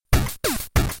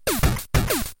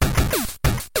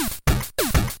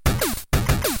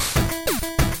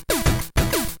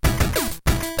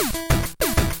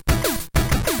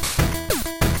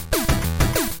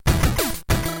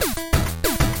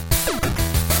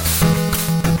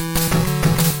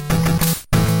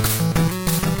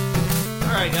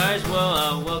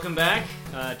welcome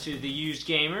back to the Used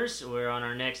Gamers. We're on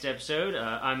our next episode.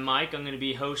 I'm Mike. I'm going to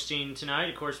be hosting tonight.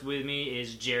 Of course, with me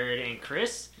is Jared and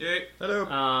Chris. Yay.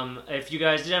 Hello. If you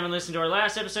guys haven't listened to our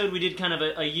last episode, we did kind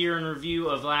of a year in review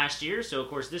of last year. So, of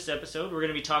course, this episode, we're going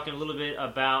to be talking a little bit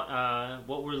about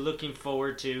what we're looking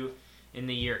forward to in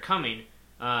the year coming.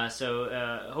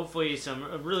 Hopefully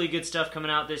some really good stuff coming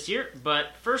out this year. But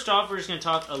first off, we're just going to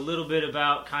talk a little bit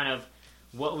about kind of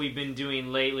what we've been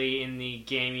doing lately in the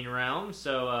gaming realm.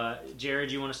 So, Jared,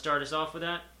 do you want to start us off with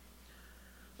that?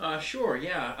 Sure,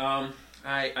 yeah.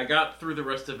 I got through the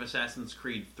rest of Assassin's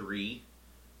Creed 3,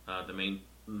 the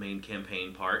main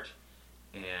campaign part,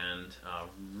 and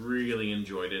really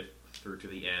enjoyed it through to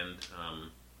the end.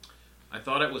 I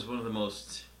thought it was one of the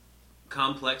most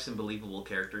complex and believable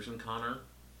characters in Connor,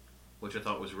 which I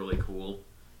thought was really cool.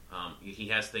 He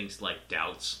has things like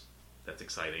doubts. That's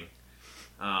exciting.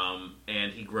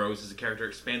 And he grows as a character.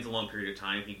 It spans a long period of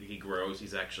time. He grows.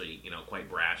 He's actually, quite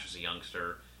brash as a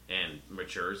youngster and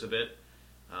matures a bit,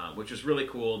 which was really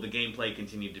cool. The gameplay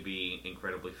continued to be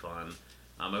incredibly fun.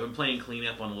 I've been playing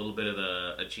cleanup on a little bit of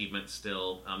the achievements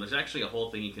still. There's actually a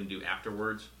whole thing you can do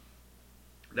afterwards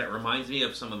that reminds me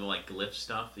of some of the glyph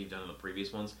stuff that you've done in the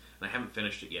previous ones, and I haven't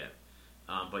finished it yet.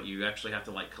 But you actually have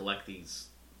to collect these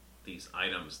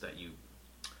items that you.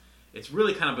 It's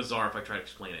really kind of bizarre if I try to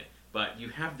explain it. But you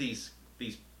have these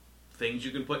things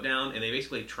you can put down, and they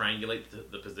basically triangulate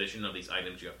the position of these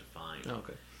items you have to find. Oh,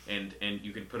 okay. And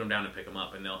you can put them down and pick them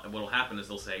up. And what'll happen is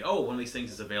they'll say, "Oh, one of these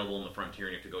things is available in the frontier,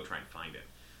 and you have to go try and find it."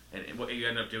 And what you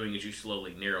end up doing is you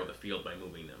slowly narrow the field by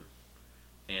moving them.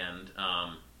 And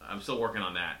I'm still working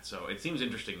on that. So it seems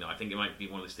interesting, though. I think it might be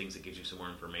one of those things that gives you some more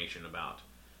information about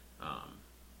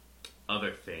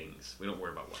other things. We don't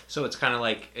worry about what. So it's kind of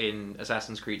like in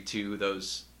Assassin's Creed 2,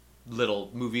 those little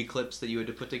movie clips that you had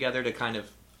to put together to kind of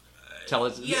tell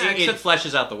us. Yeah, it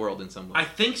fleshes out the world in some way. I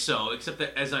think so, except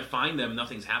that as I find them,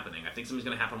 nothing's happening. I think something's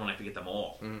going to happen when I forget them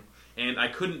all. Mm. And I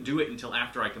couldn't do it until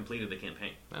after I completed the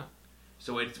campaign. Oh.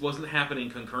 So it wasn't happening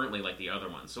concurrently like the other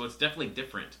ones. So it's definitely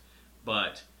different,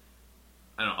 but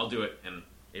I don't know, I'll do it, and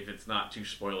if it's not too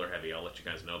spoiler heavy, I'll let you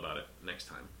guys know about it next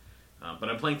time. But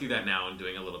I'm playing through that now and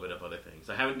doing a little bit of other things.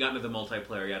 I haven't gotten to the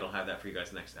multiplayer yet. I'll have that for you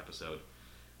guys next episode.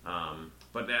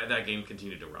 But that game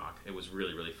continued to rock. It was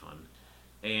really, really fun.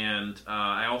 And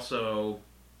I also,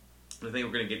 I think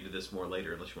we're going to get into this more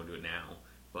later unless you want to do it now,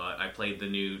 but I played the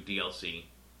new DLC,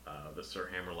 the Sir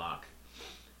Hammerlock.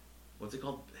 What's it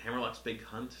called? Hammerlock's Big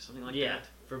Hunt? Something like that? Yeah,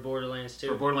 for Borderlands 2.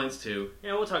 For Borderlands 2.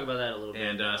 Yeah, we'll talk about that a little bit.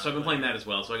 And so I've been playing that as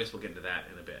well, so I guess we'll get into that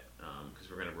in a bit, because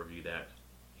we're going to review that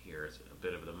here as a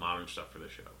bit of the modern stuff for the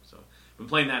show. So I've been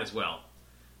playing that as well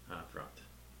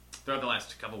throughout the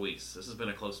last couple weeks. This has been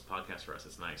a close podcast for us.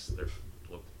 It's nice. They're a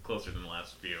little closer than the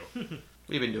last few. What have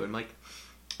you been doing, Mike?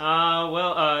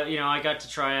 I got to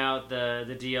try out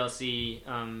the DLC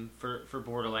for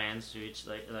Borderlands, which,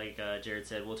 like Jared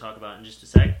said, we'll talk about in just a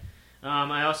sec.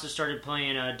 I also started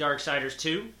playing Darksiders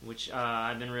 2, which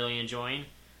I've been really enjoying.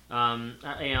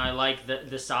 I like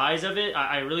the size of it.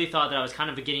 I really thought that I was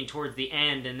kind of getting towards the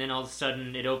end, and then all of a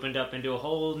sudden it opened up into a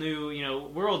whole new,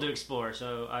 world to explore.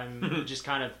 So I'm just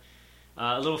kind of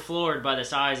a little floored by the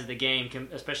size of the game,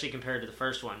 especially compared to the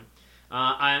first one.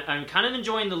 I'm kind of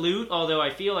enjoying the loot, although I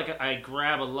feel like I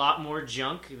grab a lot more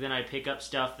junk than I pick up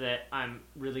stuff that I'm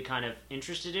really kind of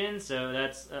interested in. So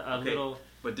that's a little.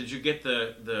 But did you get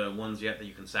the ones yet that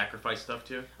you can sacrifice stuff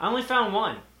to? I only found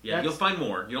one. Yeah, you'll find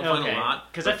more. You don't find a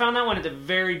lot. Because I found that one at the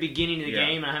very beginning of the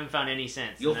game, and I haven't found any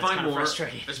since. You'll find more,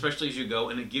 especially as you go,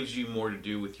 and it gives you more to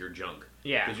do with your junk.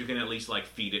 Yeah. Because you can at least,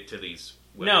 feed it to these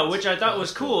weapons. No, which I thought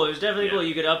was cool. It was definitely cool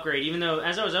you could upgrade, even though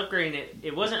as I was upgrading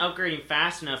it wasn't upgrading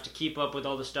fast enough to keep up with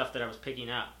all the stuff that I was picking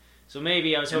up. So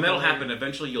maybe I was hoping... And that'll happen.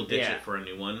 Eventually you'll ditch it for a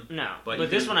new one. No. But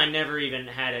this one I never even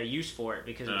had a use for it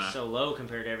because it was so low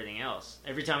compared to everything else.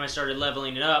 Every time I started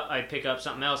leveling it up, I'd pick up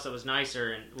something else that was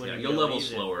nicer and wouldn't you'll level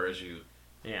slower as you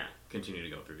Yeah. continue to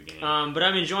go through the game. But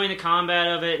I'm enjoying the combat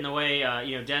of it and the way,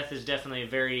 Death is definitely a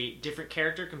very different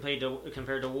character compared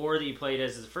to War that you played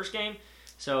as the first game.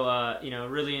 So,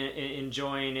 really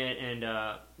enjoying it, and,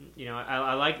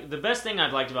 I like, the best thing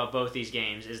I've liked about both these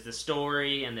games is the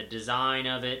story and the design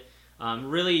of it.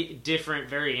 Really different,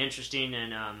 very interesting,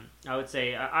 and I would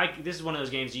say this is one of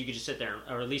those games that you could just sit there,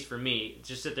 or at least for me,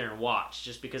 just sit there and watch,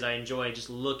 just because I enjoy just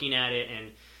looking at it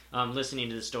and listening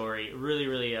to the story. Really,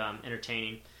 really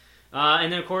entertaining.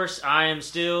 And then, of course, I am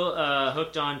still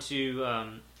hooked onto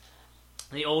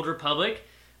the Old Republic.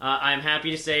 I'm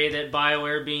happy to say that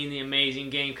BioWare, being the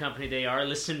amazing game company they are,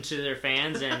 listened to their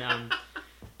fans and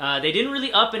They didn't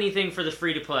really up anything for the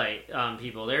free-to-play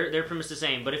people. They're pretty much the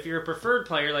same. But if you're a preferred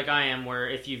player like I am, where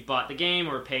if you've bought the game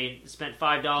or spent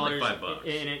 $5 like $5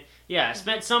 in it, yeah,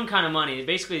 spent some kind of money.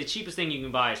 Basically, the cheapest thing you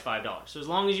can buy is $5. So as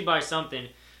long as you buy something,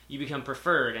 you become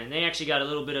preferred. And they actually got a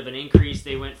little bit of an increase.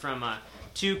 They went from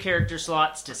 2 character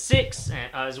slots to 6,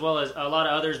 as well as a lot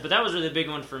of others. But that was really the big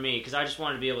one for me because I just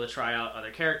wanted to be able to try out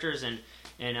other characters and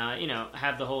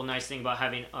have the whole nice thing about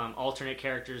having alternate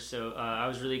characters. So I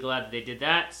was really glad that they did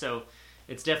that. So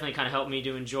it's definitely kind of helped me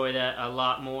to enjoy that a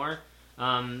lot more.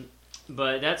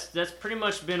 But that's pretty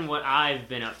much been what I've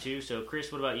been up to. So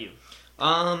Chris, what about you?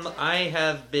 I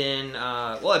have been,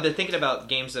 I've been thinking about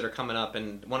games that are coming up,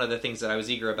 and one of the things that I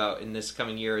was eager about in this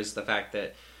coming year is the fact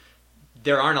that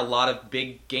there aren't a lot of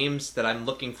big games that I'm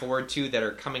looking forward to that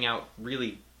are coming out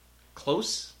really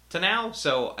close to now,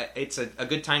 so it's a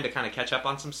good time to kind of catch up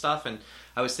on some stuff. And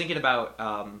I was thinking about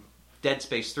Dead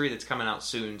Space 3 that's coming out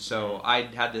soon, so I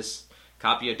had this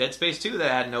copy of Dead Space 2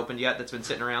 that I hadn't opened yet that's been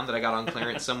sitting around that I got on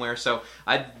clearance somewhere, so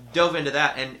I dove into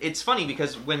that. And it's funny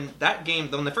because when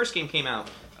the first game came out,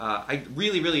 I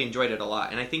really, really enjoyed it a lot,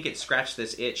 and I think it scratched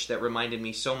this itch that reminded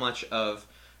me so much of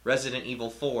Resident Evil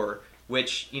 4,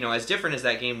 which, as different as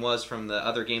that game was from the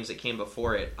other games that came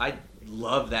before it, I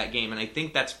love that game, and I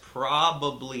think that's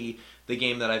probably the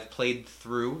game that I've played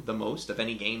through the most of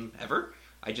any game ever.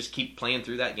 I just keep playing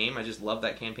through that game. I just love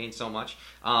that campaign so much.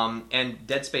 And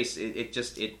Dead Space,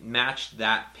 it matched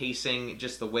that pacing,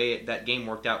 just the way that game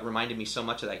worked out reminded me so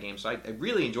much of that game. So I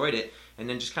really enjoyed it, and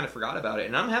then just kind of forgot about it.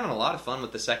 And I'm having a lot of fun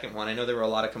with the second one. I know there were a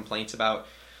lot of complaints about,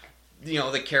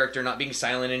 the character not being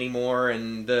silent anymore,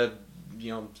 and the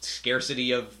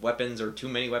scarcity of weapons or too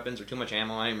many weapons or too much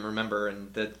ammo, I remember,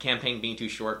 and the campaign being too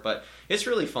short. But it's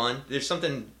really fun. There's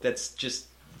something that's just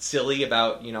silly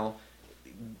about,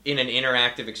 in an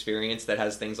interactive experience that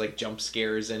has things like jump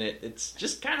scares in it. It's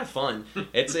just kind of fun.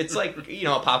 It's like,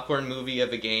 a popcorn movie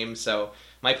of a game. So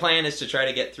my plan is to try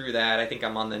to get through that. I think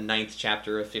I'm on the 9th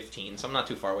chapter of 15, so I'm not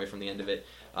too far away from the end of it,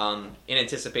 in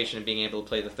anticipation of being able to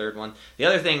play the third one. The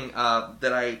other thing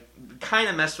that I kind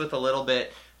of messed with a little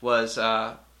bit was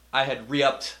I had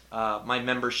re-upped my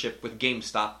membership with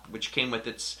GameStop, which came with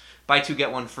its buy 2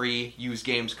 get 1 free used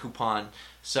games coupon.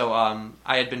 So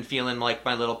I had been feeling like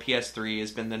my little PS3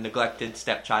 has been the neglected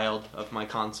stepchild of my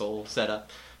console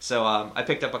setup. So I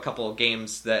picked up a couple of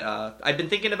games that I'd been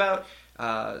thinking about.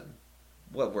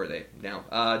 What were they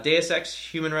now? Deus Ex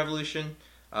Human Revolution,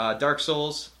 Dark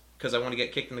Souls, because I want to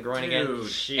get kicked in the groin again.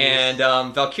 Jeez.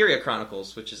 And Valkyria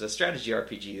Chronicles, which is a strategy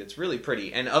RPG. It's really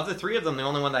pretty. And of the 3 of them, the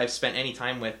only one that I've spent any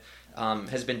time with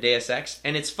has been Deus Ex.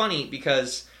 And it's funny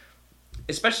because,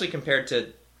 especially compared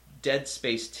to Dead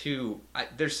Space 2,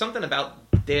 there's something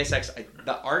about Deus Ex,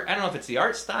 the art, I don't know if it's the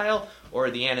art style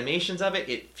or the animations of it,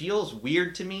 it feels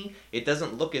weird to me. It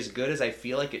doesn't look as good as I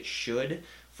feel like it should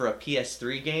for a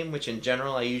PS3 game, which in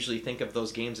general I usually think of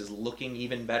those games as looking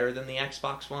even better than the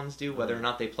Xbox ones do, whether or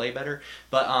not they play better.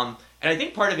 But and I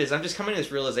think part of it is I'm just coming to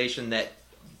this realization that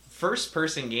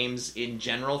first-person games in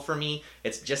general for me,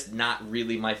 it's just not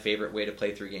really my favorite way to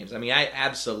play through games. I mean, I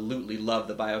absolutely love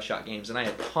the BioShock games, and I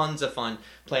had tons of fun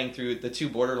playing through the 2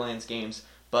 Borderlands games.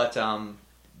 But I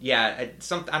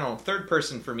don't know,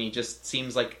 third-person for me just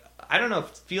seems like, I don't know,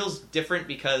 it feels different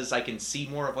because I can see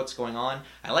more of what's going on.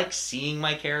 I like seeing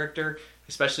my character,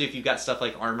 especially if you've got stuff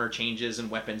like armor changes and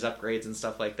weapons upgrades and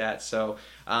stuff like that. So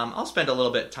I'll spend a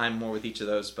little bit of time more with each of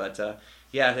those, but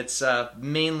yeah, it's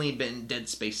mainly been Dead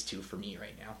Space 2 for me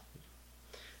right now.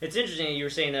 It's interesting that you were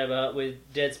saying that about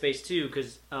with Dead Space 2,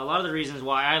 because a lot of the reasons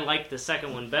why I liked the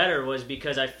second one better was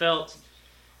because I felt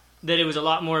that it was a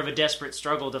lot more of a desperate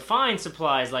struggle to find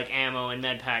supplies like ammo and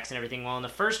med packs and everything. While in the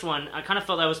first one, I kind of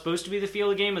felt that was supposed to be the feel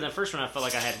of the game, but in the first one I felt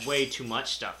like I had way too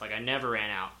much stuff. Like I never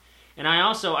ran out. And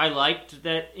I liked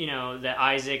that, that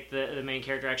Isaac, the main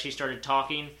character, actually started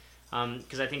talking,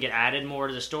 because I think it added more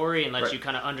to the story and lets you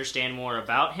kind of understand more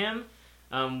about him,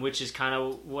 which is kind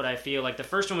of what I feel like. The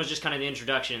first one was just kind of the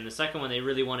introduction. The second one, they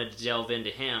really wanted to delve into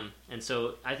him, and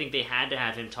so I think they had to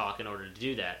have him talk in order to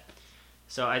do that.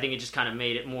 So I think it just kind of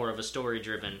made it more of a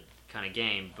story-driven kind of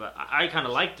game. But I kind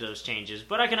of liked those changes.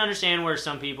 But I can understand where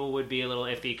some people would be a little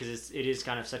iffy because it is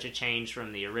kind of such a change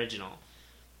from the original.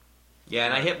 Yeah,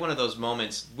 and I hit one of those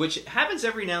moments, which happens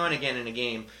every now and again in a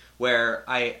game, where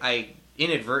I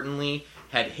inadvertently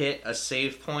had hit a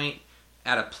save point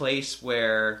at a place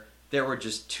where there were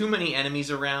just too many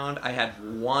enemies around. I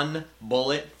had 1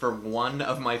 bullet for 1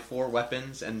 of my 4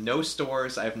 weapons and no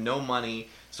stores. I have no money,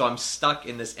 so I'm stuck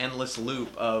in this endless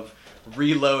loop of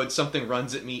reload, something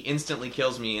runs at me, instantly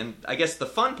kills me. And I guess the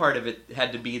fun part of it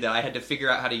had to be that I had to figure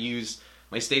out how to use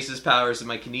my stasis powers and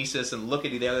my kinesis and look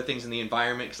at the other things in the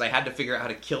environment because I had to figure out how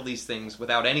to kill these things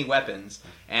without any weapons,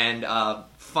 and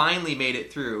finally made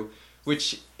it through,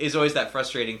 which is always that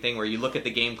frustrating thing where you look at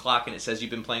the game clock and it says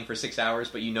you've been playing for 6 hours,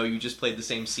 but you know you just played the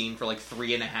same scene for like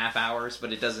 3.5 hours,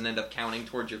 but it doesn't end up counting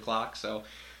towards your clock. So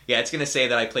yeah, it's going to say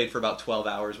that I played for about 12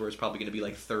 hours, where it's probably going to be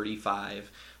like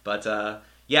 35. But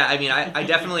yeah, I mean, I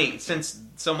definitely, since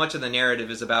so much of the narrative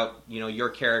is about, you know, your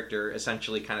character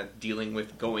essentially kind of dealing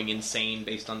with going insane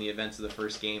based on the events of the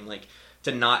first game, like,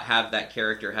 to not have that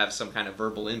character have some kind of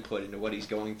verbal input into what he's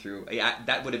going through,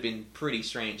 that would have been pretty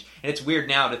strange. And it's weird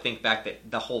now to think back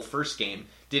that the whole first game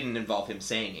didn't involve him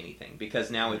saying anything, because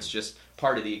now it's just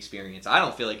part of the experience. I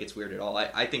don't feel like it's weird at all.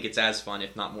 I think it's as fun,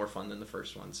 if not more fun, than the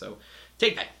first one. So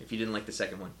take that if you didn't like the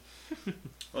second one.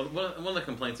 Well, one of the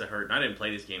complaints I heard, and I didn't play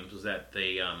these games, was that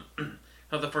they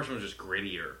thought the first one was just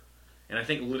grittier. And I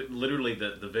think literally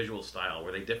the visual style,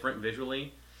 were they different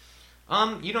visually?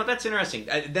 You know, that's interesting.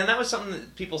 Then that was something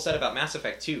that people said about Mass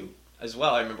Effect 2 as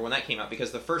well. I remember when that came out,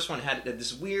 because the first one had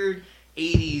this weird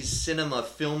 80s cinema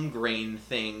film grain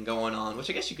thing going on, which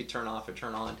I guess you could turn off or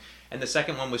turn on. And the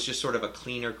second one was just sort of a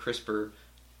cleaner, crisper,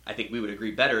 I think we would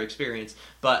agree, better experience.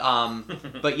 But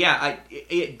but yeah,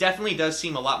 it definitely does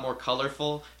seem a lot more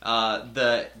colorful.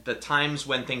 The times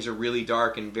when things are really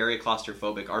dark and very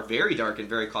claustrophobic are very dark and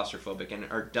very claustrophobic,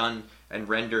 and are done and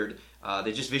rendered.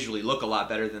 They just visually look a lot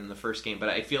better than the first game. But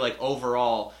I feel like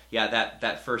overall, yeah,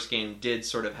 that first game did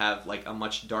sort of have like a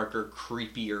much darker,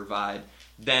 creepier vibe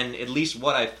than at least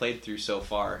what I've played through so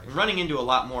far. And running into a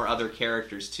lot more other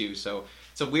characters too, so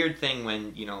it's a weird thing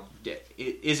when, you know,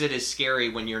 is it as scary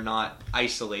when you're not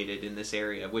isolated in this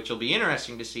area, which will be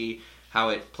interesting to see how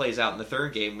it plays out in the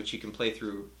third game, which you can play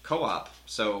through co-op.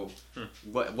 So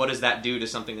what does that do to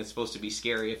something that's supposed to be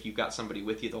scary if you've got somebody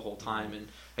with you the whole time? And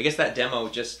I guess that demo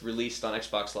just released on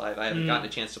Xbox Live. I haven't gotten a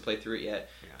chance to play through it yet.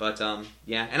 Yeah. But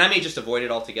yeah, and I may just avoid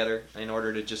it altogether in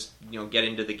order to just, you know, get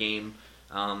into the game.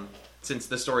 Since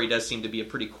the story does seem to be a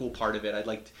pretty cool part of it, I'd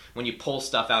like when you pull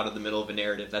stuff out of the middle of a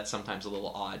narrative, that's sometimes a little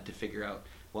odd to figure out,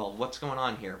 well, what's going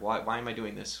on here? Why am I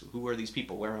doing this? Who are these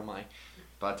people? Where am I?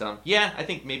 But yeah, I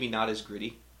think maybe not as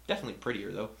gritty. Definitely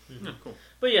prettier, though. Mm-hmm. Yeah, cool.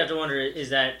 But you have to wonder, is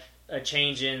that a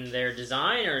change in their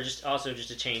design, or just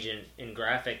a change in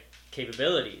graphic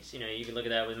capabilities? You know, you can look at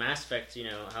that with Mass Effect, you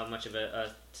know, how much of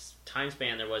a time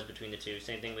span there was between the two.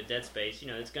 Same thing with Dead Space. You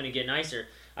know, it's going to get nicer.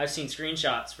 I've seen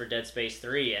screenshots for Dead Space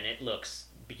 3, and it looks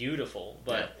beautiful.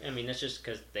 But, yeah. I mean, that's just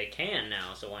because they can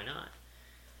now, so why not?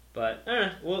 But, I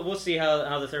don't know. We'll see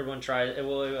how the third one tries.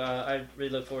 I really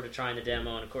look forward to trying the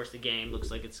demo, and, of course, the game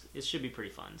looks like it should be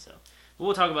pretty fun. So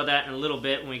we'll talk about that in a little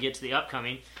bit when we get to the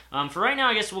upcoming. For right now,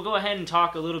 I guess we'll go ahead and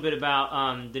talk a little bit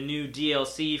about the new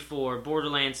DLC for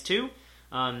Borderlands 2,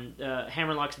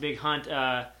 Hammerlock's Big Hunt.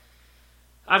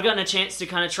 I've gotten a chance to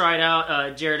kind of try it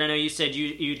out. Jared, I know you said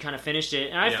you'd kind of finished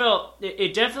it, and I felt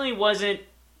it definitely wasn't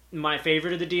my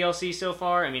favorite of the DLC so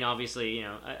far. I mean, obviously, you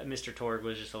know, Mr. Torg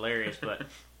was just hilarious, but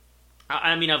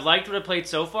I mean, I've liked what I played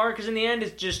so far, because in the end,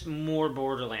 it's just more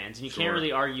Borderlands, and you can't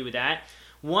really argue with that.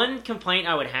 One complaint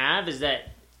I would have is that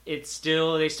they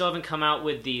still haven't come out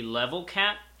with the level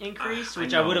cap increase,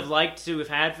 which I would have liked to have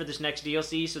had for this next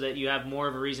DLC, so that you have more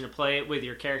of a reason to play it with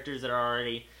your characters that are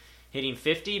already hitting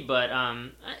 50, but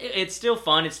it's still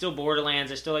fun. It's still Borderlands.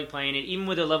 I still like playing it. Even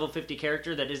with a level 50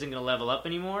 character that isn't going to level up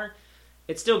anymore,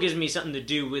 it still gives me something to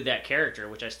do with that character,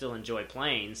 which I still enjoy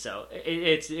playing. So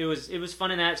it was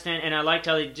fun in that stand, and I liked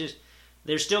how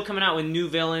they're still coming out with new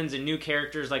villains and new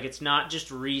characters. Like, it's not just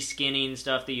reskinning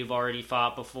stuff that you've already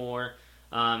fought before.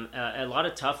 A lot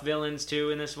of tough villains too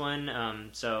in this one.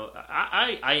 So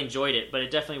I enjoyed it, but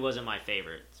it definitely wasn't my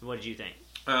favorite. So what did you think?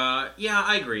 Yeah,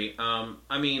 I agree.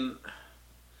 I mean,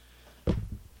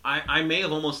 I may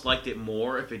have almost liked it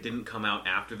more if it didn't come out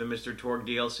after the Mr. Torg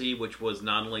DLC, which was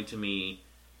not only to me,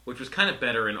 which was kind of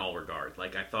better in all regards.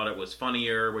 Like, I thought it was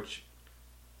funnier, which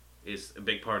is a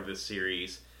big part of this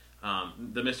series.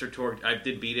 The Mr. Torg, I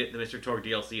did beat it. The Mr. Torg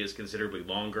DLC is considerably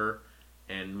longer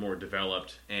and more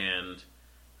developed, and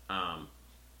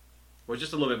was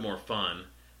just a little bit more fun.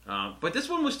 But this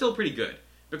one was still pretty good,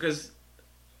 because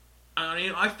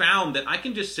I found that I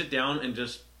can just sit down and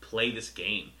just play this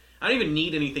game. I don't even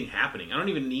need anything happening. I don't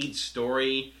even need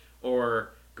story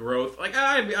or growth. Like,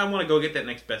 I want to go get that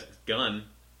next best gun.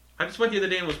 I just went the other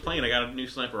day and was playing. I got a new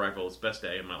sniper rifle. It's the best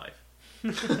day of my life.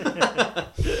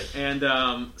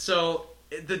 And so,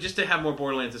 just to have more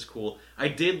Borderlands is cool. I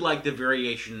did like the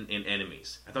variation in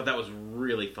enemies. I thought that was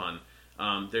really fun.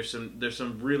 There's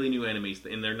some really new enemies,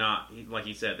 and they're not, like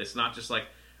he said, it's not just like,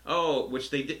 which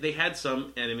they had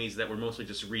some enemies that were mostly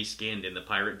just reskinned in the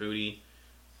pirate booty.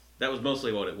 That was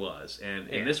mostly what it was. And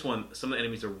in Yeah. this one, some of the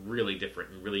enemies are really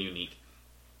different and really unique.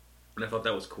 And I thought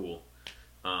that was cool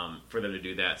for them to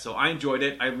do that. So I enjoyed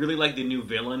it. I really like the new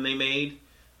villain they made.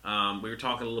 We were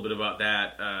talking a little bit about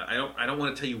that. I don't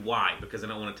want to tell you why, because I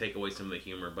don't want to take away some of the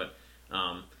humor. But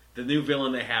the new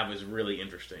villain they have is really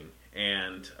interesting.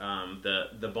 And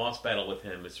the boss battle with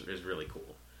him is really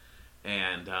cool.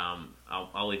 And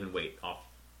I'll even wait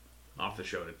off the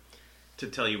show to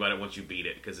tell you about it once you beat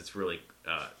it, because it's really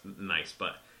nice.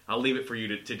 But I'll leave it for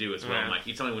you to do as well, Mike.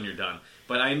 You tell me when you're done.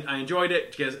 But I enjoyed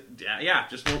it because,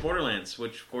 just more Borderlands,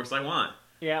 which of course I want.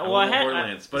 Yeah, I well, want more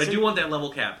Borderlands. But I do want that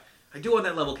level cap. I do want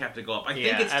that level cap to go up. I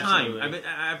think it's absolutely.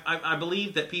 time. I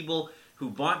believe that people who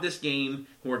bought this game,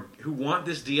 who want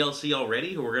this DLC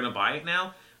already, who are going to buy it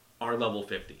now, are level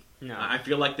 50. No. I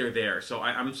feel like they're there. So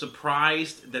I'm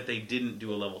surprised that they didn't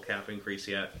do a level cap increase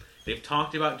yet. They've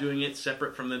talked about doing it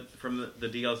separate from the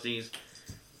DLCs.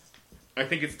 I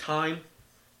think it's time.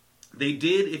 They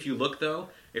did, if you look though,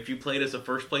 if you played as a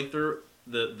first playthrough,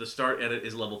 the start edit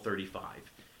is level 35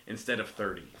 instead of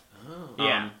 30. Oh.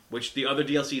 Yeah. Which the other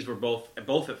DLCs were both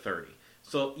at 30.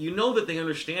 So you know that they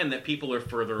understand that people are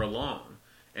further along,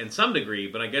 in some degree.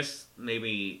 But I guess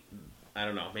maybe, I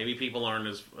don't know. Maybe people aren't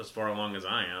as far along as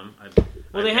I am.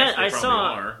 Well, they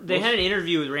they had an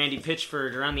interview with Randy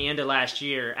Pitchford around the end of last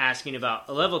year asking about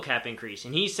a level cap increase,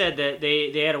 and he said that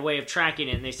they had a way of tracking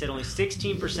it, and they said only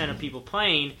 16% of people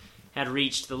playing had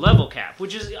reached the level cap,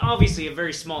 which is obviously a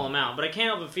very small amount. But I can't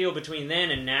help but feel between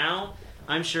then and now,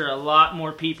 I'm sure a lot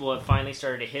more people have finally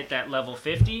started to hit that level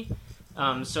 50.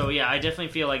 So yeah, I definitely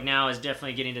feel like now is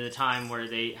definitely getting to the time where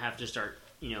they have to start,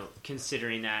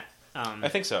 considering that. I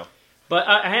think so. But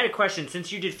I had a question.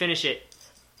 Since you did finish it,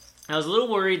 I was a little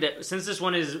worried that since this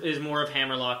one is more of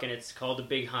Hammerlock and it's called The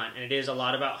Big Hunt, and it is a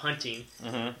lot about hunting,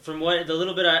 from what the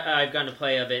little bit I've gotten to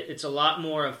play of it, it's a lot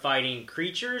more of fighting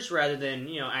creatures rather than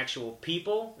actual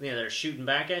people that are shooting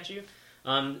back at you.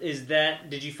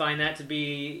 Did you find that to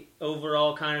be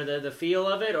overall kind of the feel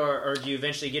of it, or do you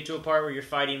eventually get to a part where you're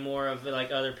fighting more of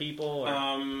like other people?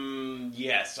 Or?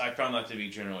 Yes, I found that to be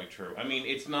generally true. I mean,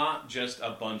 it's not just a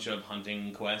bunch of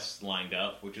hunting quests lined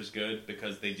up, which is good,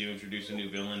 because they do introduce a new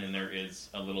villain, and there is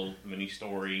a little mini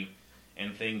story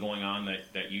and thing going on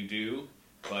that you do,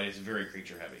 but it's very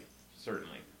creature heavy,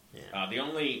 certainly. Yeah. I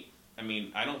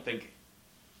don't think...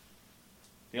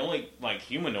 The only,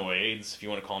 humanoids, if you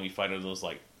want to call them, you fight are those,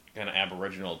 kind of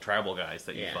aboriginal tribal guys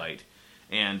that you fight.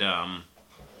 And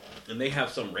they have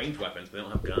some ranged weapons, but they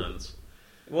don't have guns.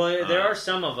 Well, there are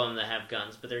some of them that have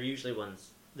guns, but they're usually ones...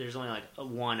 There's only,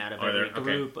 one out of every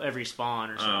group, every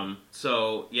spawn or something.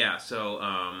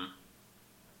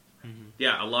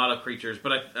 A lot of creatures.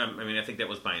 But, I think that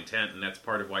was by intent, and that's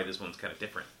part of why this one's kind of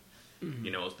different. Mm-hmm.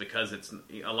 It's because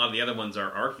a lot of the other ones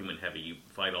are human-heavy. You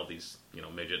fight all these,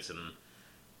 midgets and...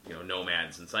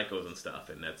 nomads and psychos and stuff,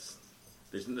 and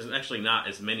there's actually not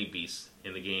as many beasts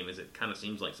in the game as it kind of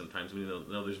seems like sometimes. We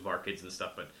know there's Varkids and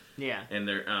stuff, but and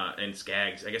and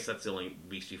Skags. I guess that's the only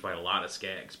beast you fight a lot of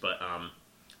Skags, but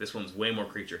this one's way more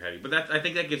creature heavy. But I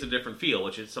think that gives a different feel,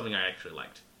 which is something I actually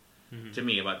liked to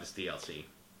me about this DLC.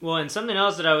 Well, and something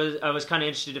else that I was kind of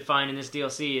interested to find in this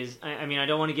DLC is, I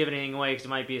don't want to give anything away because it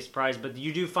might be a surprise, but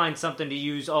you do find something to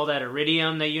use all that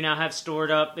iridium that you now have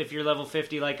stored up if you're level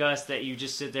 50 like us that you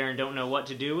just sit there and don't know what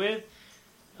to do with.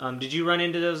 Did you run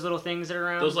into those little things that are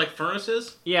around? Those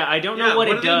furnaces? Yeah, I don't know what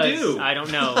it does. They do? I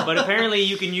don't know, but apparently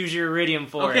you can use your iridium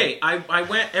for it. Okay, I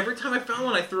went, every time I found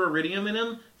one, I threw iridium in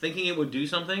them, thinking it would do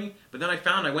something, but then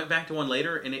I went back to one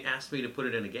later, and it asked me to put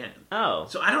it in again. Oh.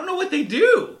 So I don't know what they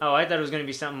do. Oh, I thought it was going to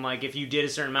be something like if you did a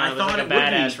certain amount, it was like a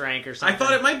badass rank or something. I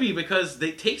thought it might be because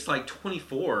it takes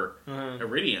 24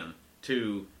 iridium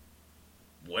to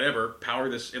whatever power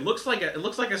this. It looks like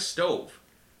a stove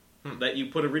that you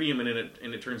put iridium in it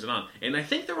and it turns it on. And I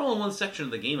think they're all in one section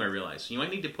of the game. I realize so you might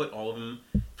need to put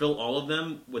fill all of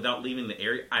them without leaving the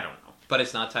area. I don't know. But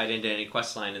it's not tied into any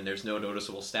quest line, and there's no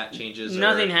noticeable stat changes.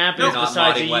 Nothing happens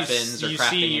besides you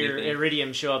see your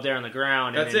iridium show up there on the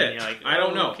ground. That's and it. You're like, I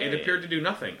don't know. Okay. It appeared to do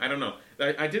nothing. I don't know.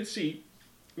 I did see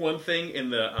one thing in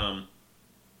the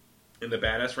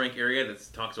badass rank area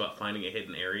that talks about finding a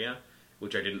hidden area,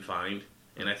 which I didn't find,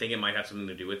 and I think it might have something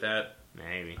to do with that.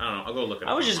 Maybe. I don't know. I'll go look it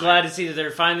up. I was just glad to see that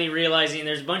they're finally realizing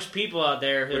there's a bunch of people out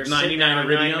there who are sitting there on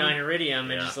 99 iridium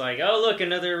and just like, oh, look,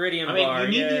 another iridium bar. You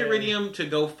need the iridium to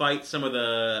go fight some of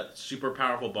the super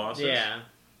powerful bosses. Yeah.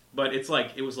 But it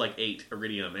was 8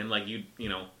 iridium, and you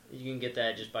can get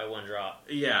that just by one drop.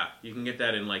 Yeah, you can get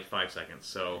that in 5 seconds.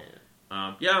 So,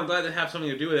 I'm glad to have something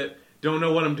to do with it. Don't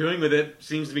know what I'm doing with it.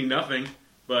 Seems to be nothing.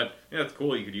 But, yeah, it's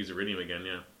cool. You could use iridium again,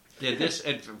 yeah. Yeah,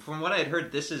 from what I had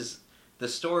heard, this the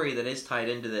story that is tied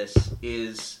into this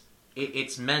is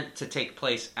it's meant to take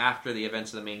place after the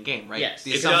events of the main game, right? Yes.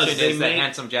 The It assumption does. They is that make-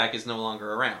 Handsome Jack is no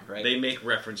longer around, right? They make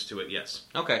reference to it, yes.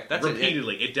 Okay, that's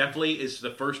Repeatedly. It definitely is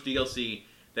the first DLC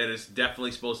that is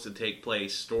definitely supposed to take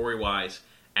place story-wise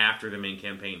after the main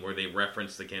campaign, where they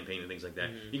reference the campaign and things like that.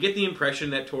 Mhm. You get the impression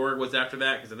that Torg was after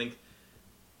that, because I think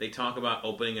they talk about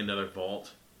opening another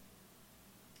vault.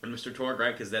 And Mr. Torg,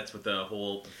 right? Because that's what the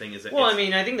whole thing is. That Well, I it's-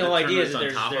 mean, I think the the whole idea is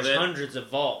tournament's that on top there's of it. hundreds of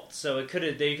vaults, so they could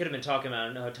have been talking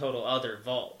about a total other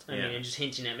vault. I Yeah. mean, and just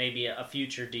hinting at maybe a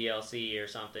future DLC or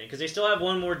something, because they still have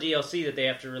one more DLC that they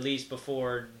have to release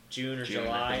before June or June,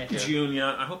 July. I I think. think. June,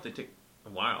 yeah. I hope they take a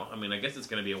while. I mean, I guess it's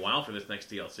going to be a while for this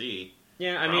next DLC.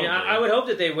 Yeah, I mean, Probably. I would hope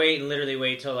that they literally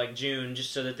wait till like June,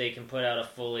 just so that they can put out a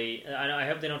fully. I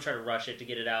hope they don't try to rush it to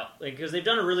get it out, because they've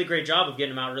done a really great job of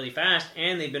getting them out really fast,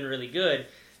 and they've been really good.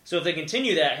 So if they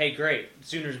continue that, hey, great,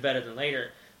 sooner's better than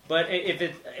later. But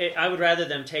if I would rather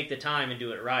them take the time and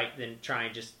do it right than try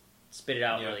and just spit it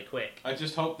out Yeah. really quick. I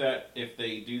just hope that if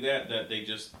they do that, that they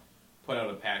just put out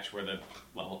a patch where the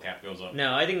level cap goes up.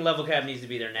 No, I think level cap needs to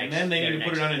be their next. And then they their need to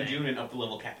put it next on in thing. June and up the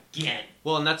level cap again.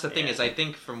 Well, and that's the thing Yeah. is, I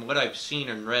think from what I've seen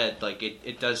and read, like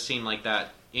it does seem like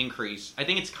that increase. I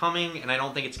think it's coming, and I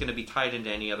don't think it's going to be tied into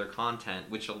any other content,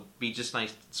 which will be just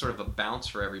nice, sort of a bounce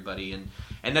for everybody.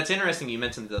 And that's interesting. You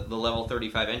mentioned the level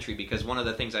 35 entry, because one of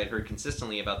the things I heard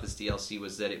consistently about this DLC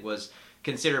was that it was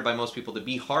considered by most people to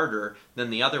be harder than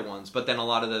the other ones. But then a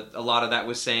lot of that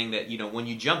was saying that, you know, when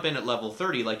you jump in at level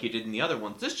 30 like you did in the other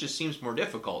ones, this just seems more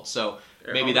difficult. So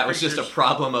maybe All that the was just a creatures-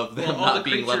 problem of them Well, all the not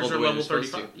being creatures leveled are the way they're level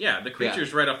supposed 35. to. Yeah, the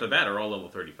creatures right off the bat are all level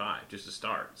 35 just to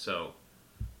start. So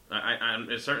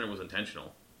I'm certain it was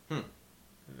intentional.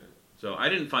 So I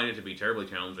didn't find it to be terribly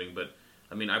challenging, but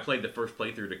I mean, I played the first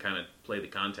playthrough to kind of play the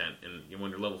content, and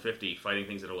when you're level 50, fighting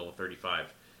things that are level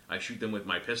 35, I shoot them with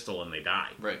my pistol and they die.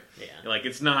 Right. Yeah. Like,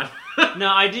 it's not... No,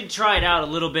 I did try it out a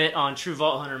little bit on True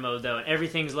Vault Hunter mode, though, and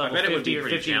everything's level bet it would 50 be or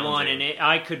pretty 51, and challenging.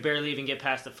 I could barely even get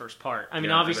past the first part. I mean,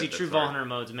 Yeah, I obviously, bet True that's Vault hard. Hunter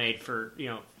mode's made for, you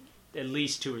know, at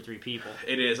least 2 or 3 people.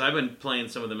 It is. I've been playing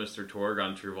some of the Mr. Torg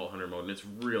on True Vault Hunter mode, and it's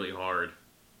really hard.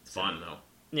 It's fun, though.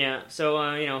 Yeah,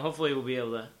 so, you know, hopefully we'll be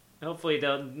able to... Hopefully,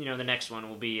 the next one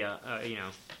will be, you know...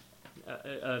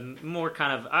 more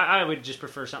kind of... I would just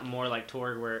prefer something more like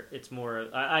Torg, where it's more...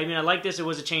 I mean, I like this. It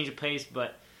was a change of pace,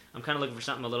 but I'm kind of looking for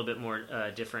something a little bit more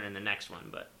different in the next one.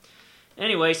 But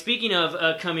anyway, speaking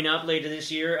of coming up later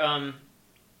this year,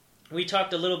 we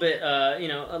talked a little bit... you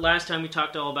know, last time we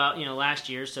talked all about, you know, last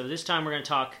year. So this time we're going to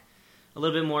talk a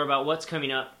little bit more about what's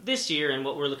coming up this year and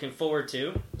what we're looking forward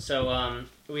to. So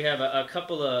we have a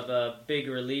couple of big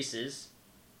releases.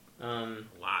 A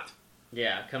lot.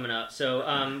 Yeah, coming up.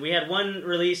 So we had one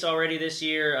release already this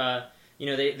year. You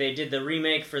know, they did the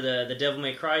remake for the Devil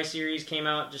May Cry series, came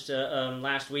out just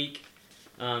last week.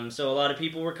 So a lot of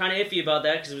people were kind of iffy about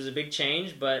that because it was a big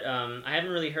change, but I haven't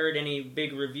really heard any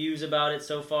big reviews about it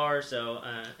so far. So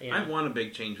you know. I want a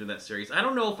big change with that series. I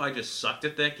don't know if I just sucked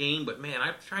at that game, but man,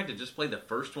 I tried to just play the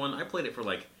first one. I played it for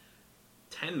like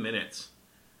 10 minutes,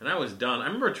 and I was done. I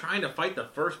remember trying to fight the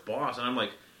first boss, and I'm like,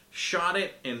 shot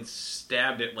it and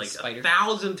stabbed it like Spider.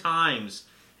 1,000 times,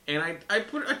 and I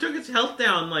took its health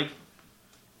down like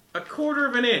a quarter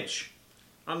of an inch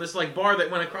on this like bar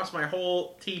that went across my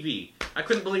whole TV. I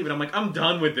couldn't believe it. I'm like, I'm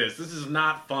done with this. This is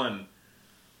not fun.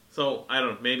 So I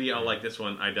don't know. Maybe I'll like this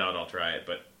one. I doubt I'll try it,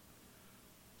 but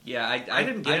Yeah, I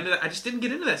didn't get into that. I just didn't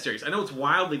get into that series. I know it's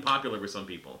wildly popular with some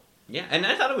people. Yeah, and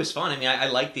I thought it was fun. I mean, I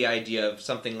like the idea of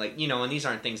something like, you know, and these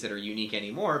aren't things that are unique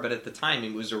anymore, but at the time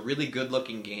it was a really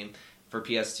good-looking game for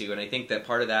PS2, and I think that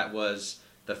part of that was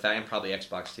the fact, and probably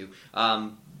Xbox too,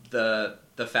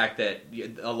 the fact that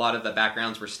a lot of the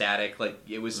backgrounds were static. Like,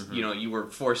 it was, you know, you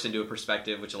were forced into a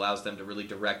perspective, which allows them to really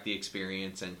direct the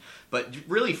experience, but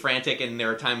really frantic, and there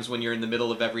are times when you're in the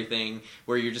middle of everything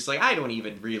where you're just like, I don't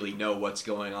even really know what's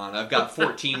going on. I've got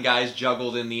 14 guys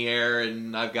juggled in the air,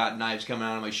 and I've got knives coming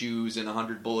out of my shoes, and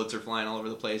 100 bullets are flying all over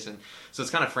the place, and so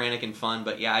it's kind of frantic and fun,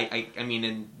 but yeah, I mean,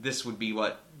 and this would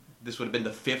have been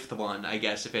the 5th one, I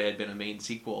guess, if it had been a main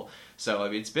sequel. So, I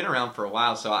mean, it's been around for a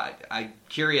while, so I'm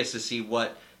curious to see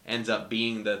what ends up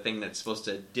being the thing that's supposed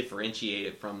to differentiate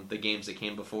it from the games that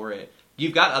came before it.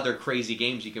 You've got other crazy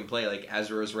games you can play, like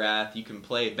Azura's Wrath, you can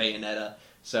play Bayonetta,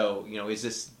 so, you know, is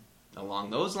this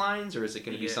along those lines, or is it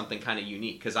going to be something kind of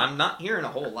unique? Because I'm not hearing a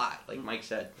whole lot, like Mike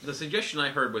said. The suggestion I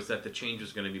heard was that the change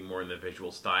was going to be more in the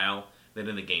visual style than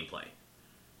in the gameplay.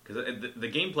 Because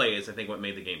the gameplay is, I think, what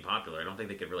made the game popular. I don't think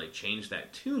they could really change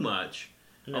that too much,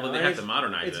 although they have to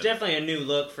modernize It's it. definitely a new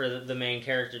look for the main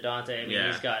character, Dante. I mean,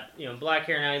 Yeah. he's got, you know, black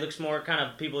hair now. He looks more kind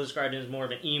of, people describe him as more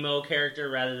of an emo character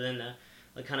rather than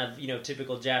like kind of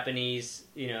typical Japanese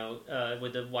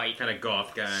with the white kind of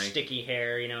goth guy, sticky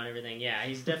hair and everything. Yeah,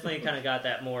 he's definitely kind of got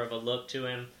that more of a look to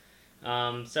him.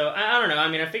 So I don't know. I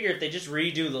mean, I figure if they just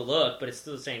redo the look, but it's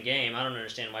still the same game, I don't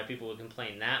understand why people would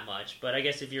complain that much. But I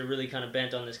guess if you're really kind of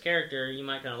bent on this character, you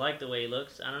might kind of like the way he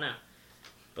looks. I don't know.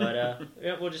 But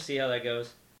yeah, we'll just see how that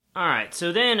goes. All right,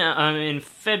 so then in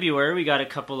February, we got a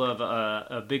couple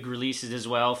of big releases as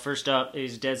well. First up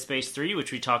is Dead Space 3,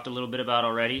 which we talked a little bit about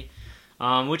already,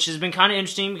 which has been kind of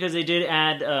interesting because they did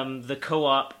add the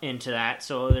co-op into that.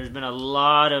 So there's been a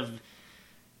lot of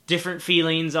different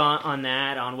feelings on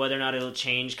that, on whether or not it'll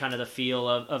change kind of the feel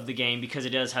of the game, because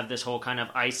it does have this whole kind of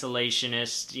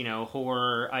isolationist,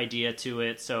 horror idea to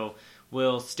it. So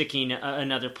will sticking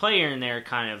another player in there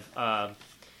kind of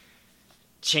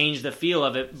change the feel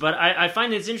of it? But I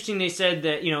find it's interesting they said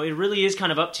that it really is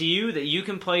kind of up to you, that you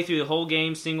can play through the whole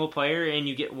game single player and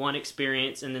you get one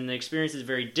experience, and then the experience is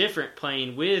very different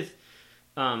playing with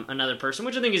another person,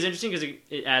 which I think is interesting because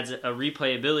it adds a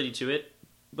replayability to it.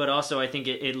 But also I think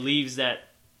it leaves that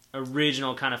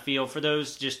original kind of feel for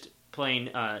those just playing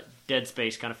Dead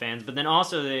Space kind of fans. But then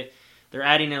also they're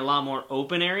adding in a lot more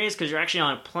open areas because you're actually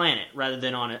on a planet rather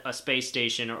than on a space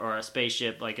station or a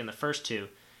spaceship like in the first two.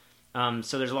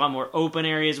 So there's a lot more open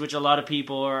areas, which a lot of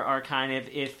people are kind of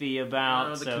iffy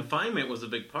about. The confinement was a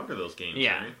big part of those games,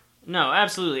 yeah. Right? No,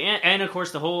 absolutely. And of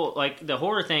course the whole, the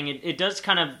horror thing, it does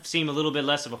kind of seem a little bit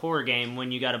less of a horror game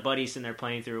when you got a buddy sitting there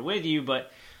playing through it with you,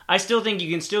 but I still think you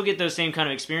can still get those same kind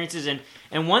of experiences.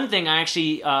 And one thing I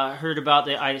actually heard about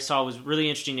that I saw was really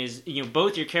interesting is,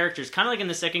 both your characters, kind of like in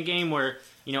the second game where,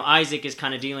 Isaac is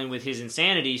kind of dealing with his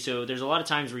insanity, so there's a lot of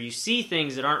times where you see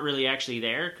things that aren't really actually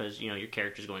there because, your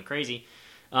character's going crazy.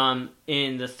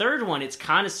 In the third one, it's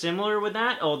kind of similar with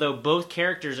that, although both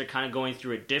characters are kind of going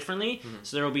through it differently. Mm-hmm.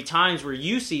 So there will be times where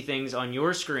you see things on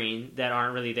your screen that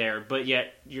aren't really there, but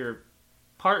yet your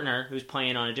partner who's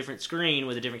playing on a different screen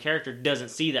with a different character doesn't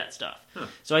see that stuff. Huh.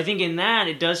 So I think in that,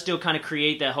 it does still kind of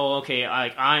create that whole, okay,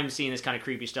 I'm seeing this kind of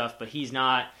creepy stuff, but he's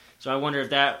not. So I wonder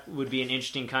if that would be an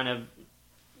interesting kind of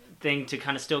thing to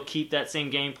kind of still keep that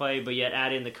same gameplay, but yet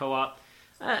add in the co-op.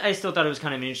 I still thought it was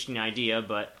kind of an interesting idea,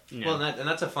 but Well, and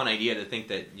that's a fun idea to think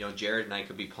that Jared and I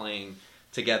could be playing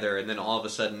together, and then all of a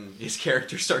sudden his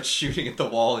character starts shooting at the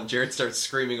wall, and Jared starts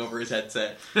screaming over his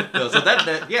headset. So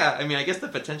that yeah, I mean, I guess the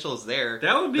potential is there.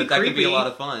 That would be creepy. That could be a lot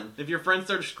of fun. If your friend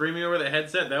starts screaming over the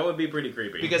headset, that would be pretty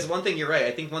creepy. Because one thing, you're right.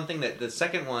 I think one thing that the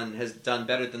second one has done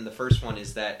better than the first one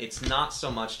is that it's not so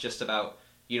much just about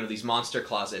these monster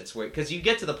closets, where because you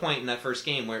get to the point in that first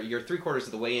game where you're 3/4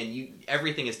 of the way in,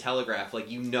 everything is telegraphed. Like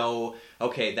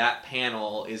okay, that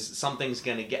panel is something's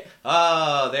gonna get.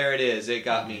 Oh, there it is. It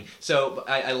got me. So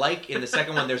I like in the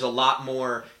second one. There's a lot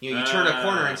more. You turn a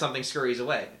corner and something scurries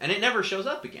away, and it never shows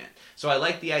up again. So I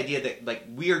like the idea that like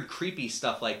weird, creepy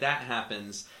stuff like that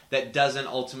happens that doesn't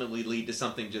ultimately lead to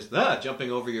something just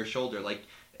jumping over your shoulder, like.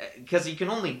 Because you can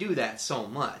only do that so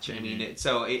much. I mean, it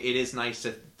is nice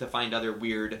to find other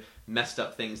weird, messed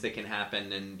up things that can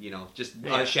happen, and just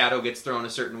a shadow gets thrown a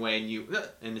certain way,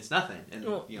 and it's nothing. And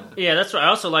yeah, that's what I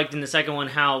also liked in the second one.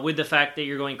 How with the fact that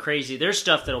you're going crazy, there's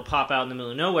stuff that'll pop out in the middle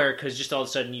of nowhere because just all of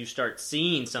a sudden you start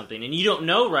seeing something, and you don't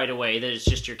know right away that it's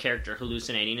just your character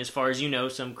hallucinating. As far as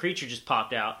some creature just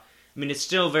popped out. I mean, it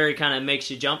still very kind of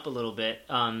makes you jump a little bit.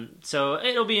 So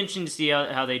it'll be interesting to see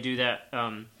how they do that.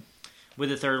 With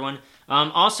the third one.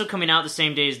 Also coming out the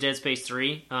same day as Dead Space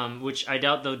 3, which I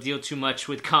doubt they'll deal too much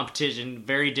with competition.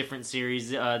 Very different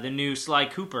series. The new Sly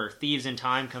Cooper, Thieves in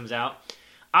Time, comes out.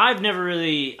 I've never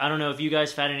really... I don't know if you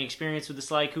guys have had any experience with the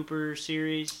Sly Cooper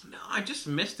series. No, I just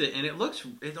missed it, and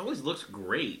it always looks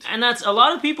great. And that's... A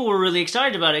lot of people were really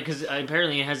excited about it, because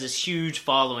apparently it has this huge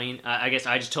following. I guess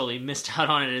I just totally missed out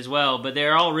on it as well, but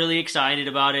they're all really excited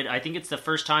about it. I think it's the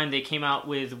first time they came out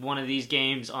with one of these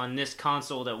games on this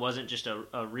console that wasn't just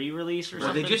a re-release or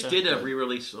something. They just did a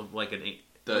re-release of like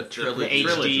the trilogy. The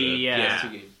HD, yeah.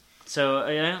 So,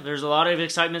 there's a lot of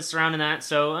excitement surrounding that.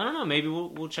 So, I don't know. Maybe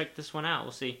we'll check this one out.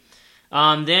 We'll see.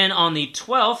 Then on the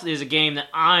 12th is a game that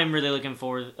I'm really looking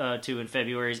forward to in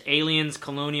February is Aliens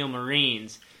Colonial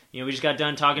Marines. We just got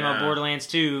done talking about Borderlands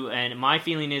 2, and my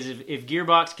feeling is if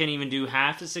Gearbox can even do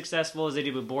half as successful as they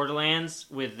did with Borderlands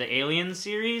with the Aliens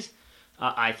series,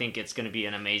 I think it's going to be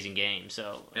an amazing game.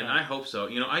 So, and I hope so.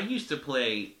 I used to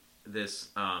play this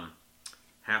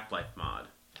Half-Life mod.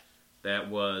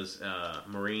 That was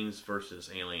Marines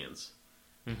versus Aliens,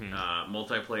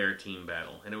 multiplayer team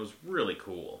battle, and it was really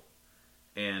cool.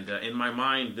 And in my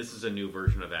mind, this is a new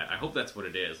version of that. I hope that's what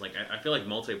it is. Like I feel like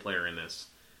multiplayer in this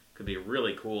could be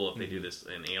really cool if they do this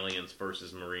in Aliens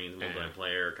versus Marines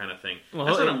multiplayer kind of thing. Well,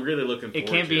 That's what I'm really looking forward to. It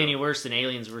can't be any worse than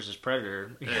Aliens versus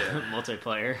Predator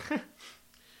multiplayer.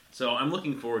 So I'm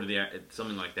looking forward to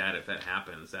something like that if that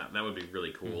happens. That would be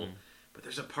really cool. But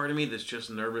there's a part of me that's just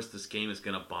nervous this game is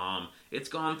going to bomb. It's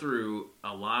gone through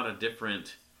a lot of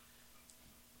different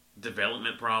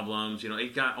development problems.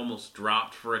 It got almost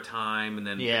dropped for a time and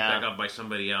then picked back up by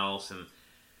somebody else. And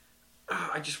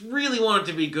I just really want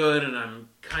it to be good, and I'm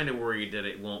kind of worried that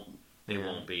it won't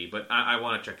be. But I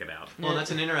want to check it out. Well,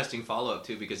 that's an interesting follow-up,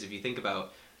 too, because if you think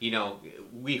about,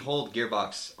 we hold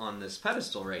Gearbox on this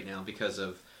pedestal right now because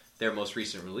of their most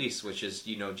recent release, which is,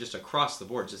 just across the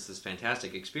board, just this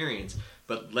fantastic experience.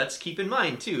 But let's keep in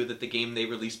mind, too, that the game they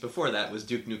released before that was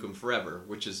Duke Nukem Forever,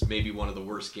 which is maybe one of the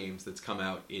worst games that's come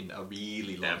out in a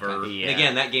really long time. Yeah. And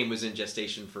again, that game was in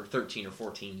gestation for 13 or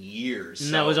 14 years.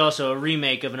 And that was also a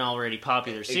remake of an already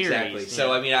popular series. Exactly. Yeah.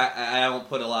 So, I mean, I don't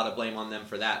put a lot of blame on them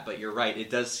for that, but you're right.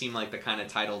 It does seem like the kind of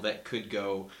title that could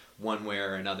go one way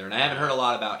or another. And I haven't heard a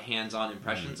lot about hands-on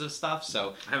impressions of stuff,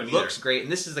 so it looks great.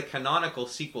 And this is a canonical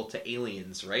sequel to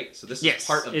Aliens, right? So this is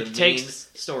part of the main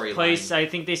storyline. Place, I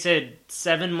think they said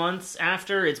 7 months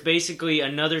after. It's basically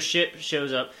another ship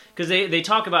shows up. Because they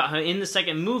talk about how in the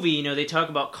second movie, they talk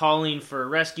about calling for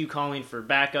rescue, calling for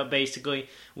backup, basically.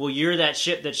 Well, you're that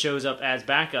ship that shows up as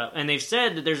backup. And they've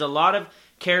said that there's a lot of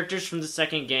characters from the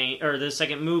second game, or the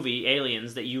second movie,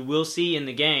 Aliens, that you will see in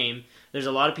the game. There's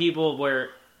a lot of people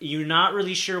where you're not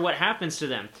really sure what happens to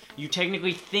them. You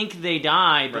technically think they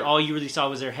died, but all you really saw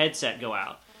was their headset go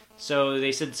out. So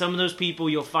they said some of those people,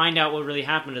 you'll find out what really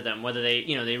happened to them. Whether they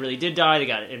really did die, they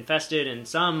got infested, and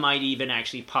some might even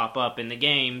actually pop up in the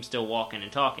game, still walking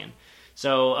and talking.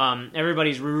 So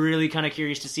everybody's really kind of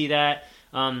curious to see that.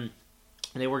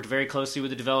 They worked very closely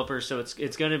with the developers, so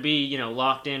it's going to be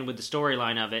locked in with the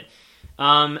storyline of it.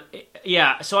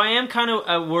 So I am kind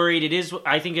of worried.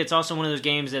 I think it's also one of those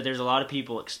games that there's a lot of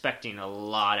people expecting a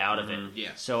lot out of it. Yeah.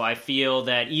 So I feel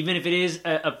that even if it is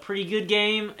a pretty good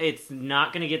game, it's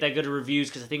not going to get that good of reviews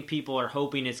because I think people are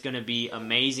hoping it's going to be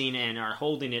amazing and are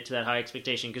holding it to that high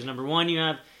expectation. Because number one, you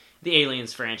have the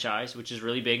Aliens franchise, which is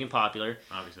really big and popular.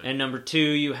 Obviously. And number two,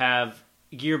 you have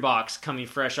Gearbox coming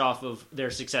fresh off of their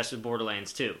success with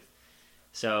Borderlands 2.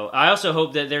 So I also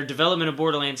hope that their development of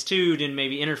Borderlands 2 didn't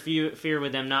maybe interfere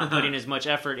with them not putting as much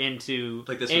effort into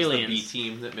like this Aliens. Was the B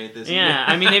team that made this. Yeah,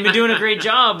 I mean they've been doing a great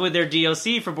job with their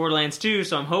DLC for Borderlands 2,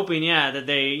 so I'm hoping that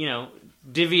they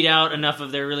divvied out enough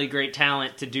of their really great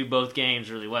talent to do both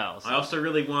games really well. So. I also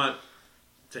really want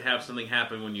to have something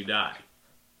happen when you die.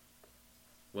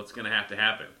 What's going to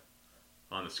happen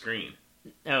on the screen?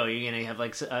 Oh, you're gonna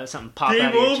have something pop game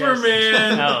out of your over, chest.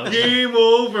 man! Oh. Game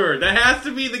over. That has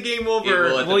to be the game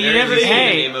over. Well, you never.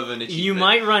 Hey, name of an you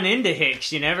might run into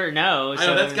Hicks. You never know. I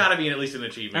know that's got to be at least an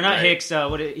achievement. Or not right? Hicks.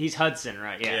 He's Hudson,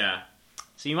 right? Yeah.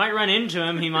 So you might run into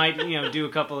him. He might, do a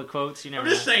couple of quotes. You never. I'm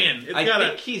just saying. I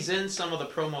think he's in some of the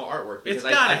promo artwork because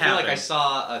I feel like I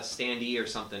saw a standee or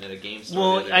something at a GameStop.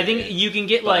 Well, I think you can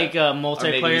get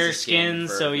multiplayer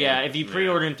skins. So if you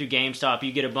pre-order him through GameStop,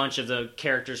 you get a bunch of the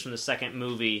characters from the second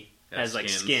movie as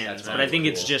skins. But I think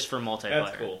it's just for multiplayer.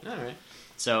 That's cool. All right.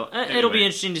 So it'll be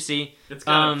interesting to see. It's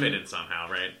got to fit in somehow,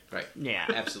 right? Right. Yeah.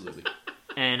 Absolutely.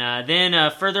 And then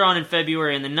further on in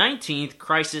February, on the 19th,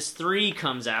 Crysis 3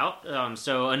 comes out.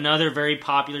 So another very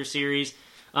popular series.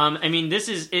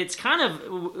 It's kind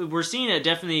of, we're seeing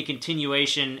definitely a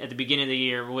continuation at the beginning of the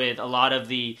year with a lot of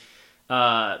the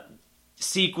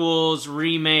sequels,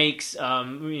 remakes, It's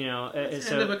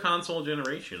the end of a console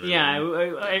generation. Really.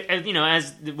 Yeah,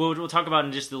 as we'll talk about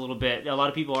in just a little bit, a lot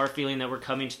of people are feeling that we're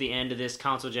coming to the end of this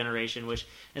console generation, which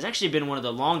has actually been one of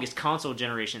the longest console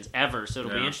generations ever, so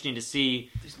it'll be interesting to see.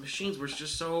 These machines were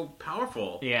just so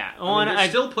powerful. Yeah. They're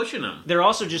still pushing them. They're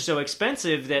also just so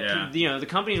expensive that, the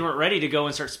companies weren't ready to go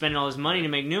and start spending all this money to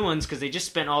make new ones because they just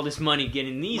spent all this money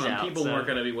getting these out. People weren't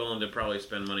going to be willing to probably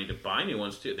spend money to buy new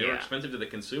ones, too. They were expensive to the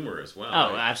consumer as well.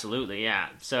 Oh, right? Absolutely, yeah.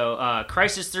 So,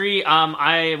 Crysis 3,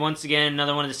 once again,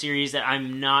 another one of the series that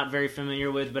I'm not very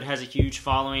familiar with, but has a huge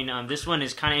following. This one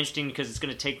is kind of interesting because it's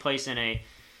going to take place in a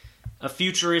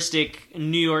futuristic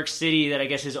New York City that I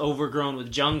guess is overgrown with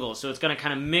jungle. So it's going to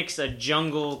kind of mix a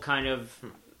jungle kind of,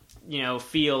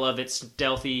 feel of it's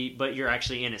stealthy, but you're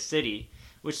actually in a city,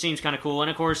 which seems kind of cool. And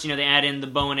of course, they add in the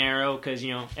bow and arrow because,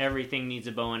 everything needs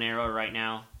a bow and arrow right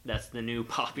now. That's the new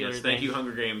popular thing. Thank you,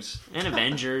 Hunger Games. And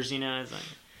Avengers, it's like...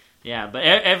 Yeah, but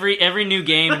every new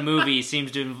game and movie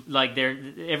seems to,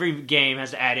 every game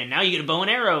has to add in, now you get a bow and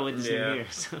arrow with this new here.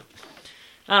 So,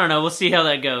 I don't know, we'll see how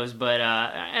that goes, but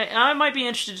I might be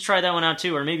interested to try that one out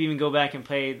too, or maybe even go back and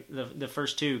play the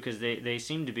first two, because they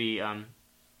seem to be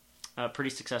a pretty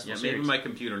successful Yeah, series. maybe my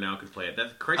computer now could play it.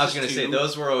 That I was going to say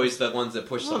those were always the ones that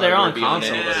pushed Well, the they're on hardware beyond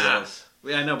console. anybody Yeah. else.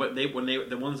 Yeah, I know, but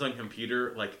the ones on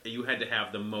computer, like you had to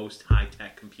have the most high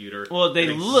tech computer. Well, they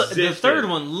that look. The existed. third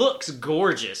one looks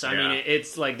gorgeous. I Yeah. mean,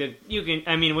 it's like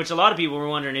which a lot of people were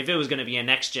wondering if it was going to be a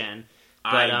next gen.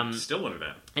 But I still wonder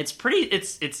that. it's pretty.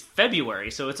 It's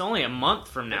February, so it's only a month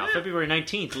from now. Yeah. February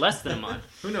 19th, less than a month.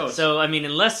 Who knows? So I mean,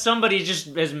 unless somebody just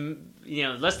has,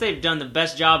 unless they've done the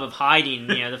best job of hiding,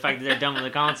 the fact that they're done with the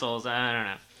consoles, I don't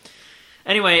know.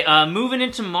 Anyway, moving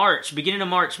into March, beginning of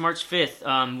March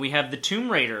 5th, we have the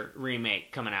Tomb Raider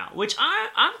remake coming out, which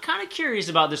I'm kind of curious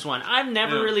about this one. I've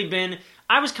never really been...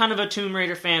 I was kind of a Tomb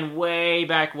Raider fan way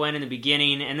back when in the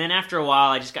beginning, and then after a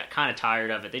while, I just got kind of tired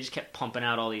of it. They just kept pumping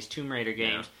out all these Tomb Raider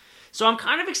games. Yeah. So I'm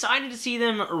kind of excited to see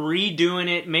them redoing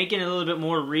it, making it a little bit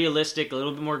more realistic, a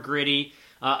little bit more gritty.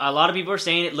 A lot of people are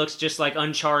saying it looks just like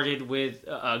Uncharted with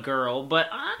a girl, but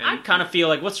I kind of feel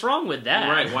like, what's wrong with that?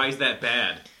 Right, why is that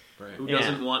bad? Right. Who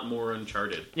doesn't want more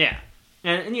Uncharted? Yeah.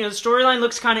 And the storyline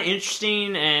looks kind of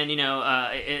interesting, and,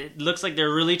 it looks like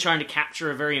they're really trying to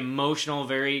capture a very emotional,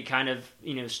 very kind of,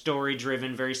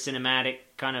 story-driven, very cinematic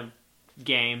kind of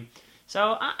game.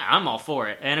 So I'm all for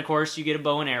it. And, of course, you get a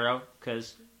bow and arrow,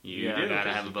 because You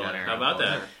gotta have a bow and arrow. How about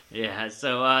that? Yeah,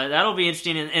 so that'll be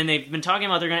interesting. And they've been talking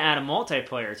about they're going to add a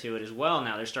multiplayer to it as well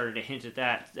now. They're starting to hint at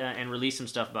that and release some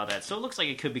stuff about that. So it looks like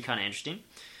it could be kind of interesting.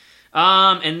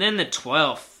 And then the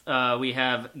 12th, we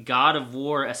have God of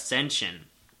War Ascension.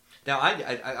 Now, I'm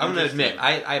going to admit,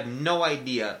 I have no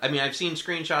idea. I mean, I've seen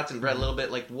screenshots and read a little bit.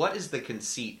 Like, what is the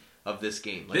conceit of this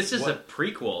game? Like, This is a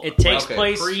prequel. It takes Okay.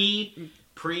 place...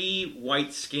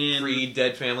 Pre-white skin.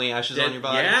 Pre-dead family ashes on your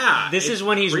body? Yeah. This it's is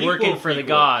when he's prequel, working for the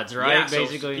gods, right? Yeah,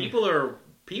 Basically. So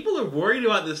people are worried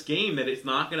about this game that it's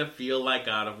not going to feel like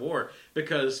God of War,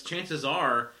 because chances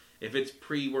are, if it's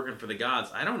pre-working for the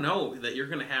gods, I don't know that you're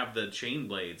going to have the chain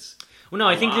blades. Well, no,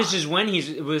 I think lot. this is when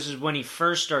he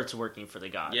first starts working for the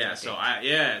gods. Yeah,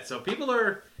 so people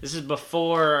are... This is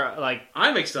before, like,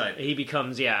 I'm excited. he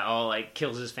becomes, all, like,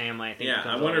 kills his family, I think. Yeah,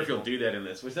 becomes I wonder all if he'll evil. do that in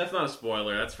this. Which, that's not a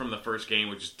spoiler. That's from the first game,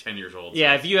 which is 10 years old.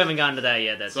 Yeah, so. if you haven't gotten to that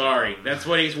yet, that's... Sorry, that's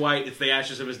when he's white. It's the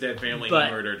ashes of his dead family But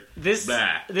he murdered. This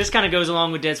Bah. kind of goes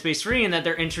along with Dead Space 3 in that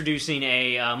they're introducing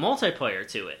a multiplayer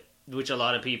to it, which a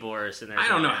lot of people are sitting there I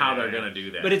don't saying, know how they're going to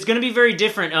do that. But it's going to be very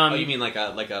different. Oh, you mean like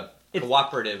a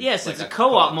cooperative? Yes, like it's a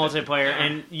co-op multiplayer, Yeah.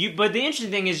 and but the interesting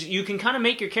thing is you can kind of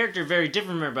make your character very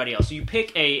different from everybody else. So you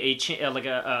pick a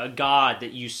god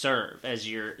that you serve as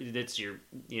you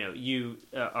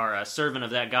are a servant of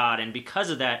that god, and because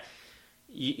of that,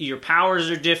 your powers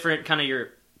are different. Kind of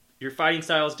your fighting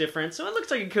style is different. So it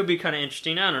looks like it could be kind of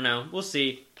interesting. I don't know. We'll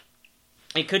see.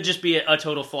 It could just be a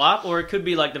total flop, or it could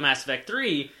be like the Mass Effect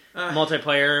 3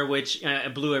 multiplayer, which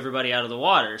blew everybody out of the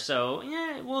water. So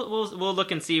yeah, we'll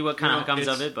look and see what kind of comes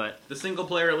of it. But the single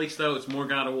player, at least though, it's more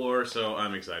God of War, so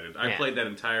I'm excited. I Yeah. played that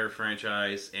entire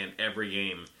franchise, and every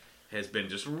game has been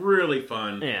just really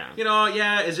fun.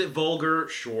 Yeah. Is it vulgar?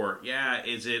 Sure. Yeah,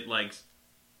 is it like,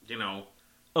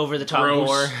 over the top gross?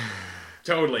 gore.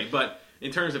 Totally. But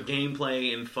in terms of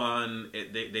gameplay and fun,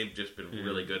 they've just been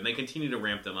really good, and they continue to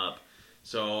ramp them up.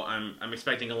 So I'm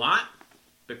expecting a lot,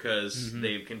 because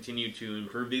they've continued to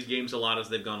improve these games a lot as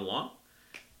they've gone along.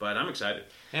 But I'm excited.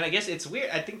 And I guess it's weird.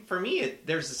 I think for me,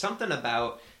 there's something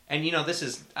about, and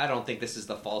I don't think this is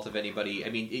the fault of anybody. I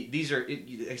mean, these are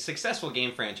a successful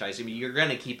game franchise. I mean, you're going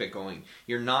to keep it going.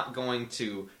 You're not going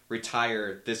to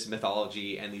retire this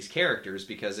mythology and these characters,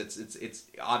 because it's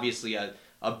obviously a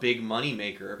big money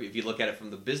maker if you look at it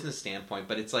from the business standpoint.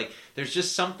 But it's like there's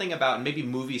just something about, and maybe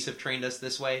movies have trained us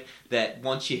this way, that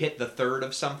once you hit the third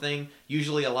of something,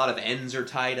 usually a lot of ends are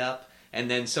tied up. And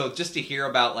then so just to hear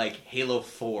about like Halo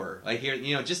 4, like here,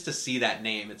 just to see that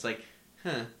name, it's like,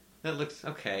 that looks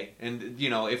okay. And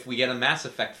if we get a Mass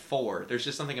Effect 4, there's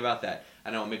just something about that. I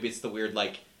don't know, maybe it's the weird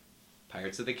like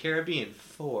Pirates of the Caribbean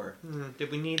 4.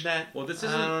 Did we need that? Well, this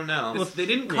I don't know. They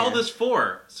didn't call this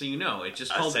 4, so it's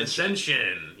just called Ascension.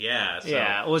 Ascension. Yeah, so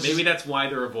Yeah, well, it's maybe just- that's why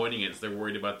they're avoiding it. They're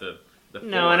worried about the No,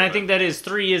 4, and I but- think that is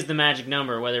 3 is the magic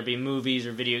number, whether it be movies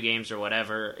or video games or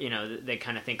whatever. They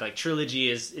kind of think like trilogy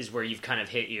is where you've kind of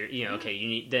hit your, okay, you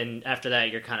need, then after that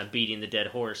you're kind of beating the dead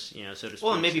horse, so to speak.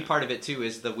 Well, and maybe So- part of it too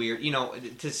is the weird,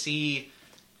 to see.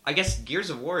 I guess Gears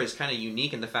of War is kind of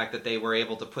unique in the fact that they were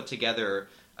able to put together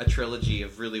a trilogy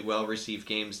of really well-received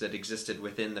games that existed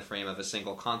within the frame of a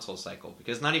single console cycle.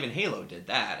 Because not even Halo did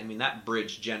that. I mean, that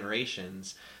bridged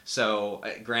generations. So,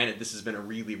 granted, this has been a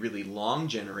really, really long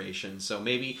generation. So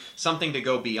maybe something to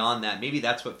go beyond that. Maybe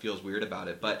that's what feels weird about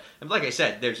it. But like I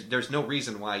said, there's no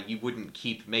reason why you wouldn't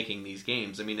keep making these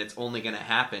games. I mean, it's only going to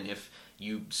happen if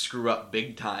you screw up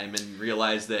big time and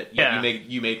realize that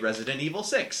you made Resident Evil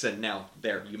 6, and now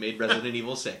you made Resident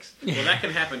Evil 6. Well, that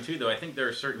can happen too, though. I think there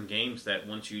are certain games that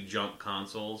once you jump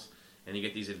consoles and you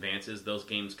get these advances, those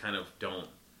games kind of don't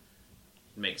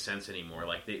make sense anymore.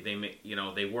 Like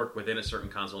they work within a certain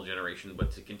console generation,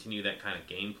 but to continue that kind of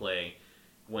gameplay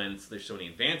when there's so many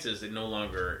advances, it no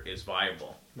longer is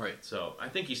viable. Right. So I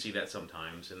think you see that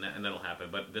sometimes, and that'll happen.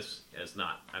 But this is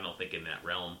not, I don't think, in that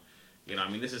realm. I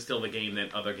mean, this is still the game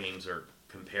that other games are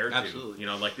compared to. Absolutely.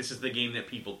 Like this is the game that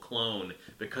people clone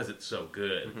because it's so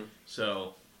good. Mm-hmm.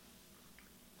 So,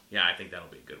 yeah, I think that'll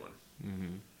be a good one.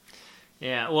 Mm-hmm.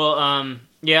 Yeah, well,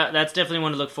 that's definitely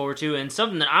one to look forward to. And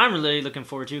something that I'm really looking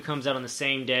forward to comes out on the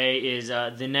same day is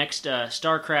the next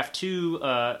StarCraft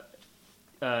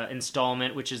 2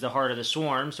 installment, which is the Heart of the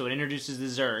Swarm. So it introduces the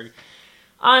Zerg.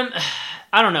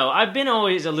 I don't know. I've been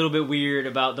always a little bit weird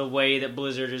about the way that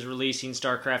Blizzard is releasing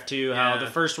StarCraft 2. How the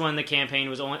first one, the campaign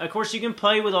was only... Of course, you can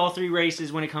play with all three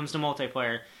races when it comes to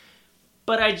multiplayer.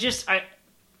 But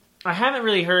I haven't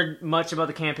really heard much about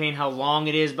the campaign, how long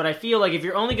it is. But I feel like if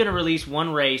you're only going to release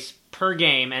one race per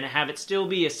game and have it still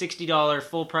be a $60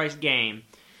 full-price game,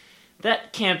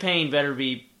 that campaign better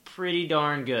be pretty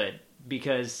darn good.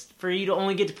 Because for you to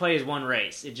only get to play as one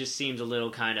race, it just seems a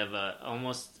little kind of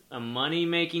almost a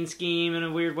money-making scheme in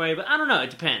a weird way. But I don't know. It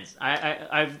depends.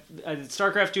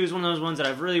 StarCraft 2 is one of those ones that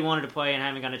I've really wanted to play and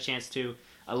haven't gotten a chance to.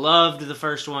 I loved the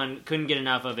first one. Couldn't get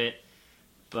enough of it.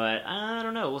 But I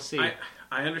don't know. We'll see.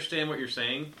 I understand what you're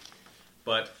saying,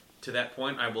 but to that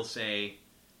point, I will say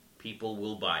people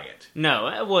will buy it.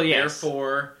 No. Well, yes.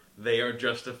 Therefore, they are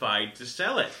justified to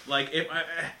sell it. Like,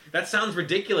 that sounds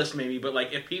ridiculous maybe, but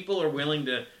like if people are willing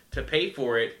to pay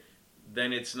for it,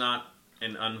 then it's not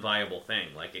an unviable thing.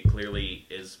 Like, it clearly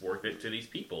is worth it to these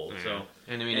people. So,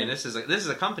 and I mean, and this is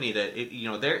a company that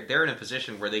they're in a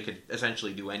position where they could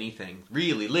essentially do anything,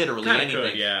 really, literally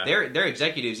anything. Could, yeah. Their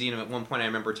executives, at one point, I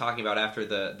remember talking about after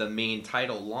the main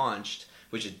title launched,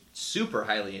 which is super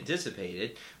highly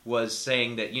anticipated, was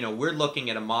saying that we're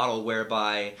looking at a model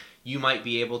whereby you might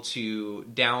be able to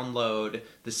download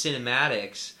the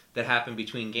cinematics that happen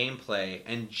between gameplay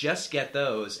and just get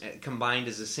those combined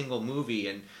as a single movie.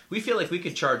 And we feel like we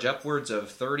could charge upwards of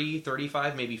 $30,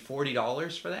 $35, maybe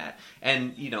 $40 for that.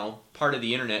 And, part of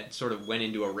the internet sort of went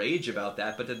into a rage about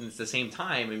that. But then at the same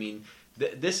time, I mean,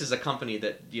 this is a company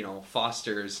that,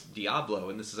 fosters Diablo,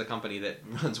 and this is a company that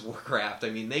runs Warcraft. I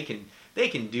mean, they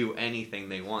can do anything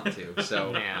they want to.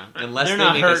 So yeah. Unless they're they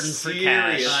not make hurting a for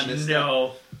cash. serious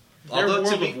No. Their Although,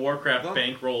 World of Warcraft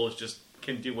bankroll is just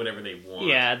can do whatever they want.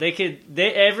 Yeah, they could.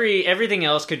 Everything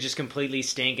else could just completely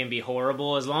stink and be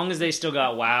horrible as long as they still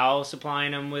got WoW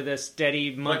supplying them with a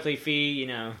steady monthly fee.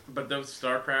 But the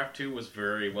StarCraft 2 was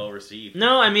very well received.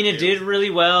 No, I mean it did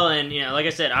really well, and like I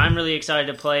said, I'm really excited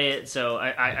to play it. So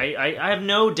I have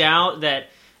no doubt that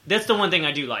that's the one thing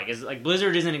I do like is like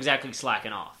Blizzard isn't exactly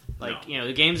slacking off. Like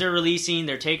the games they're releasing,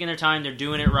 they're taking their time, they're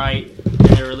doing it right, and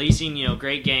they're releasing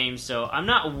great games. So I'm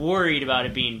not worried about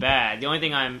it being bad. The only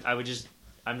thing I'm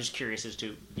just curious as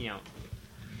to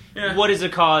what is the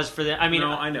cause for that. I mean,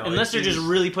 I know. Unless they're just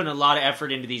really putting a lot of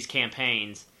effort into these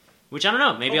campaigns, which I don't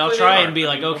know. Maybe Hopefully I'll try they are. and be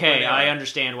like, hopefully okay, they are. I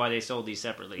understand why they sold these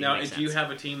separately. Now, It makes do you sense. have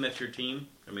a team that's your team?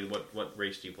 I mean, what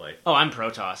race do you play? Oh, I'm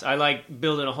Protoss. I like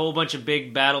building a whole bunch of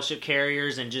big battleship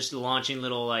carriers and just launching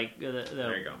little there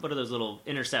you go. What are those little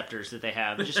interceptors that they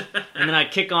have? And then I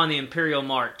kick on the Imperial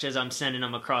March as I'm sending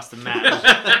them across the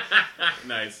map.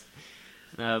 Nice.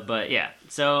 But yeah,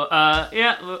 so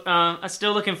I'm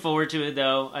still looking forward to it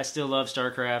though. I still love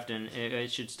StarCraft, and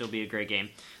it should still be a great game.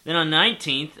 Then on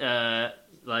 19th,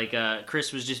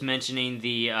 Chris was just mentioning,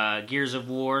 the Gears of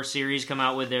War series come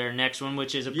out with their next one,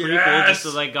 which is a prequel, just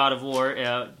like God of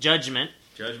War, Judgment.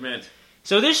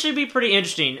 So this should be pretty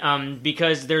interesting,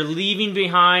 because they're leaving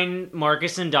behind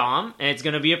Marcus and Dom, and it's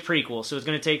going to be a prequel. So it's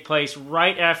going to take place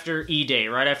right after E-Day,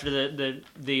 right after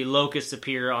the locusts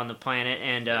appear on the planet,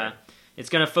 and it's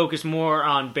going to focus more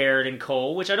on Barrett and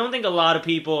Cole, which I don't think a lot of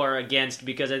people are against,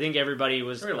 because I think everybody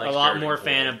was a lot more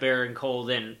fan of Barrett and Cole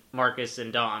than Marcus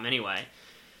and Dom anyway.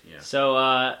 Yeah. So,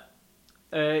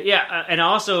 and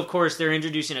also, of course, they're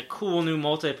introducing a cool new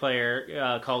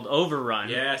multiplayer called Overrun.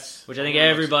 Yes. Which I think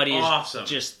everybody is awesome.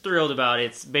 just thrilled about.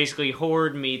 It's basically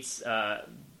Horde meets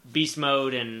Beast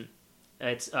Mode, and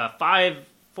it's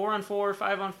 4-on-4,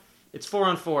 5-on... It's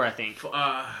 4-on-4, I think.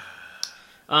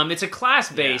 It's a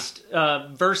class-based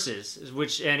versus,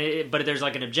 but there's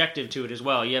like an objective to it as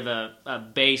well. You have a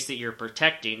base that you're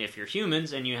protecting if you're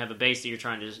humans, and you have a base that you're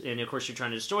trying to, and of course you're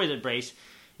trying to destroy the base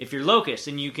if you're locusts.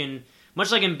 And you can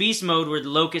much like in Beast Mode, where the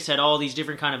Locust had all these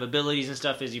different kind of abilities and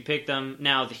stuff as you pick them,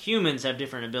 now the humans have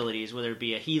different abilities, whether it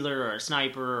be a healer or a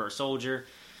sniper or a soldier.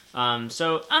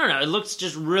 So, I don't know, it looks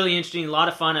just really interesting, a lot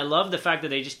of fun. I love the fact that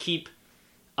they just keep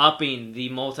upping the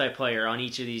multiplayer on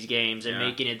each of these games and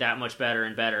making it that much better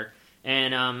and better.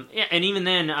 And and even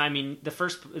then, I mean,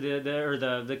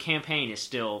 the campaign is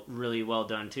still really well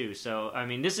done too. So I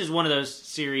mean, this is one of those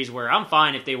series where I'm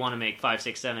fine if they want to make 5,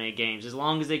 6, 7, 8 games, as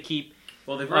long as they keep they've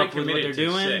already up with what committed they're to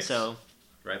doing. 6, so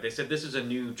right, they said this is a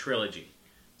new trilogy,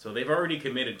 so they've already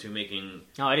committed to making.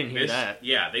 Oh, I didn't hear that.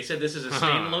 Yeah, they said this is a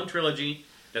standalone trilogy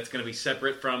that's going to be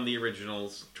separate from the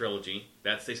originals trilogy.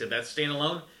 They said that's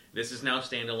standalone. This is now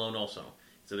standalone also.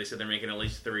 So they said they're making at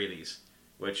least 3 of these.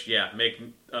 Which, make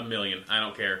 1 million. I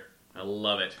don't care. I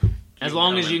love it. As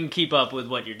long as you can keep up with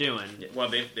what you're doing. Yeah, well,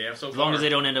 they have so far. As long as they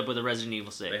don't end up with a Resident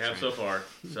Evil 6. They have so far.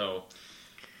 So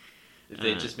if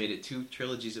they just made it 2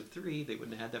 trilogies of 3, they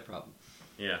wouldn't have had that problem.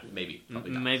 Yeah. Maybe. Probably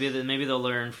not. Maybe they'll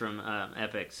learn from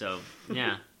Epic. So,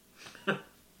 yeah.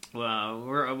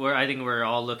 Well, I think we're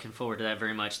all looking forward to that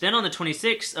very much. Then on the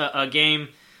 26th, a game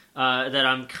that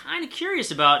I'm kind of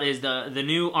curious about is the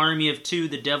new Army of Two,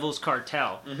 the Devil's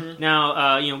Cartel. Mm-hmm.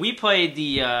 Now, we played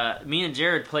me and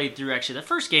Jared played through actually the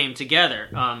first game together,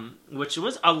 which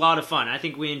was a lot of fun. I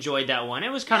think we enjoyed that one. It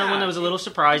was kind of one that was a little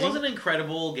surprising. It wasn't an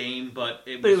incredible game, but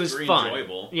it was very fun.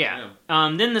 enjoyable. Yeah.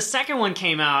 Then the second one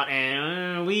came out,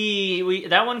 and we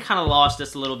that one kind of lost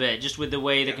us a little bit, just with the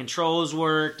way the controls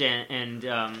worked and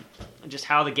just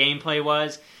how the gameplay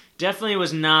was. Definitely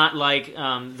was not like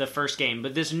the first game,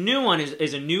 but this new one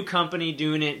is a new company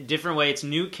doing it a different way. It's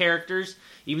new characters,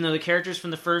 even though the characters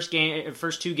from the first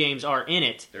 2 games are in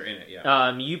it. They're in it,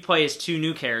 yeah. You play as 2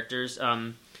 new characters,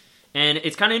 and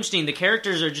it's kind of interesting. The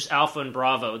characters are just Alpha and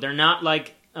Bravo. They're not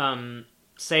like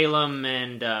Salem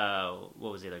and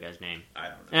what was the other guy's name? I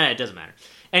don't know. It doesn't matter.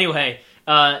 Anyway,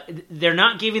 they're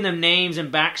not giving them names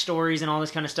and backstories and all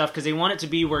this kind of stuff because they want it to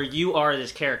be where you are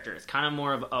this character. It's kind of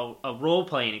more of a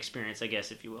role-playing experience, I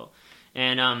guess, if you will.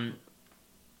 And,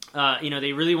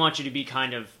 they really want you to be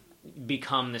kind of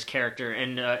become this character.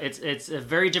 And it's a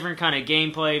very different kind of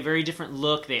gameplay, very different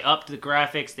look. They upped the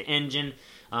graphics, the engine.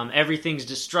 Everything's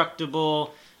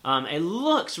destructible. It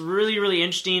looks really, really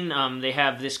interesting. They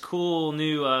have this cool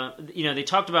new, they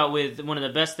talked about with one of the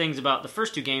best things about the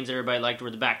first 2 games that everybody liked were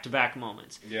the back-to-back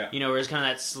moments. Yeah. Where it's kind of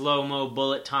that slow-mo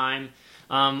bullet time.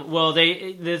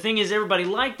 The thing is everybody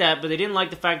liked that, but they didn't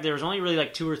like the fact that there was only really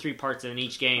like 2 or 3 parts in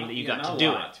each game that you got to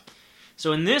do it.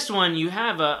 So in this one, you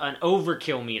have an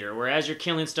overkill meter, where as you're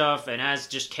killing stuff and as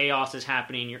just chaos is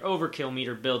happening, your overkill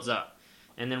meter builds up.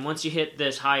 And then once you hit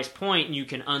this highest point, you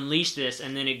can unleash this,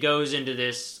 and then it goes into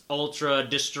this ultra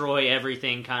destroy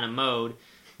everything kind of mode,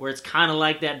 where it's kind of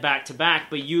like that back-to-back,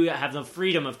 but you have the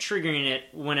freedom of triggering it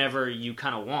whenever you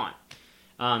kind of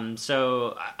want.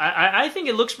 So I think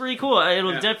it looks pretty cool.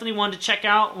 It'll definitely one to check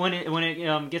out when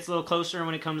it gets a little closer and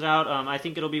when it comes out. I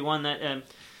think it'll be one that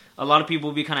a lot of people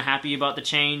will be kind of happy about the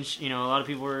change. A lot of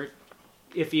people were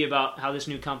iffy about how this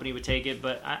new company would take it,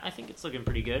 but I think it's looking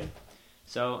pretty good.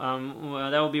 So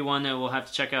that will be one that we'll have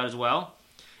to check out as well.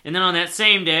 And then on that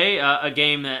same day, a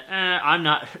game that I'm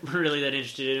not really that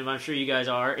interested in, but I'm sure you guys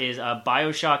are, is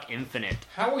BioShock Infinite.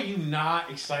 How are you not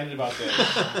excited about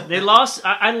this? They lost.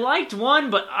 I liked one,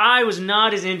 but I was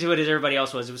not as into it as everybody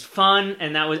else was. It was fun,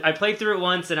 and I played through it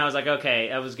once, and I was like, okay,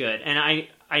 that was good. And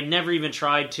I never even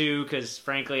tried to, because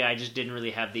frankly, I just didn't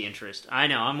really have the interest. I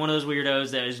know, I'm one of those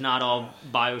weirdos that is not all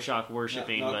BioShock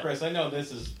worshipping. No, but Chris, I know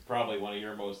this is probably one of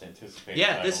your most anticipated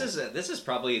Yeah, titles. this is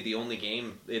probably the only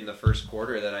game in the first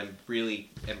quarter that I really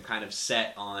am kind of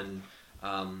set on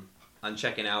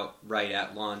checking out right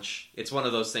at launch. It's one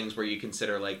of those things where you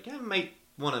consider, like, I might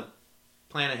want to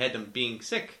plan ahead to being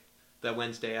sick the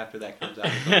Wednesday after that comes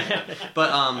out.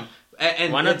 But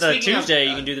and why not the Tuesday? Of,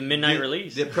 you can do the midnight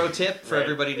release. The pro tip for Right.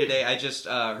 everybody today, I just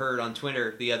heard on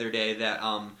Twitter the other day that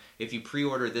if you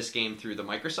pre-order this game through the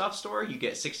Microsoft Store, you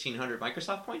get 1,600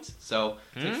 Microsoft points. So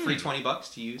it's like free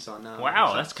 $20 to use on. Wow,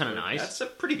 Microsoft. that's kind of So nice. That's a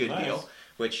pretty good Nice. deal.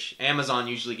 Which Amazon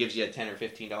usually gives you a $10 or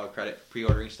 $15 credit for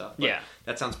pre-ordering stuff. But Yeah.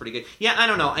 that sounds pretty good. Yeah, I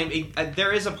don't know. I mean,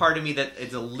 there is a part of me that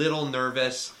is a little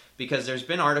nervous because there's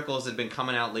been articles that have been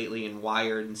coming out lately in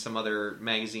Wired and some other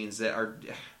magazines that are.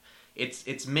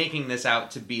 It's making this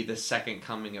out to be the second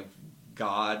coming of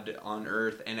God on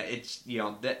Earth, and it's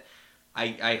that.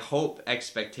 I hope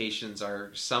expectations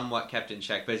are somewhat kept in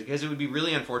check, because it would be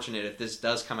really unfortunate if this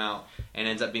does come out and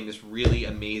ends up being this really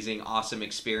amazing, awesome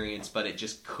experience, but it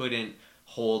just couldn't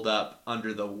hold up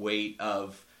under the weight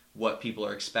of what people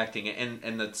are expecting.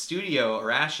 And the studio,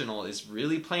 Irrational, is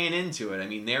really playing into it. I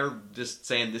mean, they're just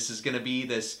saying this is going to be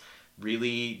this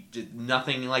really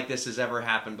nothing like this has ever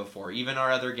happened before, even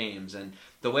our other games. And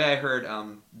the way I heard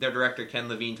their director Ken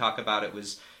Levine talk about it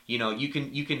was, you know, you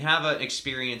can have an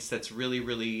experience that's really,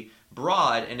 really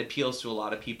broad and appeals to a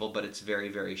lot of people, but it's very,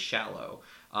 very shallow.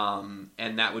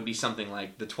 And that would be something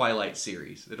like the Twilight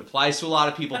series. It applies to a lot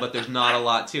of people, but there's not a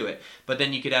lot to it. But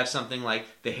then you could have something like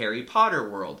the Harry Potter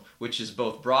world, which is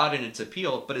both broad in its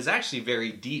appeal, but is actually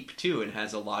very deep too, and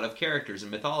has a lot of characters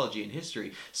and mythology and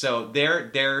history. So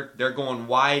they're going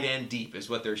wide and deep is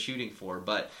what they're shooting for.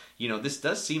 But you know, this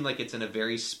does seem like it's in a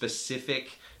very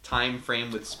specific time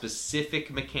frame with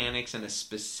specific mechanics and a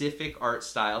specific art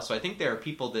style. So I think there are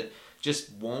people that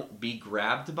just won't be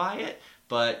grabbed by it.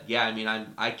 But yeah, I mean,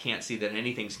 I can't see that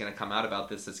anything's going to come out about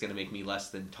this that's going to make me less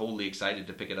than totally excited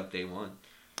to pick it up day one.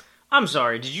 I'm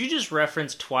sorry, did you just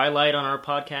reference Twilight on our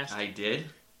podcast? I did.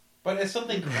 But it's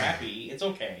something crappy. It's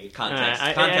okay. Context.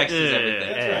 Context is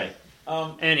everything. That's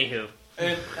right. Anywho.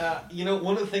 And, you know,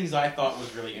 one of the things I thought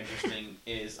was really interesting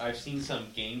is I've seen some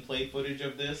gameplay footage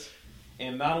of this,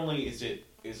 and not only is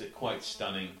it quite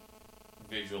stunning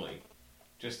visually,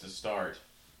 just to start,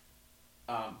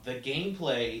 the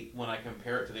gameplay, when I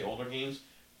compare it to the older games,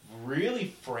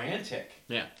 really frantic.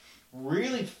 Yeah.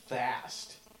 Really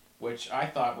fast, which I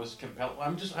thought was compelling.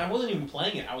 I wasn't even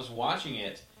playing it. I was watching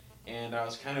it, and I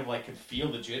was kind of like, could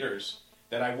feel the jitters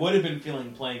that I would have been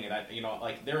feeling playing it.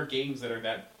 Like, there are games that are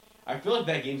that... I feel like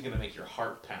that game's going to make your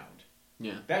heart pound.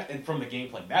 Yeah. And from the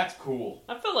gameplay, that's cool.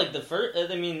 I felt like the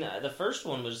first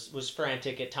one was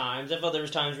frantic at times. I felt there was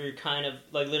times where you're kind of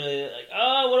like literally like,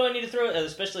 oh, what do I need to throw?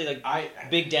 Especially like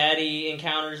Big Daddy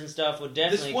encounters and stuff would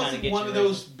definitely kind of get you. This wasn't one of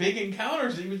those big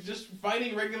encounters. He was just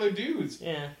fighting regular dudes.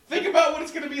 Yeah. Think about what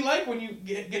it's going to be like when you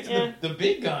get to the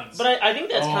big guns. But I think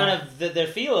that's kind of the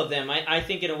feel of them. I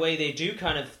think in a way they do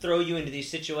kind of throw you into these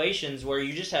situations where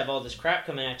you just have all this crap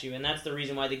coming at you, and that's the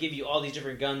reason why they give you all these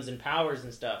different guns and powers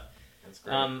and stuff. That's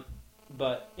great.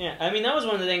 But yeah, I mean that was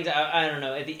one of the things I don't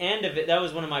know. At the end of it, that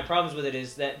was one of my problems with it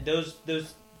is that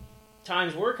those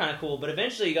times were kind of cool, but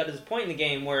eventually you got to this point in the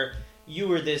game where you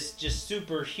were this just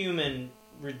superhuman,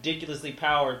 ridiculously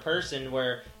powered person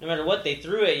where no matter what they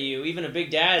threw at you, even a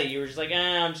Big Daddy, you were just like,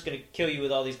 I'm just gonna kill you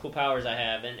with all these cool powers I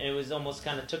have, and it was almost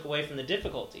kind of took away from the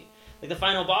difficulty. Like the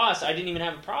final boss, I didn't even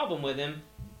have a problem with him.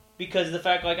 Because of the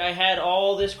fact, like, I had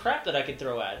all this crap that I could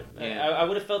throw at him. Yeah. I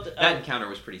would have felt... That encounter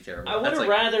was pretty terrible. I would have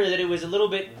rather that it was a little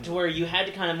bit to where you had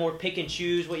to kind of more pick and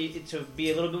choose to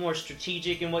be a little bit more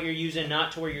strategic in what you're using,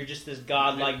 not to where you're just this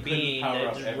godlike being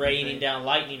that's just raining down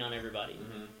lightning on everybody.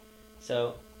 Mm-hmm.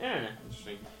 So, I don't know.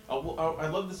 Interesting.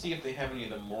 I'd love to see if they have any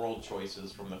of the moral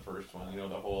choices from the first one. You know,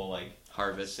 the whole, like...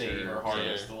 Harvest. Save or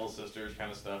harvest, the Little Sisters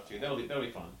kind of stuff, too. That'll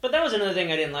be fun. But that was another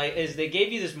thing I didn't like, is they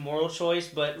gave you this moral choice,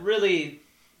 but really...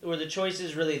 Were the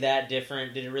choices really that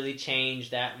different? Did it really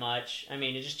change that much? I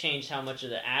mean, it just changed how much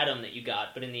of the atom that you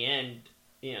got, but in the end,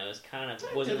 you know, it kind of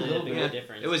wasn't really a big of a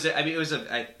difference. It was. I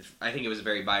think it was a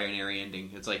very binary ending.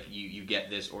 It's like you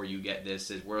get this or you get this.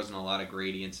 There wasn't a lot of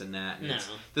gradients in that. And no. It's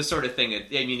the sort of thing.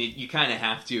 You kind of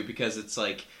have to because it's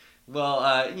like,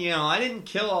 well, you know, I didn't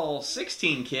kill all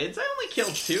 16 kids. I only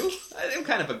killed 2. I'm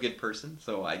kind of a good person,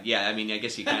 so I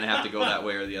guess you kind of have to go that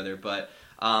way or the other, but.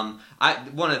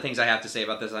 One of the things I have to say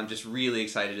about this, I'm just really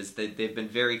excited, is that they've been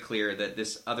very clear that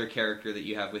this other character that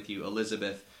you have with you,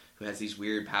 Elizabeth, who has these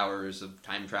weird powers of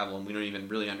time travel, and we don't even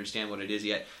really understand what it is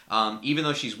yet, even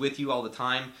though she's with you all the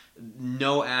time,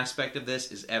 no aspect of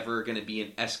this is ever going to be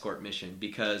an escort mission,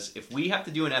 because if we have to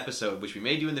do an episode, which we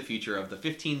may do in the future, of the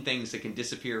 15 things that can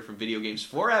disappear from video games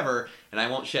forever, and I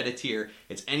won't shed a tear,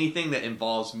 it's anything that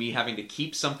involves me having to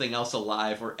keep something else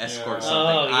alive or escort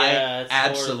something. I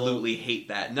absolutely hate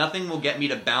that. Nothing will get me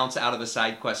to bounce out of a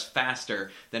side quest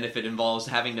faster than if it involves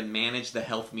having to manage the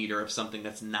health meter of something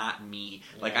that's not me.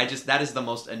 Yeah. Like, that is the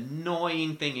most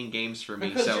annoying thing in games for me.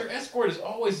 Because your escort is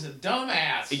always a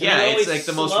dumbass. Yeah, it's like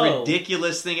the most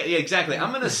ridiculous thing. Yeah, exactly.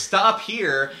 I'm going to stop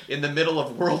here in the middle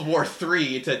of World War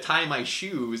III to tie my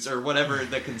shoes or whatever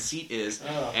the conceit is.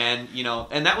 And, you know,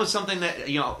 and that was something that,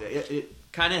 you know, it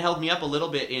kind of held me up a little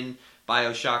bit in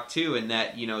BioShock 2, in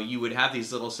that, you know, you would have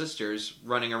these little sisters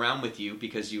running around with you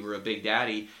because you were a Big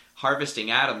Daddy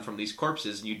harvesting Adam from these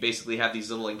corpses, and you'd basically have these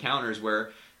little encounters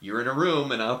where you're in a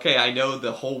room and, okay, I know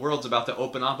the whole world's about to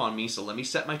open up on me, so let me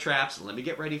set my traps and let me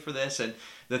get ready for this. And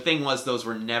the thing was, those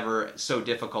were never so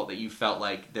difficult that you felt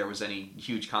like there was any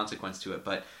huge consequence to it.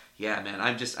 But yeah, man,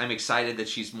 I'm excited that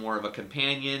she's more of a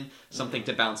companion, something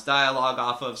to bounce dialogue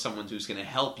off of, someone who's going to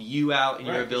help you out in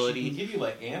your ability. She can give you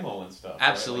like ammo and stuff.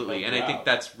 Absolutely, right? Like, and I think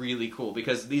that's really cool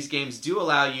because these games do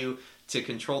allow you to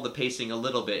control the pacing a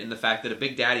little bit in the fact that a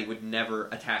Big Daddy would never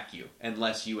attack you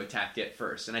unless you attacked it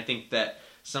first. And I think that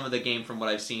some of the game from what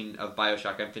I've seen of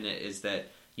Bioshock Infinite is that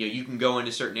you can go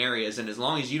into certain areas, and as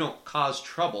long as you don't cause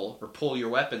trouble or pull your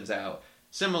weapons out,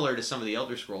 similar to some of the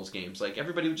Elder Scrolls games, like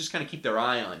everybody would just kind of keep their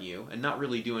eye on you and not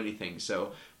really do anything.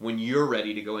 So when you're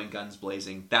ready to go in guns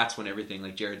blazing, that's when everything,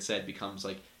 like Jared said, becomes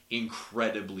like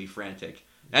incredibly frantic.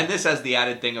 And this has the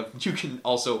added thing of you can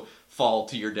also fall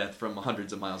to your death from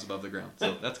hundreds of miles above the ground.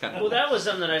 So that's kind of well, that was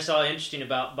something that I saw interesting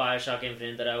about Bioshock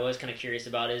Infinite that I was kind of curious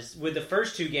about. Is with the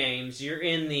first two games, you're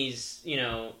in these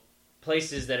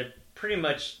places that have pretty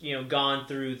much gone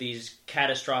through these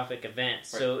catastrophic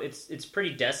events, right. So it's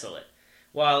pretty desolate.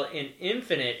 While in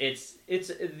Infinite, it's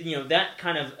that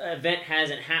kind of event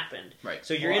hasn't happened. Right.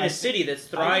 So you're in a city that's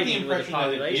thriving with a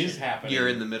population. Is happening. You're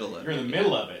in the middle of it. You're in the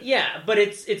middle of it. Yeah, but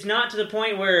it's not to the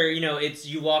point where it's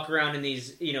you walk around in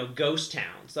these ghost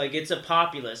towns. Like it's a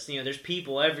populace. There's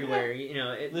people everywhere.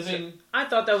 Living. I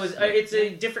thought that was it's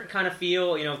a different kind of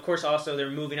feel. Of course, also they're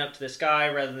moving up to the sky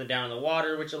rather than down in the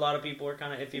water, which a lot of people are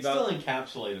kind of iffy about. It's still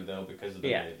encapsulated though because of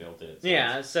the way they built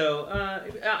it. So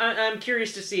I'm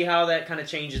curious to see how that kind of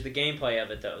changes the gameplay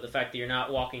of it, though. The fact that you're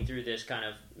not walking through this kind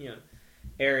of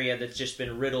area that's just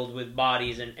been riddled with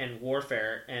bodies and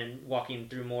warfare, and walking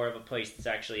through more of a place that's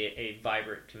actually a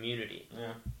vibrant community.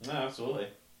 Yeah, no, absolutely.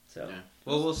 So. Yeah.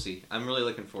 Well, we'll see. I'm really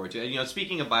looking forward to it.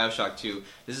 Speaking of Bioshock 2,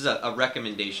 this is a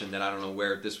recommendation that I don't know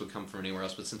where this would come from anywhere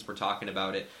else, but since we're talking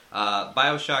about it,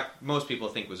 Bioshock, most people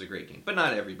think was a great game, but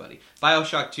not everybody.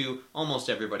 Bioshock 2, almost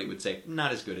everybody would say,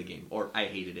 not as good a game, or I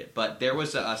hated it. But there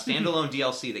was a standalone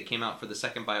DLC that came out for the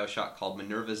second Bioshock called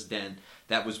Minerva's Den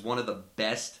that was one of the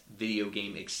best video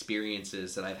game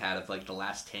experiences that I've had of like the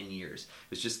last 10 years. It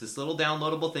was just this little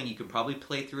downloadable thing. You could probably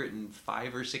play through it in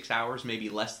 5 or 6 hours, maybe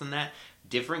less than that.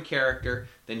 Different character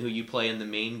than who you play in the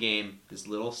main game. This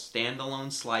little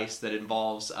standalone slice that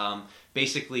involves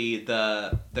basically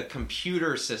the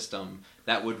computer system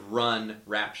that would run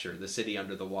Rapture, the city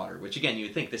under the water. Which again, you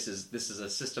would think this is a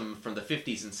system from the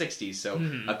 50s and 60s. So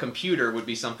a computer would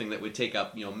be something that would take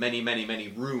up many, many, many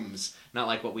rooms, not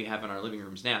like what we have in our living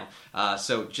rooms now.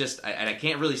 So I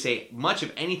can't really say much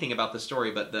of anything about the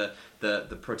story, but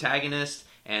the protagonist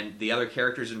and the other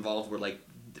characters involved were like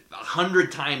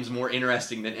 100 times more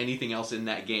interesting than anything else in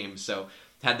that game. So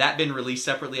had that been released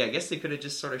separately, I guess they could have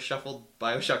just sort of shuffled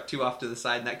Bioshock 2 off to the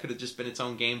side, and that could have just been its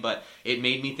own game. But it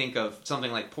made me think of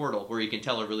something like Portal, where you can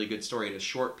tell a really good story in a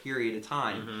short period of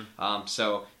time.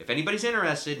 So if anybody's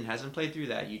interested and hasn't played through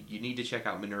that, you need to check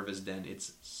out Minerva's Den.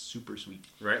 It's super sweet.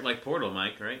 Right, like Portal,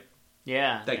 Mike, right?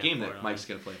 Yeah. That game Portal. that Mike's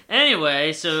going to play.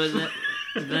 Anyway, so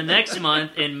the next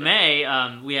month in May,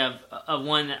 we have a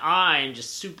one that I am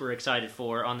just super excited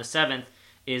for. On the 7th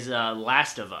is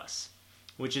Last of Us,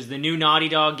 which is the new Naughty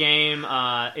Dog game.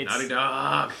 It's, Naughty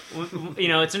Dog.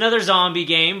 It's another zombie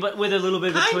game, but with a little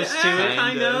bit of a twist to it.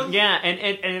 Kind of. Yeah,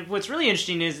 and what's really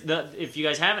interesting is, if you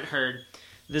guys haven't heard,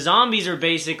 the zombies are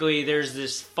basically, there's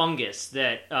this fungus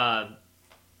that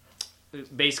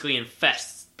basically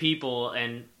infests people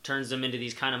and turns them into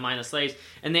these kind of mindless slaves.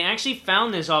 And they actually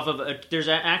found this off of there's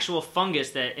an actual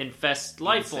fungus that infests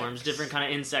life forms, different kind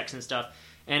of insects and stuff.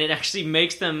 And it actually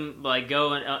makes them like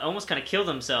go and almost kind of kill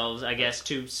themselves, I guess,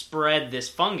 to spread this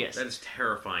fungus. That is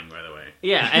terrifying, by the way.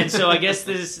 Yeah, and so I guess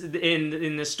this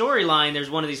in the storyline,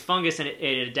 there's one of these fungus, and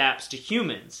it adapts to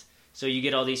humans. So you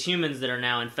get all these humans that are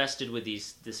now infested with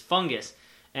this fungus,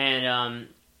 and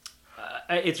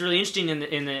it's really interesting in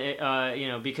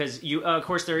the because of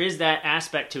course there is that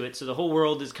aspect to it. So the whole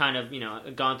world is kind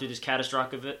of gone through this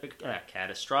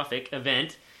catastrophic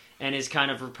event. And is kind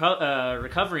of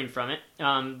recovering from it.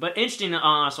 But interesting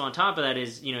also on top of that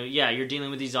is, you're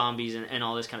dealing with these zombies and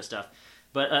all this kind of stuff.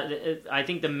 But I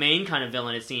think the main kind of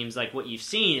villain, it seems like what you've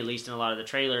seen, at least in a lot of the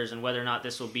trailers, and whether or not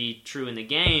this will be true in the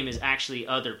game, is actually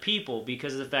other people,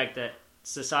 because of the fact that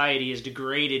society is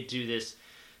degraded to this,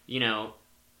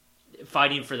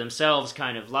 fighting for themselves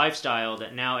kind of lifestyle,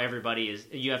 that now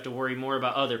you have to worry more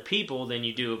about other people than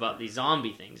you do about these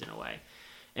zombie things in a way.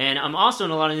 And also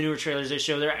in a lot of the newer trailers they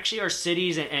show, there actually are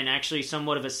cities and actually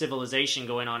somewhat of a civilization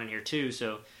going on in here too.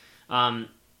 So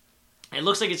it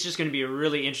looks like it's just going to be a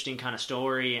really interesting kind of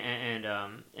story, and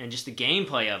just the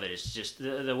gameplay of it is just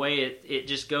the way it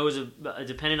just goes,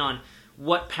 depending on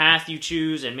what path you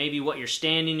choose and maybe what you're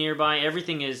standing nearby.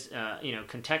 Everything is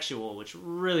contextual, which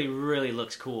really, really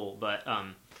looks cool. But I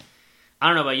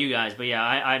don't know about you guys, but yeah,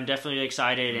 I'm definitely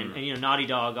excited. And Naughty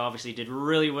Dog obviously did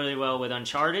really, really well with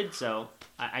Uncharted, so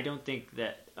I don't think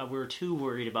that we're too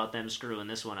worried about them screwing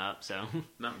this one up. So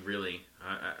not really.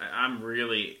 I'm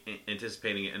really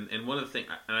anticipating it. And one of the things,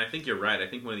 and I think you're right, I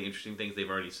think one of the interesting things they've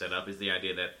already set up is the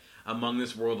idea that among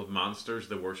this world of monsters,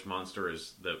 the worst monster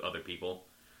is the other people,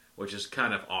 which is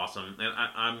kind of awesome.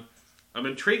 And I'm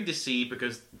intrigued to see,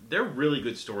 because they're really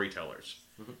good storytellers.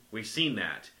 Mhm. We've seen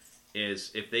that,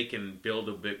 is if they can build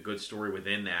a good story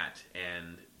within that,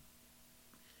 and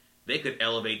they could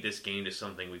elevate this game to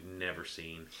something we've never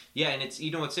seen. Yeah, and it's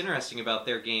what's interesting about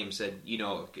their games, and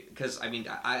because I mean,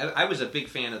 I was a big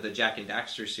fan of the Jak and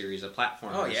Daxter series of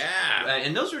platformers. Oh, yeah.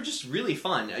 And those were just really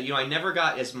fun. I never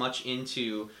got as much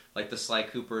into like the Sly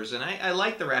Coopers, and I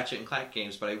like the Ratchet and Clank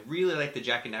games, but I really like the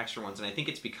Jak and Daxter ones, and I think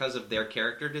it's because of their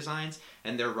character designs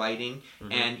and their writing.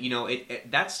 Mm-hmm.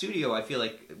 And that studio, I feel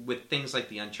like with things like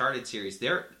the Uncharted series,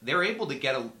 they're able to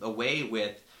get away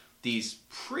with these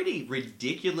pretty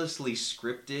ridiculously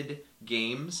scripted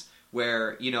games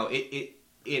where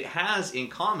it has in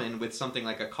common with something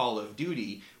like a Call of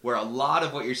Duty, where a lot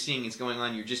of what you're seeing is going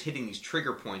on, you're just hitting these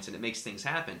trigger points and it makes things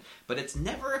happen. But it's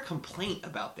never a complaint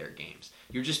about their games.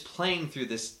 You're just playing through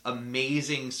this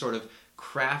amazing sort of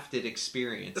crafted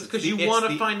experience. That's because you want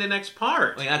to find the next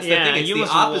part. I mean, that's Yeah, the thing. It's you the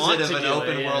must want opposite of to an do it,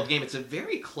 open yeah. world game. It's a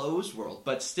very closed world,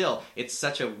 but still, it's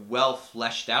such a well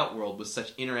fleshed out world with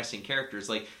such interesting characters.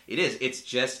 Like it is. It's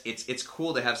just it's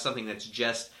cool to have something that's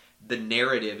just the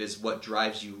narrative is what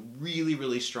drives you really,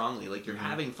 really strongly. Like you're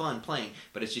having fun playing,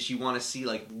 but it's just you want to see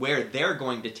like where they're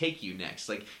going to take you next.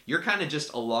 Like you're kind of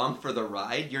just along for the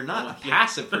ride. You're not a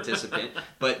passive participant,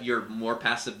 but you're more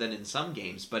passive than in some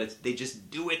games. But they just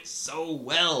do it so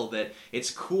well that it's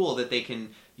cool that they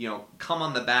can come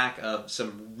on the back of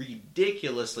some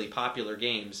ridiculously popular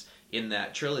games in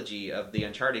that trilogy of the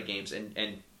Uncharted games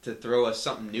and to throw us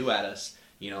something new at us.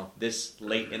 This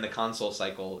late in the console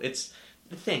cycle.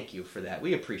 Thank you for that.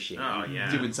 We appreciate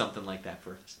you doing something like that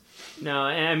for us. No,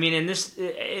 I mean, and this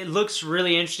it looks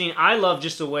really interesting. I love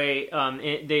just the way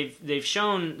they've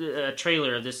shown a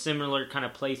trailer of this similar kind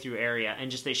of playthrough area,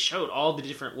 and just they showed all the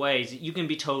different ways that you can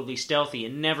be totally stealthy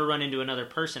and never run into another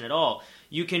person at all.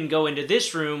 You can go into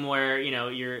this room where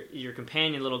your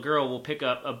companion little girl will pick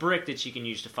up a brick that she can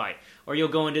use to fight, or you'll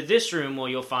go into this room where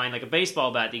you'll find like a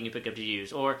baseball bat that you can pick up to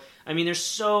use. Or I mean, there's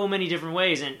so many different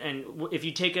ways. And if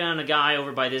you take on a guy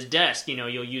over by this desk, you'll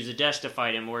use a desk to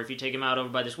fight him. Or if you take him out over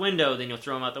by this window, then you'll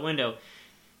throw him out the window.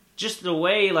 Just the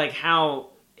way like how.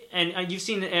 And you've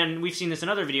seen, and we've seen this in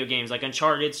other video games, like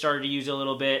Uncharted started to use it a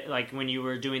little bit. Like when you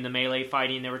were doing the melee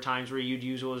fighting, there were times where you'd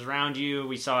use what was around you.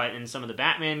 We saw it in some of the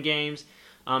Batman games.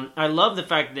 I love the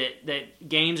fact that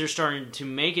games are starting to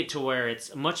make it to where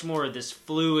it's much more of this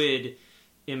fluid,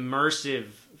 immersive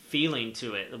feeling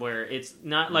to it, where it's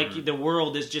not like the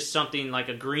world is just something like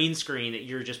a green screen that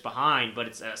you're just behind, but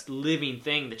it's a living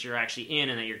thing that you're actually in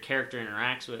and that your character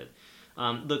interacts with.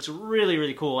 Looks really,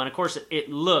 really cool. And of course, it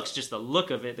looks, just the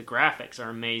look of it, the graphics are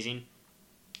amazing.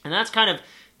 And that's kind of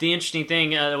the interesting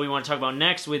thing that we want to talk about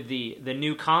next with the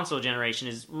new console generation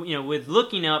is, with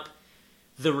looking up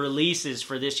the releases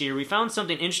for this year, we found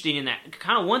something interesting in that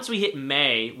kind of once we hit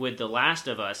May with The Last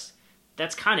of Us,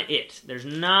 that's kind of it. There's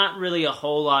not really a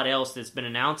whole lot else that's been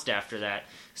announced after that.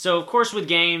 So, of course, with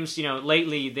games,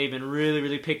 lately they've been really,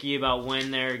 really picky about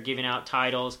when they're giving out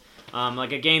titles.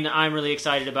 Like a game that I'm really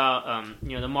excited about,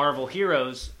 the Marvel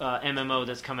Heroes MMO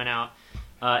that's coming out.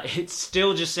 It's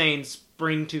still just saying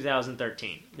spring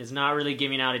 2013. It's not really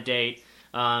giving out a date.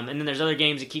 And then there's other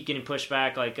games that keep getting pushed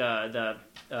back, like the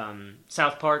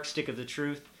South Park Stick of the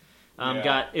Truth.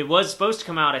 It was supposed to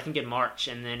come out, I think, in March,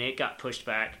 and then it got pushed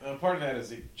back. Part of that is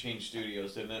they changed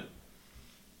studios, didn't it?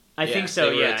 I think so,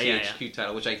 they were yeah. a THQ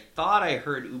title, which I thought I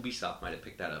heard Ubisoft might have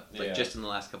picked that up, just in the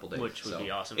last couple days. Which would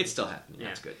be awesome. It's still happening. Yeah.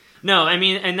 That's good. No, I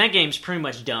mean, and that game's pretty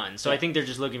much done, so I think they're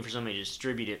just looking for somebody to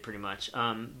distribute it, pretty much.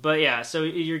 But yeah, so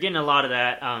you're getting a lot of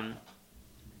that.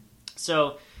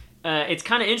 It's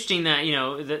kind of interesting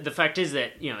that, the fact is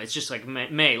that, it's just like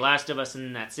May, Last of Us,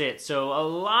 and that's it. So a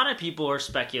lot of people are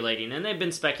speculating, and they've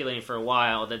been speculating for a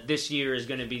while, that this year is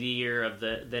going to be the year of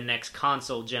the next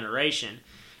console generation.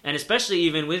 And especially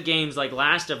even with games like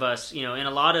Last of Us, in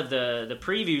a lot of the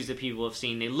previews that people have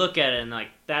seen, they look at it and like,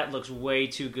 that looks way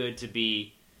too good to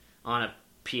be on a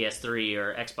PS3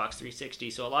 or Xbox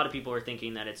 360. So a lot of people are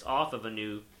thinking that it's off of a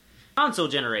new console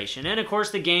generation. And of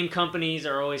course the game companies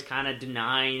are always kind of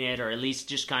denying it, or at least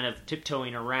just kind of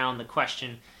tiptoeing around the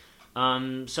question.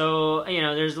 There's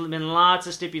been lots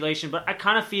of stipulation, but I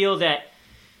kind of feel that,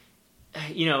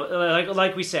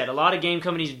 like we said, a lot of game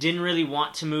companies didn't really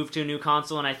want to move to a new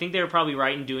console, and I think they were probably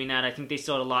right in doing that. I think they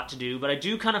still had a lot to do, but I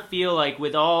do kind of feel like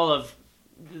with all of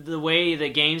the way the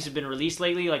games have been released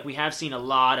lately, like we have seen a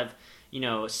lot of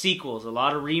sequels, a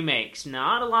lot of remakes,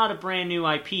 not a lot of brand new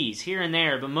IPs here and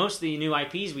there, but most of the new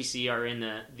IPs we see are in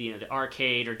the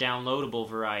arcade or downloadable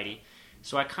variety.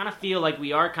 So I kind of feel like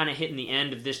we are kind of hitting the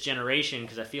end of this generation,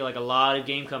 because I feel like a lot of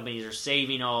game companies are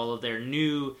saving all of their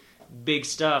new big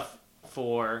stuff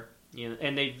for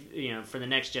and they've for the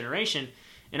next generation.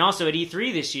 And also at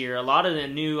E3 this year, a lot of the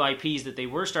new IPs that they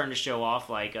were starting to show off,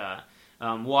 like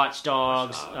Watch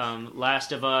Dogs,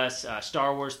 Last of Us,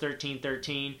 Star Wars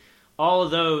 1313, all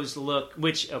of those look,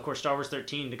 which of course Star Wars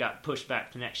 13 got pushed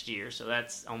back to next year, so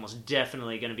that's almost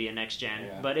definitely going to be a next gen.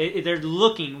 Yeah. But they're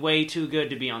looking way too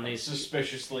good to be on these.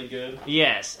 Suspiciously good.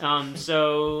 Yes.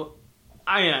 So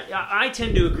I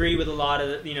tend to agree with a lot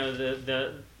of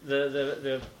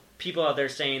the people out there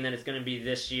saying that it's going to be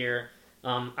this year.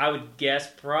 I would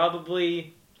guess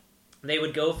probably they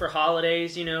would go for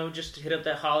holidays, just to hit up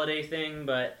that holiday thing.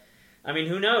 But, I mean,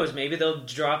 who knows? Maybe they'll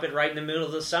drop it right in the middle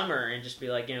of the summer and just be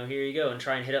like, here you go, and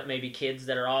try and hit up maybe kids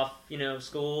that are off,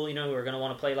 school, who are going to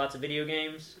want to play lots of video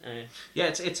games. Yeah,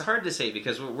 it's hard to say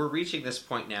because we're reaching this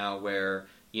point now where,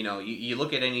 you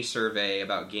look at any survey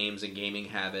about games and gaming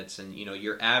habits and,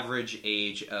 your average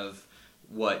age of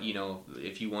what,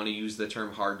 if you want to use the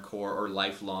term hardcore or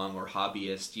lifelong or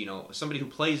hobbyist, somebody who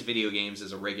plays video games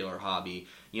as a regular hobby,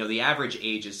 the average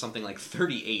age is something like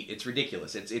 38. It's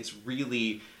ridiculous. It's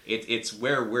really, it's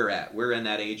where we're at. We're in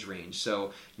that age range.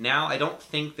 So now I don't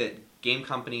think that game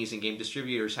companies and game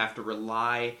distributors have to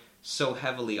rely so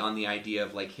heavily on the idea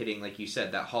of hitting, like you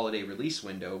said, that holiday release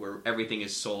window where everything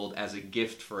is sold as a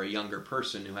gift for a younger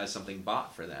person who has something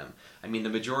bought for them. I mean, the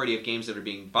majority of games that are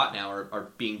being bought now are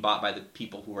being bought by the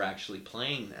people who are actually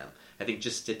playing them, I think,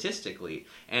 just statistically.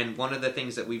 And one of the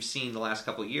things that we've seen the last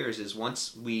couple of years is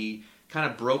once we kind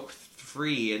of broke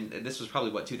free, and this was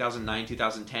probably, 2009,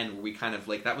 2010, where we kind of,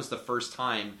 that was the first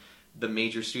time the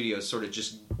major studios sort of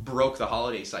just broke the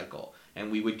holiday cycle. And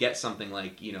we would get something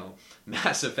like,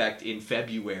 Mass Effect in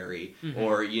February,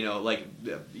 or,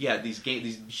 these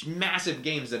massive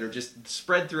games that are just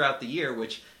spread throughout the year,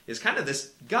 which is kind of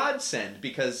this godsend,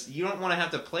 because you don't want to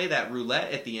have to play that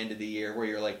roulette at the end of the year where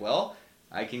you're like, well,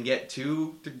 I can get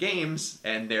 2 games,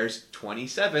 and there's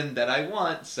 27 that I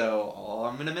want, so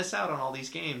I'm going to miss out on all these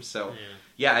games. So,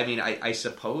 yeah, I mean, I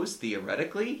suppose,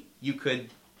 theoretically, you could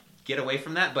get away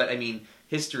from that, but, I mean,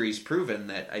 history's proven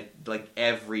that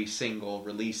every single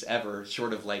release ever,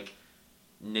 short of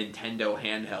Nintendo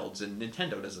handhelds, and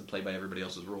Nintendo doesn't play by everybody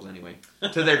else's rules anyway,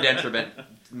 to their detriment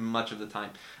much of the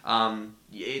time.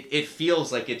 It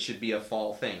feels like it should be a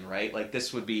fall thing, right?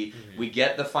 This would be, we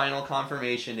get the final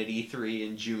confirmation at E3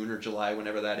 in June or July,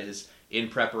 whenever that is, in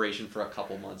preparation for a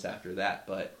couple months after that.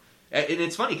 But and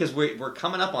it's funny because we're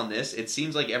coming up on this. It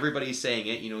seems like everybody's saying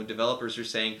it. Developers are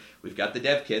saying, we've got the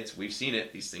dev kits, we've seen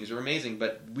it, these things are amazing,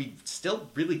 but we still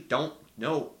really don't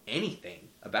know anything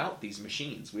about these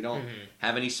machines. We don't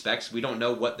have any specs. We don't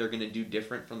know what they're going to do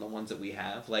different from the ones that we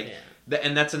have.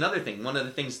 And that's another thing. One of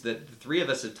the things that the three of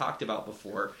us have talked about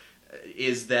before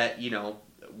is that,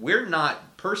 we're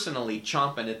not personally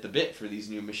chomping at the bit for these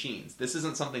new machines. This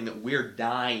isn't something that we're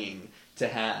dying to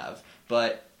have.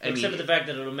 But except for the fact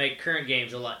that it'll make current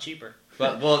games a lot cheaper.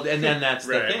 But and then that's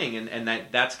the thing, and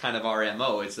that's kind of our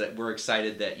MO. It's that we're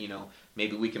excited that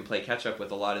maybe we can play catch up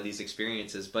with a lot of these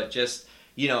experiences. But just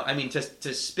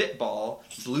to spitball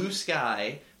blue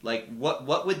sky,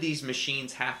 what would these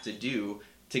machines have to do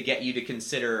to get you to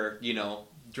consider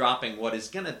dropping what is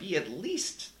going to be at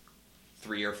least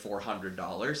 $300 or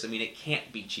 $400? I mean, it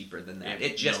can't be cheaper than that.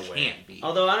 It just can't be.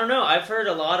 Although, I don't know. I've heard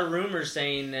a lot of rumors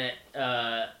saying that,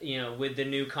 with the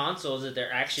new consoles, that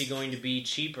they're actually going to be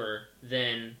cheaper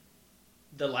than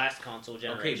the last console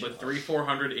generation. Okay, but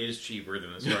 $300-400 is cheaper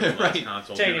than the last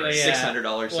console generation. $600.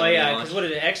 Well, yeah, because what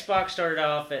did it? Xbox started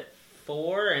off at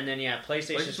 $4, and then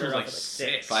PlayStation started off at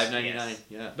 $6. $5.99.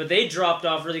 Yeah, but they dropped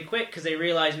off really quick because they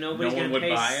realized nobody's going to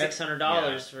pay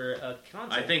 $600 for a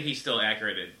console. I think he's still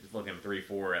accurate at looking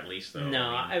 $3-4 at least, though.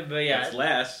 No, but yeah, it's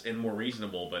less and more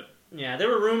reasonable, but. Yeah, there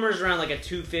were rumors around a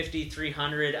 $250,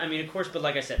 $300. I mean, of course, but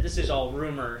like I said, this is all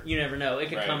rumor. You never know. It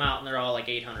could come out and they're all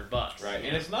 $800. Right,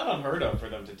 and it's not unheard of for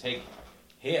them to take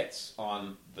hits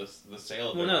on the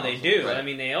sale of their no, console. they do. Right. I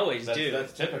mean, they always do.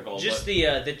 That's typical. Just the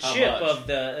chip of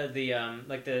the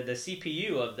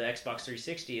CPU of the Xbox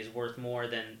 360 is worth more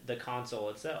than the console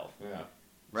itself. Yeah.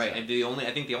 Right, and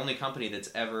I think the only company that's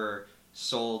ever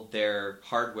sold their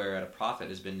hardware at a profit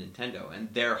has been Nintendo,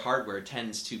 and their hardware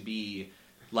tends to be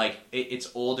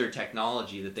it's older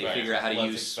technology that they figure out how to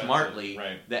use expensive. smartly,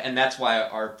 right. And that's why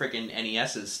our freaking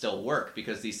NESs still work,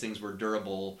 because these things were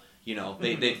durable.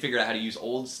 They figured out how to use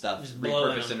old stuff,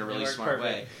 repurposed in a really smart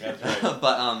way. That's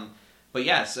right. But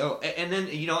yeah. So and then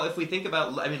if we think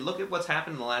about, look at what's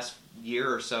happened in the last year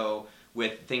or so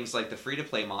with things like the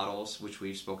free-to-play models, which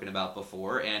we've spoken about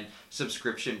before, and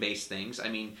subscription-based things. I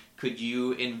mean, could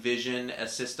you envision a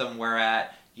system where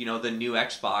the new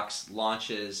Xbox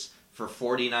launches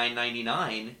for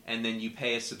 $49.99, and then you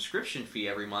pay a subscription fee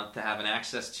every month to have an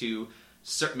access to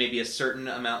maybe a certain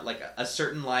amount, like a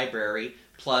certain library,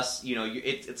 plus,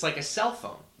 it's like a cell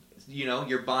phone.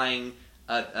 You're buying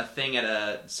a thing at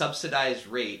a subsidized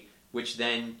rate, which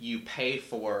then you pay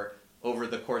for over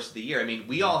the course of the year. I mean,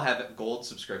 we all have gold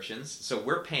subscriptions, so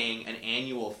we're paying an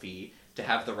annual fee to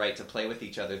have the right to play with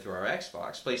each other through our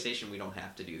Xbox. PlayStation, we don't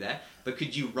have to do that. But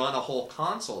could you run a whole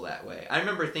console that way? I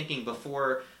remember thinking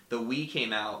before the Wii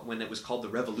came out, when it was called the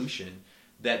Revolution,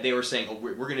 that they were saying, oh,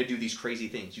 we're going to do these crazy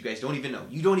things. You guys don't even know.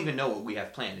 You don't even know what we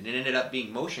have planned. And it ended up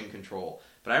being motion control.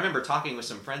 But I remember talking with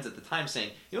some friends at the time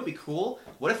saying, it'd be cool.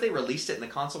 What if they released it and the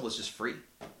console was just free?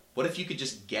 What if you could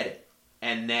just get it?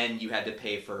 And then you had to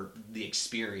pay for the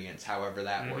experience, however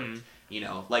that worked.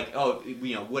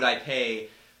 Would I pay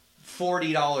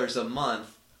 $40 a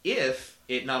month if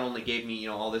it not only gave me,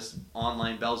 all this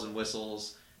online bells and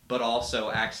whistles, but also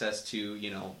access to,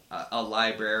 a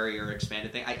library or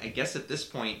expanded thing. I guess at this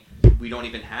point, we don't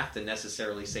even have to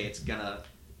necessarily say it's going to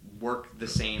work the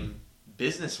same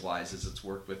business-wise as it's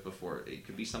worked with before. It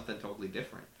could be something totally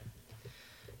different.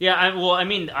 Yeah,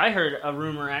 I heard a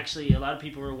rumor, actually, a lot of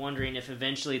people were wondering if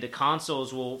eventually the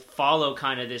consoles will follow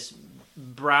kind of this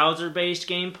browser-based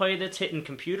gameplay that's hitting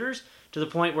computers, to the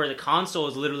point where the console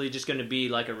is literally just going to be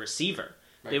like a receiver.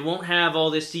 Right. They won't have all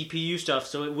this CPU stuff,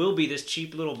 so it will be this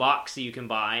cheap little box that you can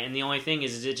buy, and the only thing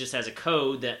is it just has a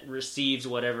code that receives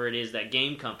whatever it is that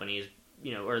game company is,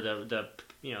 or the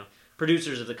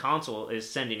producers of the console is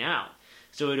sending out.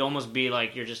 So it'd almost be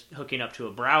like you're just hooking up to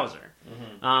a browser,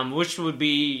 which would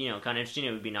be, kind of interesting.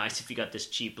 It would be nice if you got this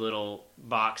cheap little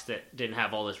box that didn't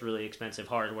have all this really expensive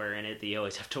hardware in it that you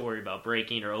always have to worry about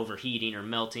breaking or overheating or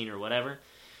melting or whatever.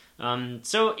 I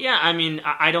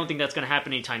don't think that's going to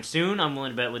happen anytime soon. I'm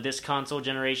willing to bet with this console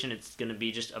generation, it's going to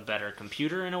be just a better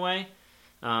computer in a way.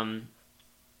 It'll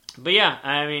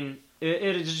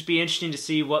just be interesting to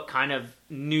see what kind of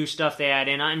new stuff they add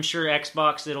in. I'm sure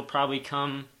Xbox, it'll probably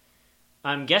come...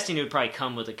 I'm guessing it would probably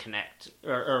come with a Kinect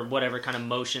or whatever kind of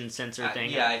motion sensor thing.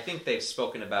 Yeah, I think they've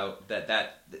spoken about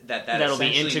that'll be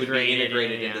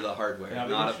integrated into the hardware. I'll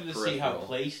be interested to see how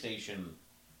PlayStation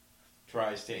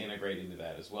tries to integrate into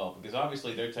that as well, because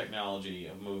obviously their technology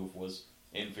of Move was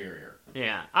inferior.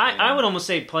 Yeah, I would almost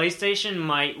say PlayStation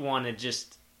might want to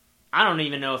just... I don't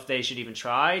even know if they should even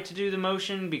try to do the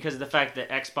motion, because of the fact that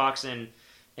Xbox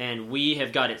and we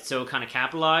have got it so kind of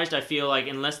capitalized. I feel like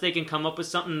unless they can come up with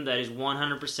something that is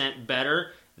 100%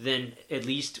 better than at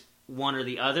least one or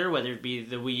the other, whether it be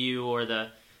the Wii U or the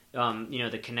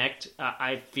the Kinect,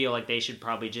 I feel like they should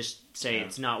probably just say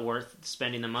it's not worth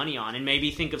spending the money on, and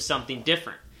maybe think of something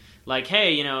different. Like,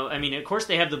 hey, of course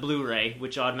they have the Blu-ray,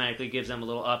 which automatically gives them a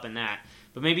little up in that.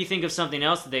 But maybe think of something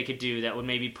else that they could do that would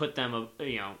maybe put them,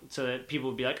 so that people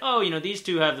would be like, oh, these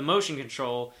two have the motion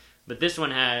control, but this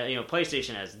one has,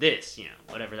 PlayStation has this,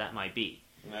 whatever that might be.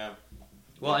 Yeah.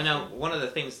 Well, I know one of the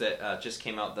things that just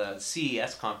came out, the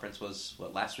CES conference was,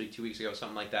 last week, 2 weeks ago,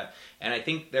 something like that. And I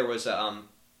think there was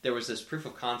this proof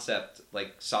of concept,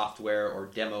 like software or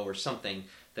demo or something,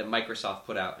 that Microsoft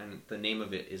put out, and the name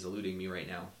of it is eluding me right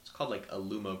now. It's called like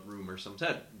Illuma Room or something.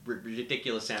 It's a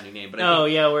ridiculous sounding name, but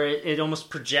where it almost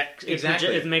projects. Exactly,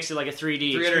 it makes it like a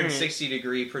 3D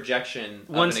 360-degree projection.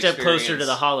 One step closer to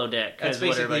the holodeck. That's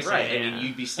basically right. I mean,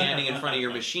 you'd be standing in front of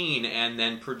your machine, and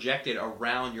then projected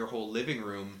around your whole living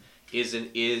room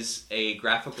is a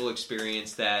graphical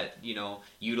experience that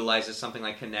utilizes something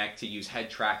like Kinect to use head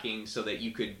tracking so that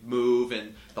you could move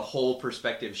and the whole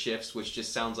perspective shifts, which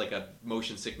just sounds like a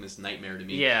motion sickness nightmare to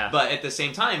me. Yeah. But at the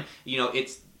same time,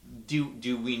 it's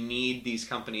do we need these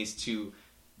companies to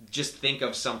just think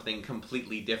of something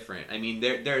completely different? I mean,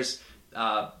 there was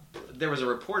a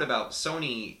report about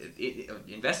Sony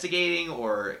investigating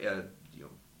or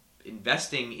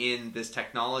investing in this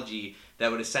technology that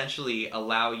would essentially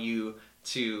allow you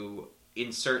to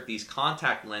insert these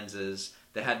contact lenses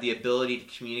that had the ability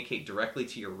to communicate directly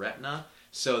to your retina,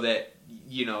 so that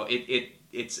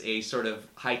it's a sort of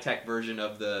high-tech version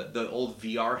of the old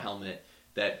VR helmet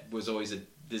that was always a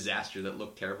disaster that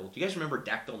looked terrible. Do you guys remember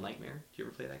Dactyl Nightmare? Do you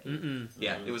ever play that game? Mm-mm.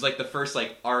 Yeah, it was like the first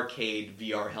arcade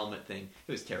VR helmet thing.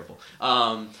 It was terrible.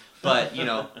 But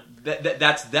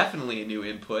that's definitely a new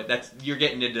input. You're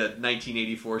getting into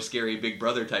 1984 scary Big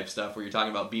Brother type stuff where you're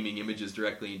talking about beaming images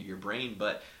directly into your brain.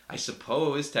 But I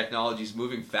suppose technology's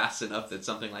moving fast enough that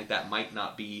something like that might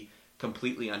not be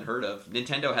completely unheard of.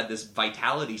 Nintendo had this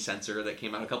Vitality sensor that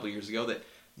came out a couple years ago that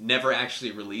never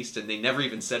actually released, and they never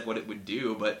even said what it would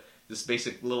do, but this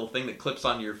basic little thing that clips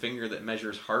onto your finger that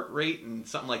measures heart rate, and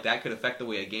something like that could affect the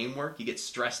way a game works. You get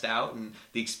stressed out and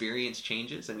the experience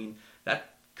changes. I mean,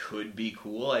 that could be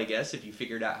cool, I guess, if you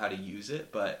figured out how to use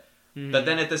it. But Mhm. but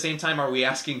then at the same time, are we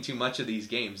asking too much of these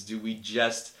games? Do we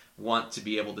just want to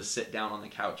be able to sit down on the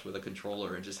couch with a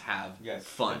controller and just have Yes.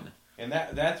 fun? And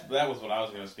that was what I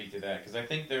was going to speak to that, because I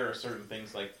think there are certain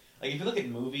things like if you look at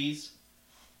movies,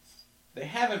 they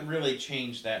haven't really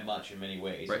changed that much in many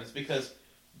ways. Right. And it's because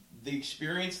the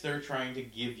experience they're trying to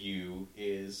give you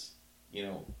is,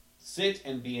 sit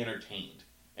and be entertained.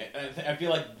 And I feel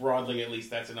like broadly, at least,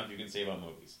 that's enough you can say about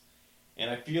movies. And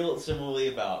I feel similarly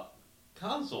about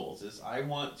consoles, is I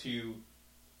want to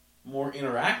more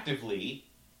interactively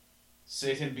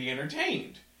sit and be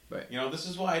entertained. Right. This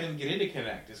is why I didn't get into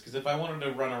Kinect, is because if I wanted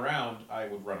to run around, I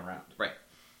would run around. Right.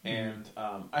 And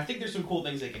I think there's some cool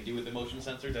things they can do with the motion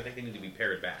sensors. I think they need to be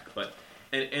pared back. But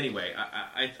anyway,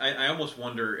 I almost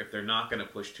wonder if they're not going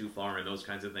to push too far in those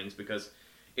kinds of things, because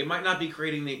it might not be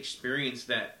creating the experience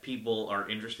that people are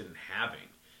interested in having.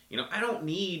 I don't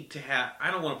need to have... I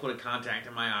don't want to put a contact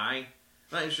in my eye.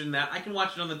 I'm not interested in that. I can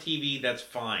watch it on the TV. That's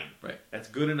fine. Right. That's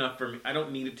good enough for me. I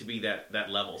don't need it to be that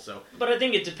level. So, But I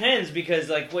think it depends, because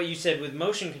like what you said with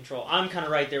motion control, I'm kind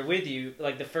of right there with you.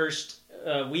 Like the first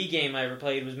Wii game I ever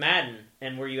played was Madden,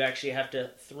 and where you actually have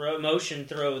to throw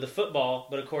the football.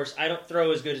 But of course, I don't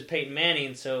throw as good as Peyton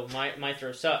Manning, so my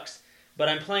throw sucks. But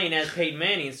I'm playing as Peyton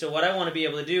Manning, so what I want to be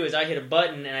able to do is I hit a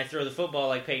button and I throw the football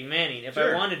like Peyton Manning. If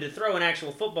Sure. I wanted to throw an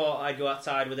actual football, I'd go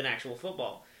outside with an actual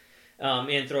football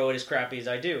and throw it as crappy as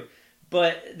I do.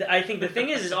 But I think the thing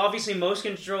is obviously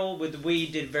motion control with the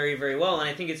Wii did very, very well, and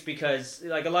I think it's because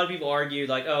like a lot of people argue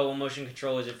like, oh, well, motion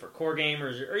control is it for core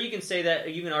gamers, or you can say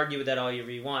that, you can argue with that all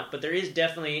you want, but there is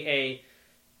definitely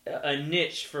a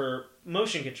niche for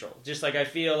motion control. Just like I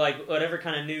feel like whatever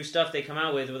kind of new stuff they come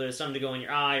out with, whether it's something to go in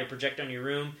your eye or project on your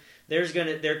room,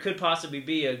 there could possibly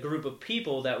be a group of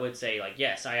people that would say like,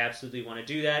 yes, I absolutely want to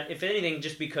do that. If anything,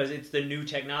 just because it's the new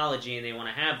technology and they want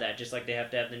to have that, just like they have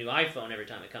to have the new iPhone every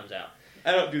time it comes out.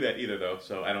 I don't do that either, though,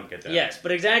 so I don't get that. Yes,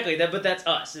 but exactly. But that's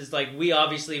us. It's like we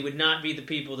obviously would not be the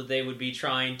people that they would be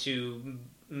trying to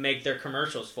make their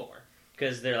commercials for,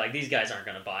 because they're like, these guys aren't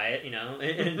going to buy it,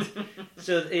 And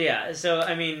so yeah. So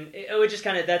I mean, it would just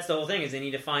kind of, that's the whole thing, is they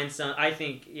need to find some. I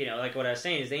think like what I was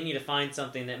saying is they need to find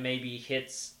something that maybe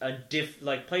hits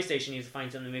like PlayStation needs to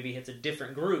find something that maybe hits a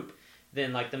different group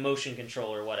than like the motion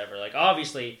control or whatever. Like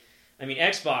obviously. I mean,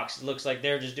 Xbox looks like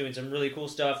they're just doing some really cool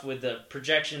stuff with the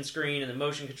projection screen and the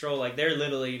motion control. Like, they're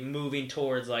literally moving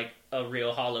towards, like, a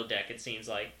real holodeck, it seems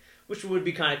like. Which would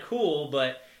be kind of cool, but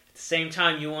at the same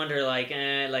time, you wonder, like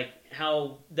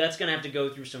how that's going to have to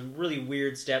go through some really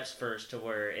weird steps first to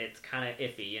where it's kind of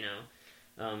iffy,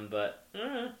 But,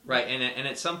 Right, and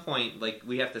at some point, like,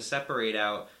 we have to separate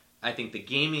out, I think, the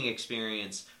gaming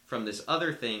experience from this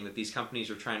other thing that these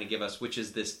companies are trying to give us, which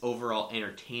is this overall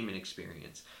entertainment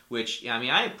experience. Which, I mean,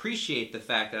 I appreciate the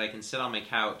fact that I can sit on my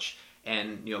couch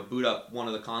and, boot up one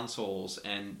of the consoles,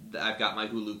 and I've got my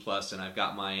Hulu Plus, and I've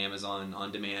got my Amazon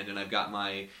On Demand, and I've got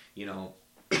my,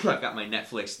 I've got my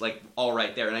Netflix, like, all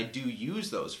right there, and I do use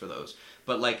those for those.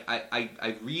 But, like, I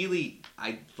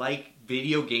like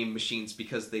video game machines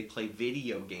because they play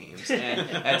video games. And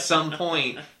at some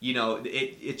point,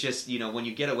 it just, when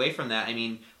you get away from that, I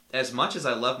mean, as much as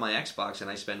I love my Xbox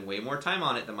and I spend way more time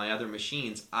on it than my other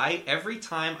machines, every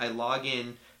time I log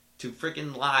in to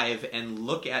frickin' Live and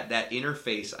look at that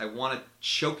interface, I want to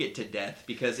choke it to death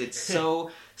because it's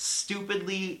so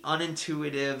stupidly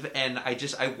unintuitive, and I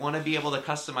want to be able to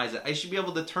customize it. I should be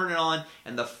able to turn it on,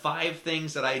 and the 5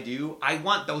 things that I do, I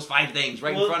want those 5 things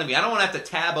right in front of me. I don't want to have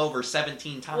to tab over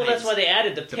 17 times. well, that's why they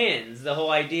added the pins. The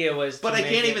whole idea was to But I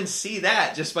make can't it... even see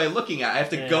that just by looking at it. I have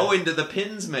to go into the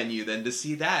pins menu then to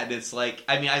see that. It's like,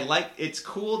 I mean, it's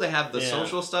cool to have the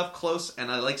social stuff close,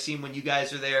 and I like seeing when you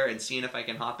guys are there and seeing if I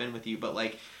can hop in with you, but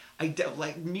like,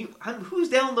 who's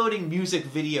downloading music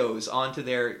videos onto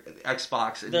their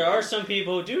Xbox? There are some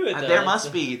people who do it, though. There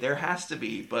must be. There has to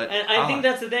be. But and I think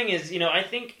that's the thing is, I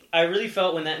think I really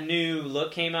felt when that new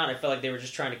look came out, I felt like they were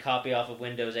just trying to copy off of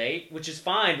Windows 8, which is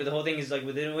fine, but the whole thing is, like,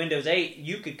 within Windows 8,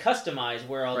 you could customize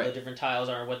where all the different tiles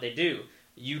are and what they do.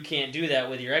 You can't do that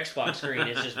with your Xbox screen.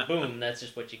 It's just, boom, that's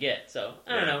just what you get. So,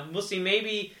 I don't know. We'll see.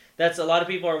 Maybe... That's a lot of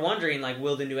people are wondering, like,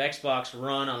 will the new Xbox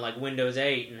run on, like, Windows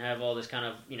 8 and have all this kind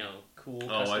of, cool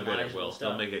customizable I bet it will. stuff.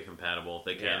 They'll make it compatible if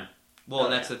they can. Well,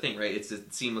 and that's the thing, right? It's a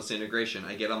seamless integration.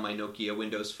 I get on my Nokia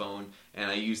Windows phone, and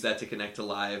I use that to connect to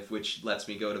Live, which lets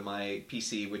me go to my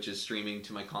PC, which is streaming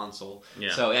to my console.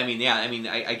 Yeah. So,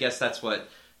 I guess that's what...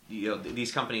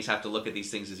 these companies have to look at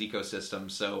these things as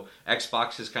ecosystems. So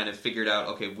Xbox has kind of figured out,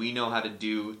 okay, we know how to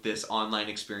do this online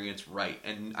experience right.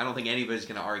 And I don't think anybody's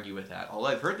going to argue with that. Although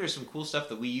I've heard there's some cool stuff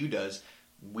that Wii U does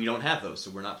we don't have those, so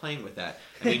we're not playing with that.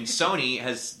 I mean, Sony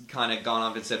has kind of gone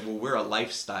off and said, well, we're a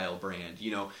lifestyle brand.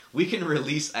 You know, we can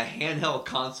release a handheld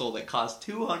console that costs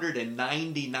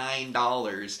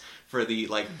 $299 for the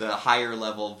higher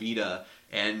level Vita,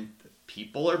 and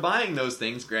people are buying those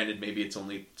things. Granted, maybe it's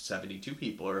only 72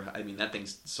 people, or I mean, that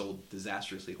thing's sold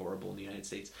disastrously horrible in the United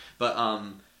States. But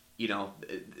you know,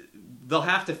 they'll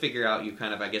have to figure out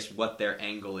I guess, what their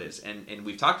angle is. And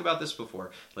we've talked about this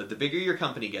before. Like, the bigger your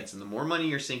company gets and the more money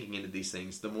you're sinking into these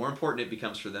things, the more important it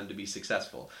becomes for them to be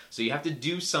successful. So you have to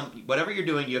do whatever you're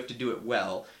doing, you have to do it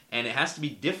well. And it has to be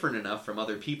different enough from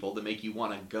other people to make you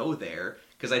want to go there.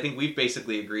 Because I think we've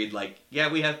basically agreed, like,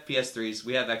 yeah, we have PS3s,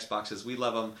 we have Xboxes, we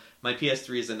love them. My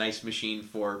PS3 is a nice machine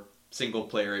for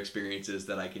single-player experiences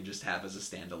that I can just have as a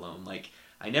standalone. Like,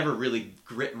 I never really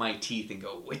grit my teeth and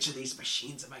go, which of these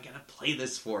machines am I going to play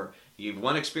this for? You have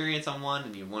one experience on one,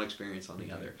 and you have one experience on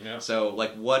the other. Yeah. So,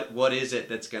 like, what is it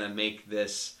that's going to make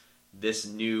this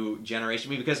new generation?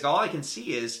 I mean, because all I can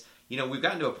see is, you know, we've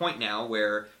gotten to a point now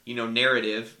where, you know,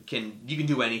 narrative you can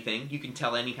do anything. You can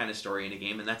tell any kind of story in a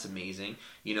game, and that's amazing.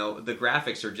 You know, the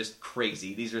graphics are just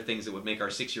crazy. These are things that would make our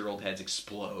 6-year-old heads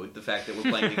explode, the fact that we're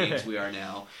playing the games we are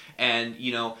now. And,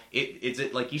 you know, is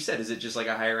it, like you said, is it just like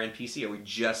a higher-end PC? Are we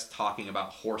just talking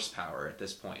about horsepower at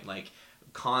this point? Like,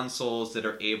 consoles that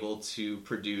are able to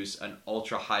produce an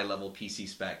ultra-high-level PC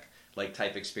spec like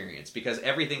type experience, because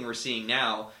everything we're seeing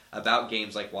now about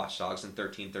games like Watch Dogs and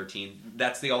 1313,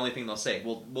 that's the only thing they'll say.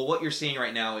 Well, what you're seeing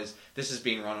right now is this is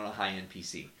being run on a high-end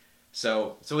PC.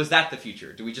 So is that the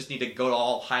future? Do we just need to go to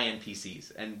all high-end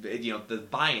PCs? And, you know, the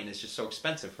buy-in is just so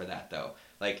expensive for that, though.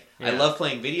 Like, yeah. I love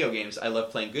playing video games. I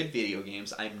love playing good video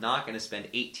games. I'm not going to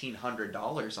spend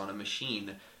 $1,800 on a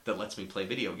machine that lets me play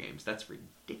video games. That's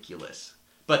ridiculous.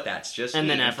 But that's just and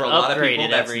me. then have for to a lot of upgrade people,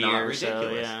 it that's every not year.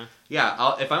 ridiculous. So,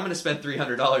 yeah, if I'm going to spend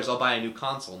 $300, I'll buy a new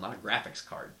console, not a graphics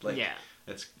card. Like, yeah,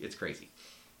 it's crazy.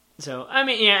 So I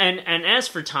mean, yeah, and as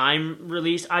for time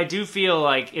release, I do feel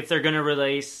like if they're going to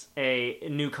release a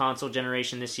new console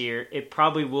generation this year, it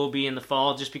probably will be in the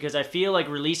fall. Just because I feel like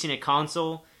releasing a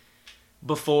console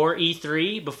before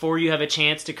E3, before you have a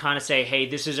chance to kind of say, hey,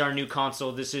 this is our new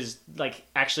console. This is like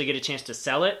actually get a chance to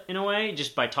sell it in a way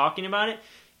just by talking about it.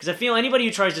 Because I feel anybody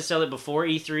who tries to sell it before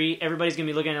E3, everybody's going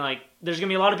to be looking at it like, there's going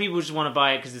to be a lot of people who just want to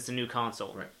buy it because it's a new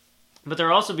console. Right. But there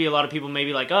will also be a lot of people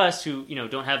maybe like us who, you know,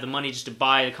 don't have the money just to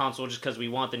buy the console just because we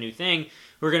want the new thing,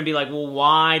 who are going to be like, well,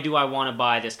 why do I want to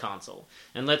buy this console?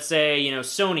 And let's say, you know,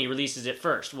 Sony releases it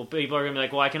first. Well, people are going to be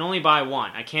like, well, I can only buy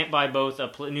one. I can't buy both a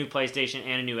new PlayStation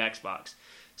and a new Xbox.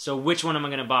 So which one am I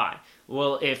going to buy?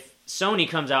 Well, if Sony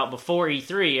comes out before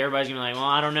E3, everybody's going to be like, well,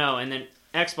 I don't know. And then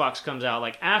Xbox comes out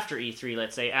like after E3,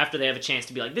 let's say, after they have a chance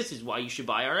to be like, this is why you should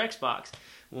buy our Xbox.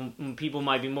 Well, people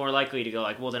might be more likely to go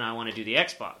like, well, then I want to do the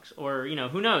Xbox. Or, you know,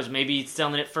 who knows? Maybe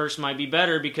selling it first might be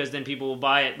better because then people will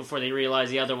buy it before they realize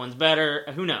the other one's better.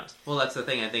 Who knows? Well, that's the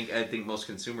thing. I think most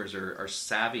consumers are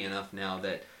savvy enough now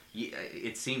that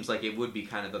it seems like it would be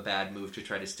kind of a bad move to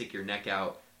try to stick your neck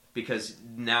out, because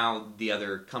now the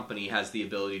other company has the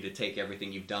ability to take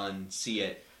everything you've done, see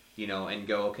it, you know, and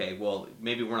go, okay, well,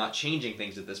 maybe we're not changing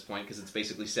things at this point because it's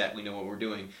basically set, we know what we're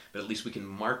doing, but at least we can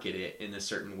market it in a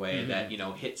certain way that, you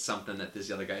know, hits something that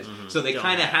these other guys... So they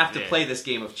kind of have to play this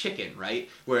game of chicken, right?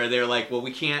 Where they're like, well,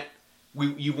 we can't...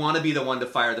 You want to be the one to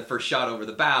fire the first shot over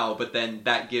the bow, but then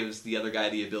that gives the other guy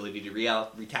the ability to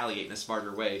retaliate in a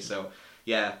smarter way. So,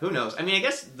 yeah, who knows? I mean, I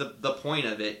guess the point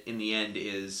of it in the end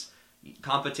is...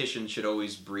 competition should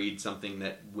always breed something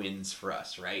that wins for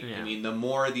us, right? Yeah. I mean, the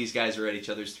more these guys are at each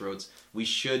other's throats, we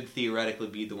should theoretically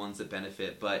be the ones that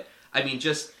benefit. But, I mean,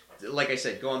 just, like I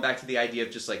said, going back to the idea of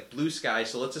just like blue sky,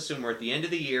 so let's assume we're at the end of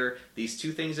the year, these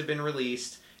two things have been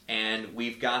released, and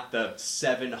we've got the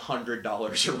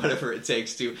 $700 or whatever it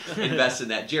takes to invest in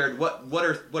that. Jared,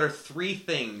 what are three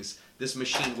things this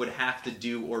machine would have to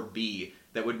do or be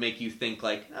that would make you think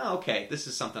like, oh, okay, this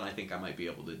is something I think I might be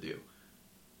able to do?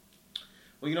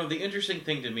 Well, you know, the interesting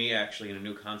thing to me, actually, in a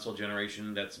new console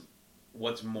generation, that's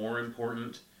what's more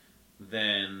important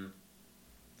than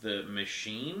the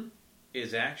machine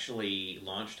is actually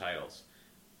launch titles.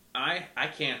 I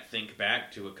can't think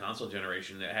back to a console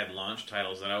generation that had launch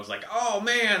titles that I was like, oh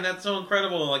man, that's so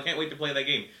incredible, I can't wait to play that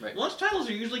game. Right. Launch titles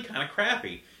are usually kind of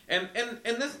crappy. And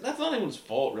that's not anyone's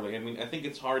fault, really. I mean, I think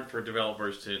it's hard for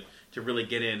developers to really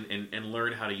get in and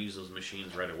learn how to use those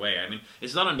machines right away. I mean,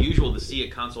 it's not unusual to see a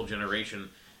console generation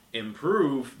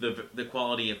improve the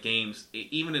quality of games,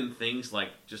 even in things like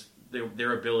just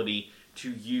their ability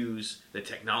to use the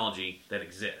technology that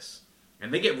exists.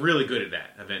 And they get really good at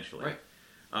that eventually.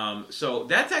 Right. So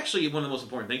that's actually one of the most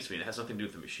important things to me. It has nothing to do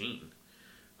with the machine.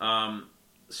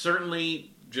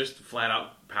 Certainly, just flat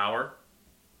out power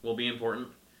will be important,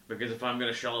 because if I'm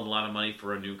going to shell out a lot of money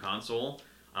for a new console,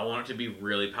 I want it to be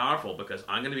really powerful, because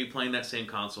I'm going to be playing that same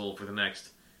console for the next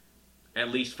at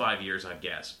least 5 years, I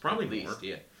guess. Probably At least, more.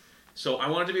 yeah. So I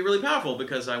want it to be really powerful,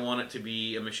 because I want it to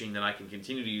be a machine that I can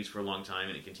continue to use for a long time,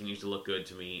 and it continues to look good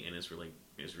to me, and is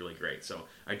really great. So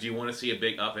I do want to see a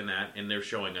big up in that, and they're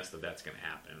showing us that that's going to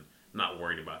happen. I'm not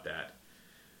worried about that.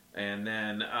 And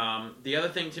then the other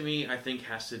thing to me, I think,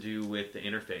 has to do with the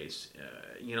interface.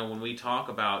 When we talk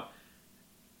about,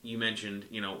 you mentioned,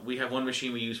 we have one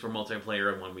machine we use for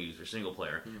multiplayer and one we use for single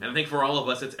player. Mm-hmm. And I think for all of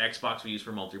us, it's Xbox we use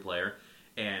for multiplayer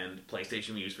and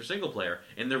PlayStation we use for single player.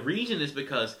 And the reason is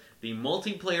because the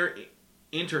multiplayer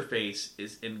interface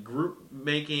is in group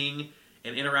making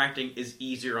and interacting is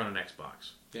easier on an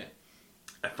Xbox. Yeah.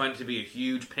 I find it to be a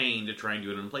huge pain to try and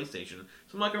do it on PlayStation,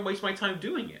 so I'm not going to waste my time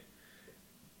doing it.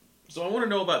 So I want to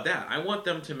know about that. I want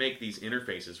them to make these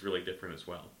interfaces really different as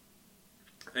well.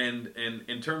 And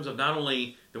in terms of not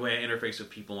only the way I interface with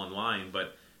people online,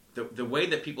 but the way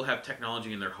that people have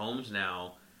technology in their homes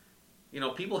now.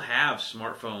 People have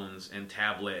smartphones and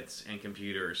tablets and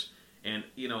computers, and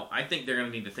I think they're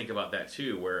going to need to think about that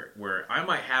too. Where I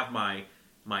might have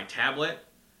my tablet,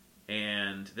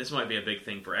 and this might be a big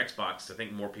thing for Xbox. I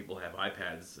think more people have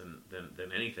iPads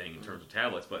than anything in terms of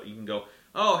tablets. But you can go,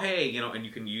 oh hey, and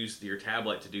you can use your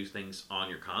tablet to do things on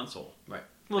your console. Right.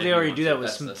 Well, they already do that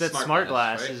with That's smart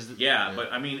glass. Right? Yeah,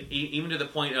 but I mean, even to the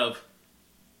point of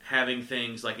having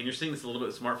things like, and you're seeing this a little bit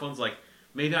with smartphones, like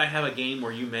maybe I have a game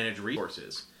where you manage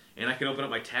resources, and I can open up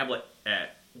my tablet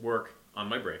at work on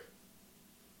my break,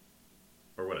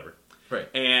 or whatever. Right.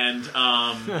 And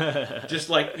just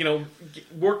like,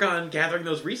 work on gathering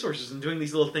those resources and doing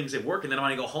these little things at work, and then when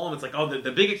I go home, it's like, oh,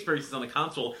 the big experience is on the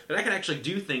console, but I can actually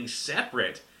do things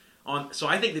separate. So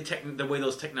I think the way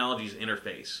those technologies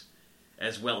interface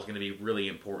as well is going to be really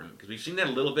important, because we've seen that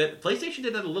a little bit. PlayStation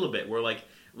did that a little bit, where like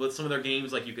with some of their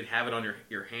games, like you could have it on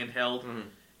your handheld, mm-hmm.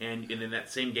 and in that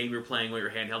same game you're playing with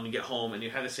your handheld, and you get home and you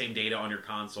have the same data on your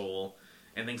console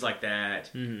and things like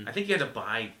that. Mm-hmm. I think you had to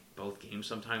buy both games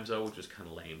sometimes though, which is kind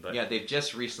of lame. But yeah, they've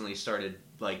just recently started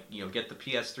get the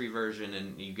PS3 version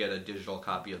and you get a digital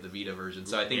copy of the Vita version.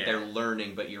 So I think they're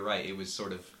learning, but you're right, it was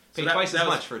sort of pay twice as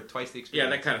much for twice the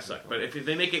experience. Yeah, that kind of sucked. But if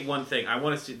they make it one thing, I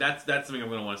want to see that's something I'm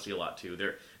going to want to see a lot too.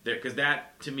 Because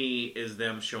that to me is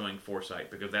them showing foresight,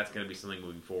 because that's going to be something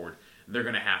moving forward they're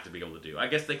going to have to be able to do. I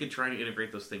guess they could try and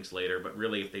integrate those things later, but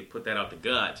really if they put that out the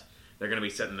gut, they're going to be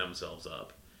setting themselves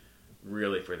up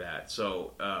really for that.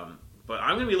 So, but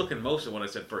I'm going to be looking most at what I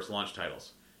said first, launch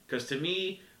titles, because to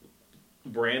me,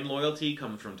 brand loyalty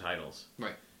comes from titles,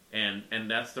 right? And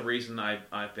that's the reason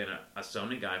I've been a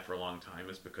Sony guy for a long time,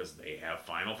 is because they have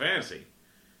Final Fantasy,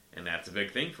 and that's a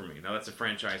big thing for me. Now that's a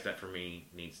franchise that for me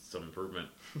needs some improvement.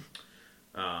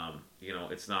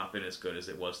 It's not been as good as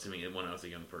it was to me when I was a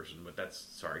young person, but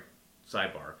that's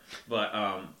sidebar. But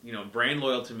brand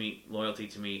loyalty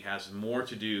to me has more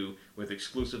to do with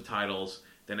exclusive titles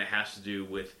than it has to do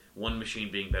with one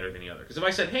machine being better than the other. Because if I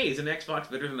said, hey, is an Xbox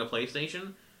better than a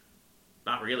PlayStation?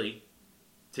 Not really.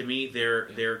 To me,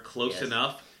 they're close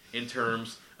enough in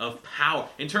terms of power,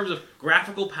 in terms of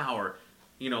graphical power.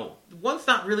 One's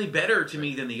not really better to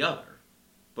me than the other.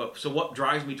 But so what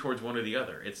drives me towards one or the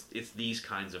other? It's these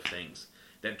kinds of things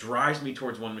that drives me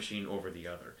towards one machine over the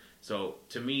other. So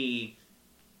to me,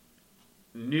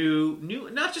 new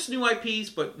not just new IPs,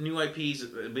 but new IPs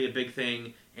would be a big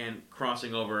thing, and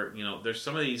crossing over. There's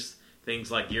some of these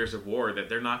things like Gears of War that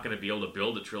they're not going to be able to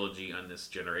build a trilogy on this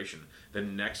generation. The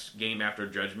next game after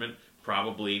Judgment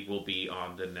probably will be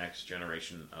on the next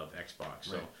generation of Xbox.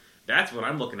 So that's what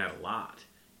I'm looking at a lot,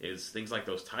 is things like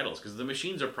those titles, because the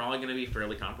machines are probably going to be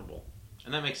fairly comparable.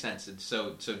 And that makes sense. And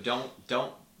so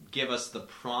don't give us the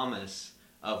promise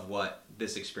of what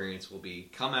this experience will be.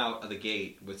 Come out of the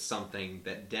gate with something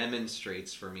that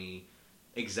demonstrates for me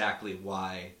exactly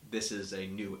why this is a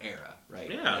new era, right?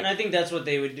 Yeah. And I think that's what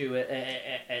they would do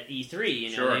at E3.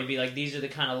 Sure. They'd be like, these are the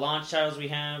kind of launch titles we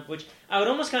have, which I would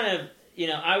almost kind of,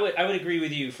 I would agree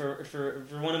with you. For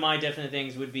one of my definite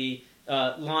things would be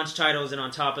launch titles, and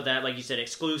on top of that, like you said,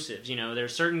 exclusives. There are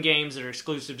certain games that are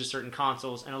exclusive to certain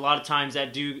consoles, and a lot of times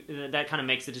that kind of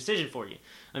makes the decision for you.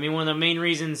 I mean, one of the main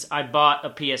reasons I bought a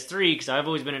PS3, because I've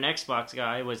always been an Xbox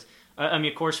guy, was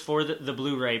of course for the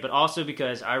Blu-ray, but also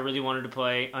because I really wanted to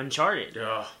play Uncharted.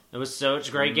 It was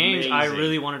such great games. I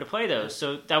really wanted to play those.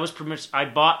 So that was pretty much, I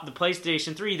bought the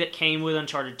PlayStation 3 that came with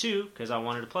Uncharted 2 because I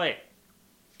wanted to play it.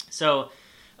 So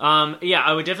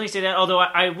I would definitely say that. Although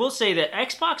I will say that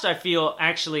Xbox, I feel,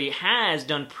 actually has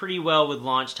done pretty well with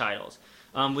launch titles.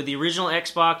 With the original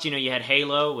Xbox, you had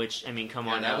Halo, which, I mean, come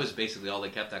on. That was basically all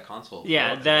that kept that console.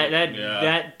 Yeah, up.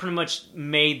 that pretty much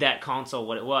made that console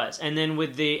what it was. And then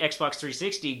with the Xbox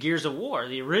 360, Gears of War,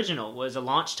 the original, was a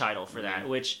launch title for that,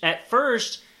 which at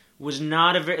first was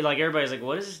not a very, like, everybody's like,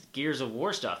 what is this Gears of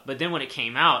War stuff? But then when it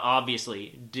came out,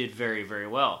 obviously did very, very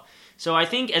well. So I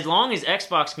think as long as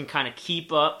Xbox can kind of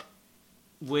keep up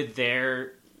with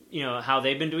their, how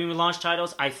they've been doing with launch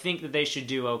titles, I think that they should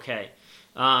do okay.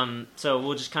 So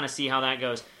we'll just kind of see how that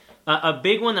goes. A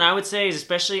big one that I would say is,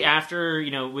 especially after,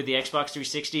 with the Xbox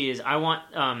 360, is I want,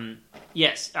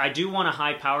 yes, I do want a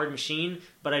high-powered machine,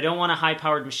 but I don't want a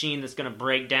high-powered machine that's going to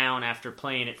break down after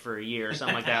playing it for a year or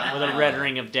something like that, with a Red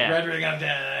Ring of Death. Red Ring of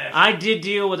Death. I did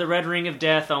deal with a Red Ring of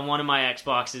Death on one of my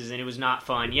Xboxes, and it was not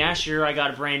fun. Yeah, sure, I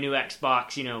got a brand new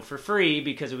Xbox, for free,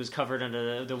 because it was covered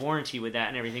under the warranty with that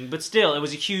and everything, but still, it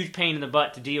was a huge pain in the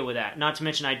butt to deal with that. Not to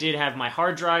mention, I did have my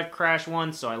hard drive crash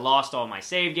once, so I lost all my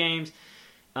save games.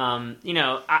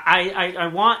 I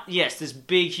want, yes, this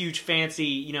big, huge,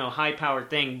 fancy, high-powered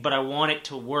thing, but I want it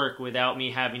to work without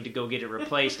me having to go get it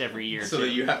replaced every year. So that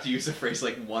you have to use a phrase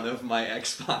like one of my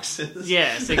Xboxes.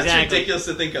 Yes, exactly. That's ridiculous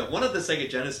to think of. One of the Sega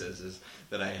Genesises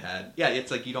that I had. Yeah, it's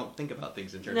like you don't think about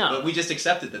things in terms of, but we just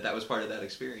accepted that was part of that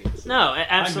experience. No,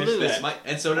 absolutely.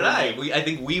 And so did I. I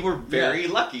think we were very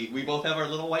lucky. We both have our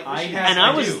little white machines.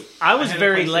 I was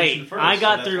very late. First, I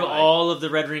got through all of the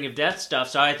Red Ring of Death stuff,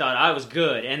 so I thought I was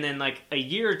good. And then, like, a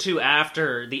year or two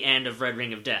after the end of Red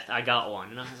Ring of Death, I got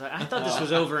one. And I was like, I thought this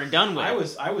was over and done with.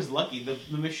 I was lucky.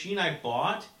 The machine I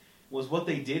bought was, what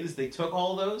they did is they took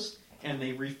all those and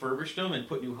they refurbished them and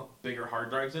put new, bigger hard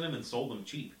drives in them and sold them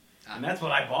cheap. And that's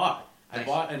what I bought. I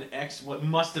bought what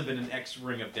must have been an X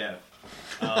Ring of Death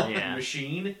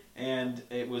machine, and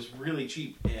it was really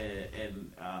cheap.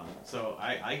 So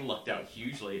I lucked out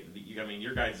hugely. I mean,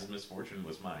 your guys' misfortune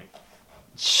was my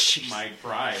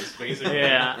prize, basically.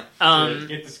 Yeah. To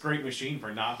get this great machine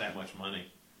for not that much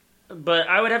money. But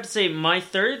I would have to say my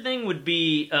third thing would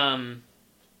be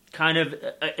kind of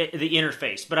the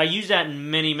interface, but I use that in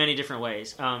many, many different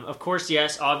ways. Of course,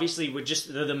 yes, obviously with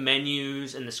just the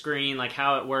menus and the screen, like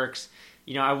how it works,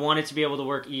 I want it to be able to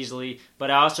work easily, but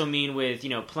I also mean with,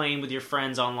 playing with your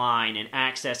friends online and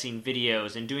accessing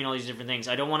videos and doing all these different things.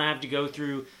 I don't want to have to go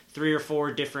through 3 or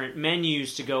 4 different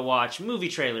menus to go watch movie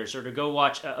trailers or to go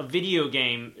watch a video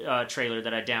game trailer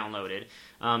that I downloaded.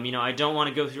 I don't want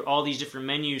to go through all these different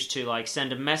menus to, like,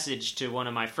 send a message to one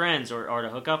of my friends or to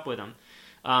hook up with them.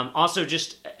 Also,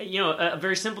 just, a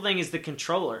very simple thing is the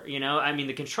controller. I mean,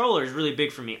 the controller is really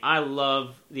big for me. I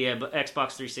love the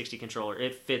Xbox 360 controller.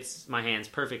 It fits my hands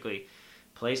perfectly.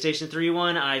 PlayStation 3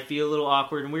 one, I feel a little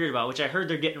awkward and weird about, which I heard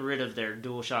they're getting rid of their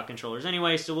DualShock controllers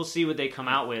anyway, so we'll see what they come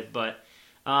out with. But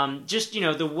just,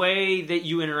 the way that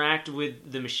you interact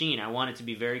with the machine, I want it to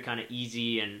be very kind of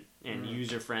easy and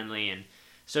user-friendly. And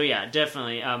so, yeah,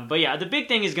 definitely. But, yeah, the big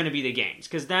thing is going to be the games,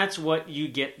 because that's what you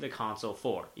get the console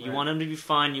for. You want them to be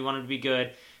fun. You want them to be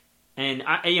good. And,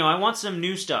 I want some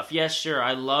new stuff. Yes, sure,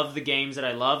 I love the games that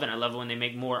I love, and I love when they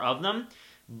make more of them.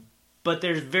 But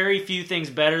there's very few things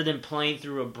better than playing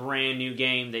through a brand new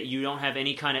game that you don't have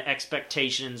any kind of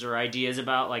expectations or ideas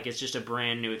about. Like, it's just a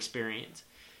brand new experience.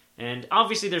 And,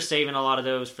 obviously, they're saving a lot of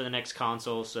those for the next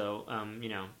console, so,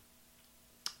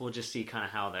 we'll just see kind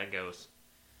of how that goes.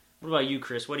 What about you,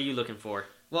 Chris? What are you looking for?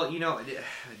 Well,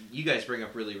 you guys bring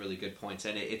up really, really good points,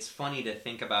 and it's funny to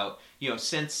think about,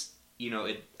 since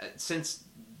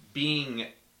being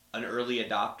an early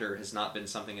adopter has not been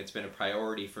something that's been a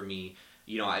priority for me.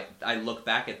 I look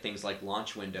back at things like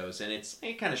launch windows, and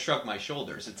I kind of shrug my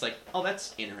shoulders. It's like, oh,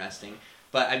 that's interesting.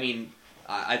 But, I mean,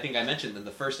 I think I mentioned in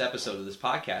the first episode of this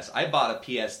podcast, I bought a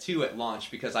PS2 at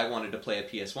launch because I wanted to play a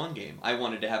PS1 game. I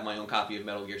wanted to have my own copy of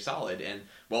Metal Gear Solid, and,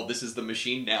 well, this is the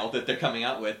machine now that they're coming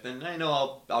out with, and I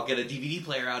know I'll get a DVD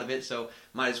player out of it, so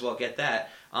might as well get that.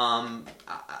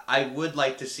 I would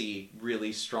like to see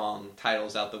really strong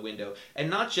titles out the window, and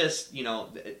not just,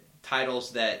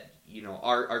 titles that,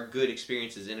 are good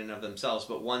experiences in and of themselves,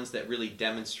 but ones that really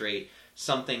demonstrate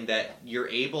something that you're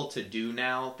able to do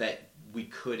now that we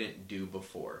couldn't do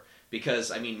before.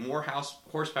 Because, I mean, more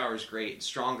horsepower is great,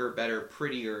 stronger, better,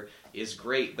 prettier is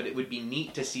great, but it would be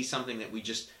neat to see something that we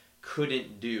just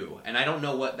couldn't do. And I don't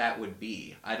know what that would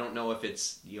be. I don't know if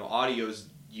it's, audio's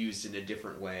used in a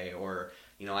different way, or,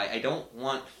 I don't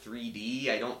want 3D.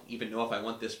 I don't even know if I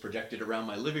want this projected around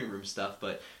my living room stuff,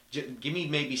 but give me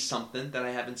maybe something that I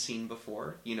haven't seen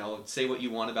before. Say what you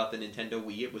want about the Nintendo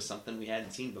Wii. It was something we hadn't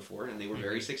seen before, and they were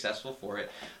very successful for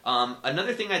it.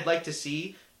 Another thing I'd like to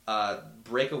see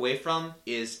break away from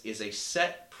is a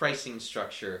set pricing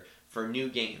structure for new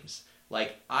games.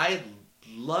 Like, I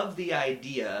love the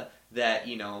idea that,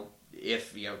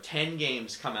 if 10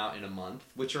 games come out in a month,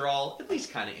 which are all at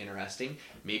least kind of interesting,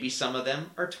 maybe some of them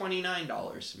are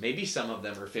 $29, maybe some of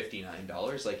them are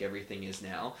 $59, like everything is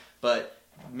now, but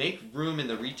make room in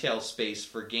the retail space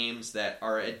for games that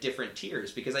are at different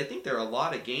tiers, because I think there are a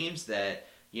lot of games that,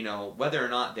 whether or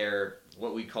not they're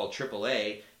what we call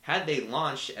AAA, had they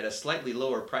launched at a slightly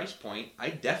lower price point, I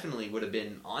definitely would have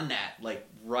been on that, like,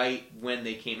 right when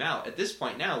they came out. At this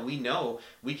point now, we know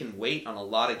we can wait on a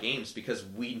lot of games because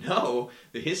we know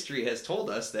the history has told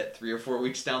us that 3 or 4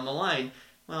 weeks down the line,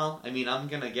 well, I mean, I'm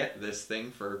going to get this thing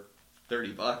for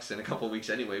 $30 in a couple weeks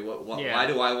anyway. Why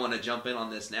do I want to jump in on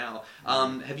this now?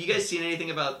 Have you guys seen anything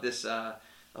about this?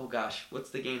 Oh gosh, what's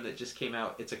the game that just came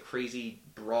out? It's a crazy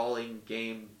brawling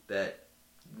game that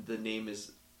the name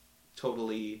is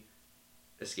totally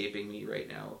escaping me right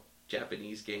now.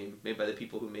 Japanese game made by the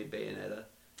people who made Bayonetta.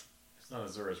 It's not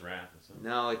Azura's Wrath, is it?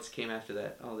 No, it came after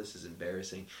that. Oh, this is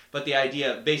embarrassing. But the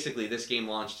idea, basically, this game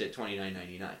launched at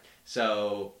 $29.99.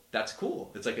 So that's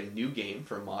cool. It's like a new game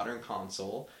for a modern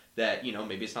console that,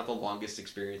 maybe it's not the longest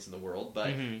experience in the world,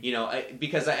 but,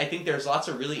 because I think there's lots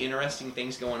of really interesting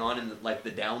things going on in the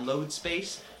download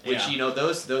space, which,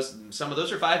 those some of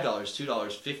those are $5, $2,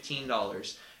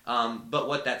 $15. But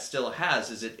what that still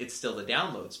has is it's still the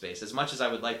download space. As much as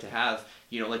I would like to have,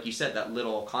 like you said, that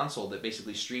little console that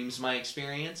basically streams my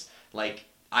experience, like,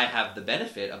 I have the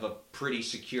benefit of a pretty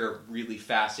secure, really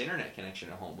fast internet connection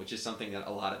at home, which is something that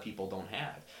a lot of people don't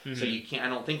have. Mm-hmm. So I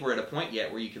don't think we're at a point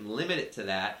yet where you can limit it to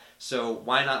that. So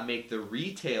why not make the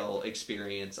retail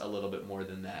experience a little bit more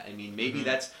than that? I mean, maybe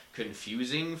that's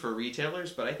confusing for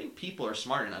retailers, but I think people are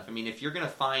smart enough. I mean, if you're going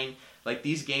to find, like,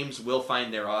 these games will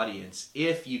find their audience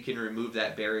if you can remove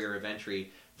that barrier of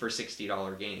entry for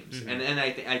 $60 games. Mm-hmm. And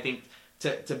I think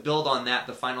to build on that,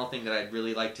 the final thing that I'd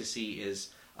really like to see is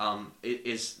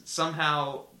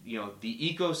somehow,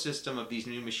 the ecosystem of these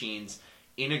new machines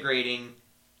integrating,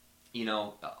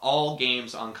 all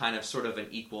games on kind of sort of an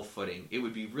equal footing. It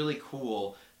would be really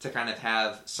cool to kind of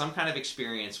have some kind of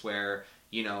experience where,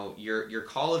 your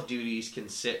Call of Duties can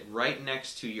sit right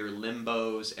next to your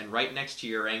Limbos and right next to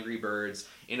your Angry Birds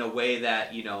in a way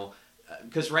that,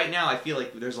 because right now I feel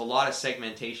like there's a lot of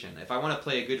segmentation. If I want to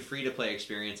play a good free-to-play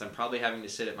experience, I'm probably having to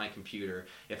sit at my computer.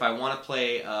 If I want to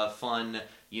play a fun,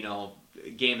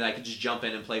 game that I could just jump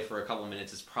in and play for a couple of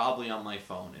minutes, it's probably on my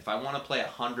phone. If I want to play a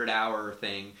 100-hour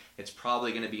thing, it's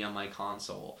probably going to be on my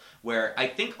console. Where I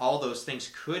think all those things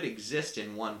could exist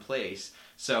in one place.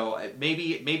 So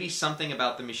maybe something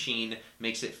about the machine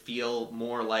makes it feel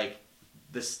more like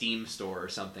the Steam store or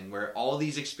something, where all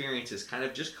these experiences kind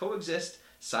of just coexist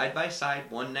side by side,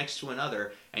 one next to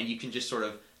another, and you can just sort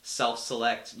of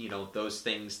self-select, those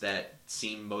things that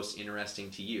seem most interesting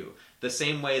to you. The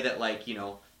same way that, like,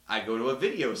 I go to a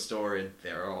video store and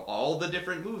there are all the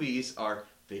different movies are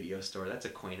video store. That's a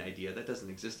quaint idea. That doesn't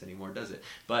exist anymore, does it?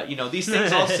 But, these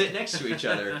things all sit next to each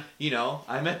other.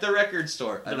 I'm at the record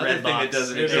store. Another thing that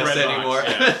doesn't exist anymore.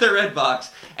 I'm at the Red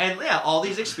Box. And, all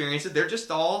these experiences, they're just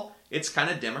all... It's kind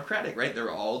of democratic, right? They're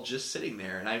all just sitting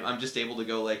there, and I'm just able to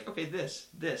go like, okay, this.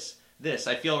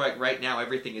 I feel like right now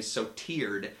everything is so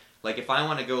tiered. Like, if I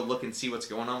want to go look and see what's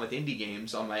going on with indie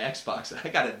games on my Xbox, I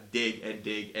gotta dig and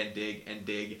dig and dig and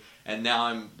dig, and now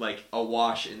I'm like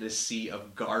awash in this sea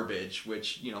of garbage.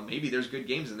 Which maybe there's good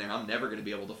games in there. I'm never going to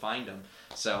be able to find them.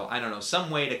 So I don't know, some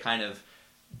way to kind of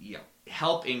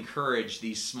help encourage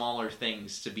these smaller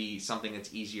things to be something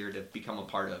that's easier to become a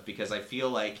part of, because I feel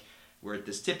like we're at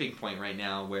this tipping point right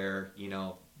now where,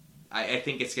 I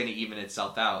think it's going to even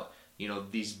itself out.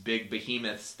 These big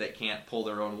behemoths that can't pull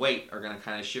their own weight are going to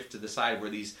kind of shift to the side where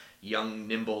these young,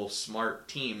 nimble, smart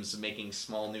teams making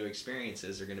small new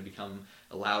experiences are going to become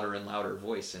a louder and louder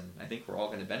voice, and I think we're all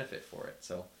going to benefit for it.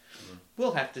 So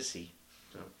we'll have to see.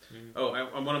 I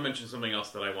want to mention something else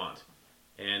that I want.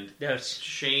 And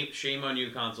shame on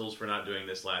you consoles for not doing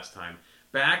this last time.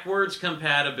 Backwards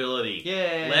compatibility.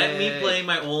 Yay! Let me play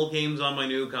my old games on my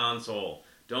new console.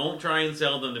 Don't try and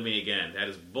sell them to me again. That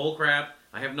is bullcrap.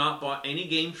 I have not bought any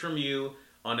games from you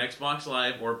on Xbox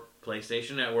Live or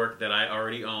PlayStation Network that I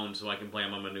already own so I can play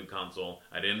them on my new console.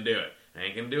 I didn't do it. I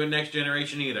ain't going to do it next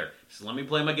generation either. Just let me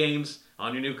play my games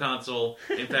on your new console.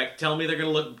 In fact, tell me they're going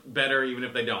to look better even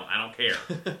if they don't. I don't care.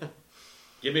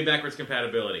 Give me backwards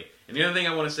compatibility. And the other thing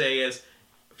I want to say is,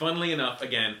 funnily enough,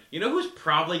 again, who's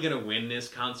probably going to win this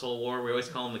console war? We always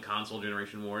call them the console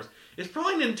generation wars. It's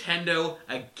probably Nintendo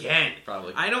again.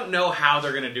 Probably. I don't know how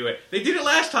they're going to do it. They did it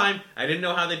last time. I didn't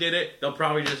know how they did it. They'll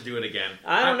probably just do it again.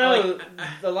 I don't know.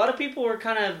 A lot of people were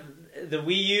kind of the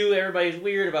Wii U, everybody's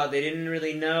weird about. They didn't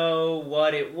really know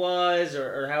what it was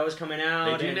or how it was coming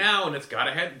out. They do now, and it's got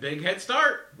a big head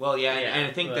start. Well, yeah, Yeah, and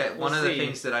I think but that one we'll of the see.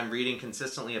 things that I'm reading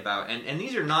consistently about, and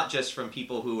these are not just from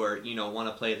people who are, want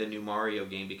to play the new Mario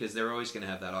game, because they're always going to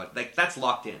have that audience. Like, that's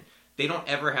locked in. They don't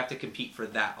ever have to compete for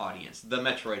that audience, the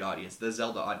Metroid audience, the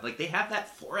Zelda audience. Like, they have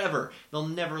that forever. They'll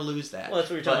never lose that. Well, that's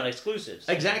what you're talking about, exclusives.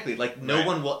 Exactly. Like, no Right.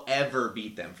 one will ever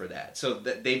beat them for that. So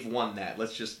they've won that.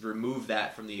 Let's just remove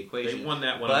that from the equation. They won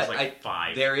that when I was But like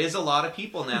 5. There is a lot of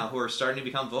people now who are starting to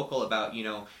become vocal about,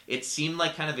 it seemed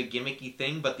like kind of a gimmicky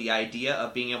thing, but the idea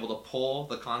of being able to pull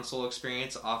the console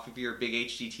experience off of your big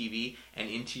HD TV and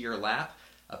into your lap,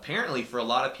 apparently for a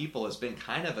lot of people has been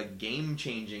kind of a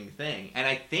game-changing thing. And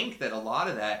I think that a lot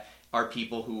of that are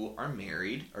people who are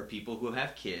married or people who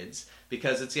have kids,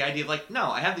 because it's the idea of like, no,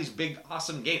 I have these big,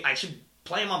 awesome games. I should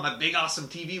play them on my big, awesome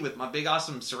TV with my big,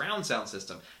 awesome surround sound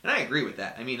system. And I agree with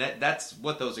that. I mean, that's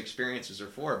what those experiences are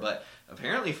for. But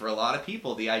apparently for a lot of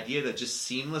people, the idea that just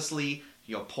seamlessly,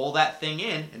 pull that thing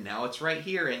in, and now it's right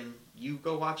here, and you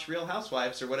go watch Real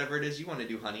Housewives or whatever it is you want to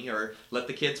do, honey, or let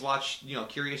the kids watch,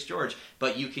 Curious George,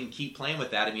 but you can keep playing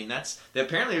with that. I mean,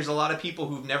 apparently there's a lot of people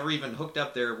who've never even hooked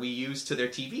up their Wii U's to their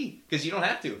TV, because you don't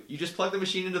have to. You just plug the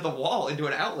machine into the wall, into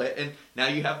an outlet, and now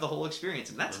you have the whole experience,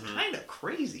 and that's kind of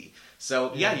crazy.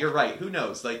 So, yeah, you're right. Who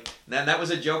knows? Like, that was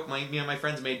a joke me and my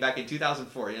friends made back in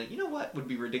 2004. You know what would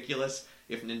be ridiculous?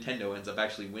 If Nintendo ends up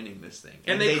actually winning this thing.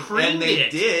 And they creamed they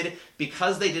it. did,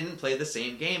 because they didn't play the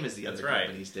same game as the That's other right.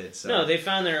 companies did. So. No, they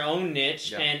found their own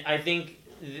niche, Yeah. and I think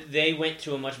they went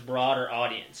to a much broader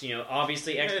audience.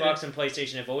 Obviously Xbox and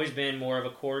PlayStation have always been more of a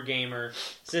core gamer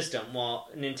system, while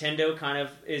Nintendo kind of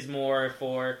is more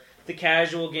for the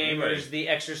casual gamers, Right. the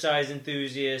exercise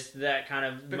enthusiasts, that kind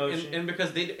of motion. And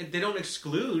because they don't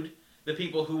exclude the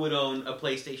people who would own a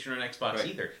PlayStation or an Xbox Right.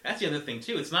 either. That's the other thing,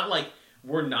 too. It's not like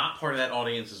we're not part of that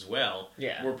audience as well.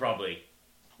 Yeah. We're probably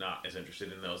not as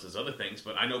interested in those as other things,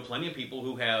 but I know plenty of people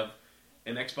who have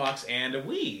an Xbox and a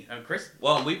Wii. Chris?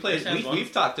 Well, Chris has one.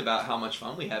 we've talked about how much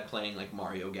fun we had playing like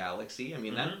Mario Galaxy. I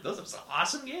mean, that was an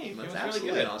awesome game. That's was really absolutely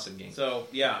good. an awesome game. So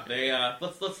yeah, they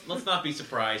let's not be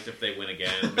surprised if they win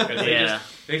again, because Yeah.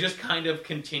 they just kind of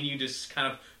continue to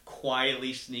kind of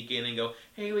quietly sneak in and go,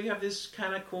 hey, we have this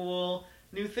kind of cool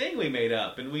new thing we made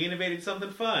up, and we innovated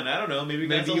something fun. I don't know, maybe you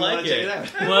guys will you like wanna check it. it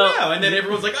out. I don't Well- know. And then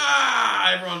everyone's like,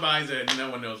 everyone buys it, and no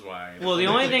one knows why. Well, the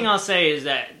only thing I'll say is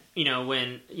that,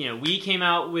 when, Wii came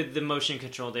out with the motion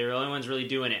control, they were the only ones really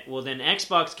doing it. Well, then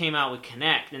Xbox came out with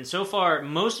Kinect, and so far,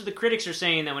 most of the critics are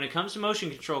saying that when it comes to motion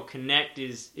control, Kinect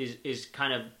is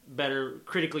kind of better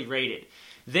critically rated.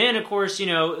 Then, of course, the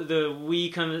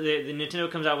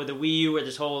Nintendo comes out with the Wii U, where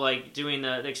this whole, doing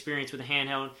the experience with the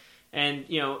handheld. And,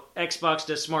 Xbox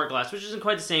does Smart Glass, which isn't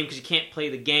quite the same because you can't play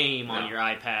the game on No. your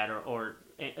iPad or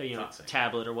not the same.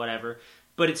 tablet or whatever.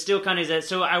 But it still kind of is that.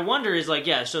 So I wonder so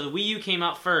the Wii U came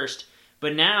out first,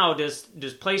 but now does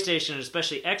PlayStation and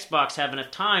especially Xbox have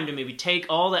enough time to maybe take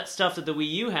all that stuff that the Wii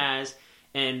U has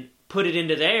and put it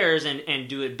into theirs and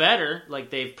do it better, like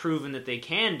they've proven that they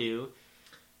can do?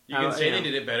 You can say they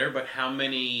did it better, but how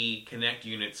many Kinect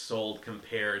units sold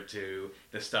compared to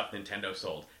the stuff Nintendo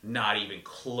sold? Not even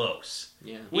close.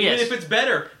 Yeah. Well, Yes. even if it's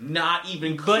better, not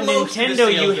even But close. to the Nintendo,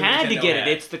 sales you that had to Nintendo get had.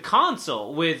 it. It's the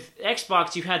console. With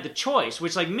Xbox, you had the choice.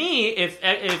 Which, like me, if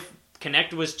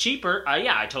Kinect was cheaper,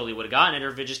 I totally would have gotten it. Or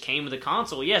if it just came with a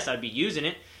console, yes, I'd be using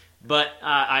it. But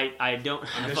I don't I'm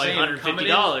have just like saying, $150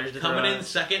 to coming throw in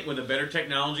second with a better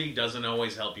technology doesn't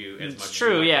always help you as much. It's as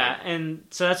true, you yeah. might And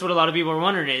so that's what a lot of people are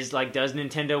wondering is, does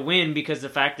Nintendo win because the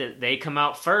fact that they come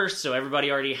out first, so everybody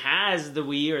already has the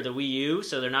Wii or the Wii U,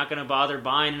 so they're not going to bother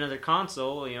buying another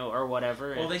console, or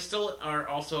whatever. Well, they still are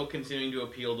also continuing to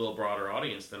appeal to a broader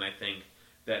audience than I think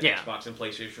that Yeah. Xbox and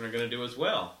PlayStation are going to do as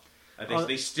well. I think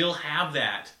they still have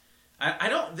that. I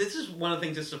don't. This is one of the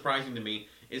things that's surprising to me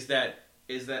is that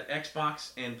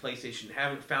Xbox and PlayStation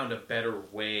haven't found a better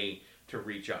way to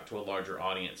reach out to a larger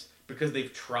audience because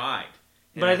they've tried.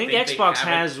 And But I think they Xbox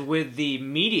haven't- has with the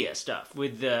media stuff,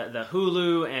 with the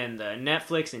Hulu and the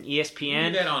Netflix and You can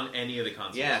ESPN. do that on any of the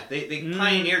consoles. Yeah, they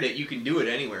pioneered it. You can do it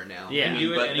anywhere now. Yeah. I You mean, can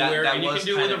do it but anywhere, that and you was can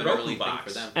do it kind with of a an Roku early thing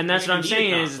box. for them. And that's You what I'm don't need a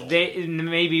saying is console. they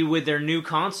maybe with their new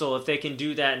console, if they can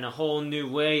do that in a whole new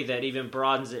way that even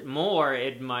broadens it more,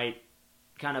 it might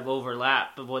kind of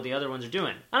overlap with what the other ones are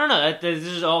doing. I don't know. This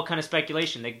is all kind of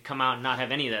speculation. They could come out and not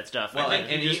have any of that stuff. Well, Well, I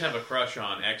think and you he- just have a crush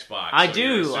on Xbox. I so do.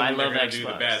 you're assuming I they're love gonna do the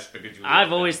Xbox. best because you. I've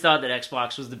love always them. thought that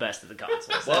Xbox was the best of the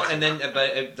consoles. Well, and then,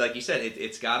 but like you said,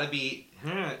 it's got to be.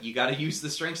 You got to use the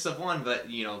strengths of one, but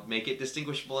make it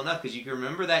distinguishable enough because you can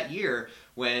remember that year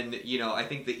when I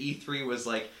think the E3 was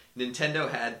like Nintendo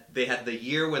had the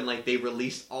year when like they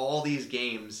released all these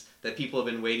games that people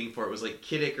have been waiting for. It was like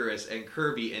Kid Icarus and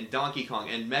Kirby and Donkey Kong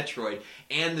and Metroid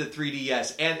and the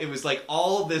 3DS, and it was like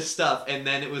all this stuff, and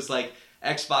then it was like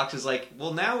Xbox is like,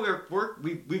 well, now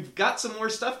we've got some more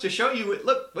stuff to show you.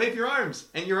 Look, wave your arms,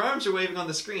 and your arms are waving on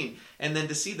the screen, and then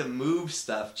to see the Move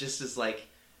stuff just is like,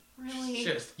 really?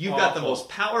 Just You've got the awful. most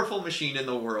powerful machine in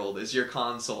the world as your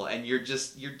console, and you're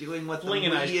doing what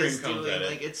Flinging the ice Wii cream is cones doing. at it.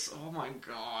 Like, it's, oh my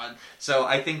god. So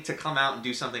I think to come out and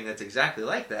do something that's exactly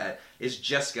like that is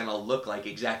just gonna look like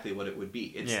exactly what it would be.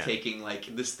 It's taking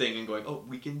like this thing and going, oh,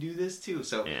 we can do this too.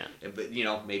 So, but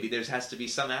maybe there has to be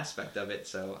some aspect of it.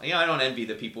 So I don't envy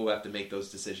the people who have to make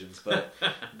those decisions, but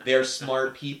they're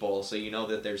smart people, so you know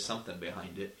that there's something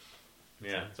behind it.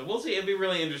 Yeah, so we'll see. It'll be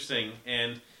really interesting,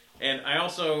 and I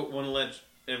also want to let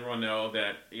everyone know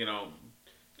that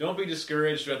don't be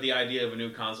discouraged about the idea of a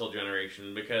new console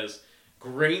generation, because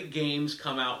great games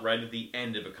come out right at the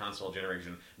end of a console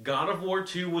generation. God of War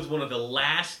 2 was one of the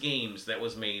last games that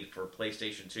was made for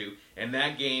PlayStation 2, and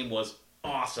that game was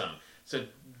awesome. So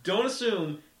don't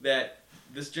assume that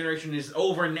this generation is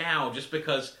over now just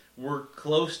because we're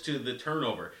close to the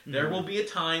turnover. Mm-hmm. There will be a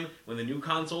time when the new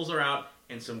consoles are out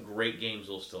and some great games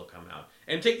will still come out.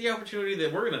 And take the opportunity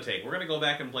that we're going to take. We're going to go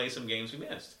back and play some games we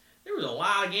missed. There was a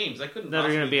lot of games I couldn't. That are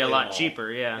going to be a lot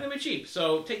cheaper. Yeah, they're going to be cheap.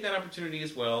 So take that opportunity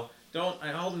as well. I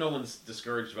hope no one's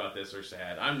discouraged about this or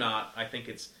sad. I'm not. I think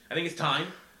it's time.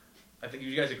 I think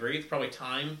you guys agree. It's probably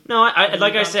time. No,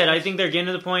 like I said, I think they're getting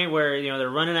to the point where they're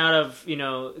running out of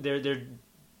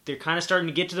they're kind of starting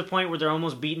to get to the point where they're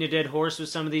almost beating a dead horse with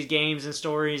some of these games and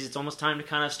stories. It's almost time to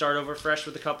kind of start over fresh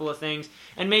with a couple of things,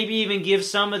 and maybe even give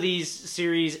some of these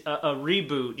series a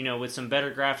reboot. With some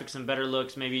better graphics, some better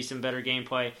looks, maybe some better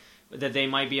gameplay that they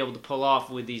might be able to pull off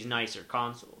with these nicer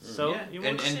consoles. So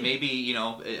and maybe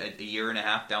a year and a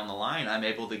half down the line, I'm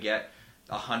able to get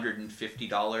 $150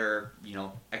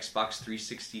 Xbox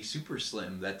 360 Super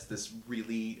Slim. That's this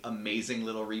really amazing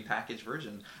little repackaged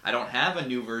version. I don't have a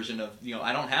new version of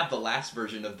I don't have the last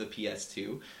version of the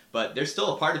PS2, but there's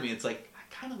still a part of me. It's like,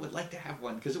 I kind of would like to have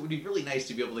one, because it would be really nice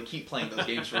to be able to keep playing those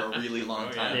games for a really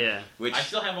long time. Yeah. Which I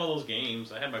still have all those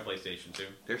games. I have my PlayStation 2.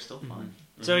 They're still fun.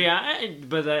 Mm-hmm. So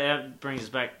but that brings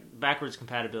us backwards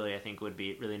compatibility. I think would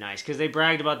be really nice, because they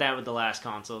bragged about that with the last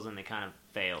consoles and they kind of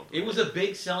failed. It was a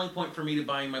big selling point for me to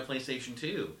buying my PlayStation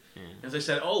 2. Yeah. As I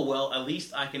said, oh well, at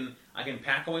least I can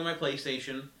pack away my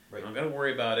PlayStation. Right. I don't got to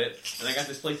worry about it. And I got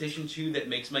this PlayStation 2 that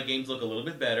makes my games look a little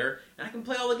bit better, and I can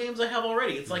play all the games I have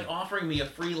already. It's like offering me a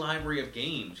free library of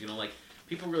games.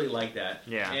 People really like that.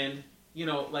 Yeah. And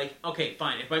okay,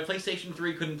 fine. If my PlayStation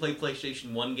 3 couldn't play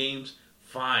PlayStation 1 games,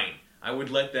 fine. I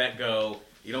would let that go.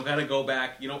 You don't got to go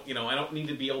back. I don't need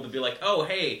to be able to be like, oh,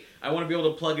 hey, I want to be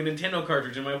able to plug a Nintendo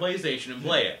cartridge in my PlayStation and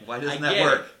play it. Why doesn't that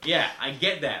work? Yeah, I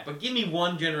get that. But give me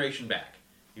one generation back.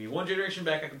 Give me one generation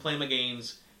back, I can play my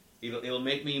games. It'll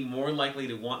make me more likely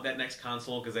to want that next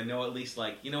console, because I know at least,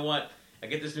 what? I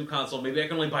get this new console. Maybe I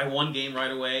can only buy one game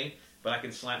right away, but I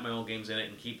can slap my old games in it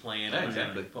and keep playing it.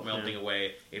 Exactly. Put my old thing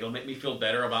away. It'll make me feel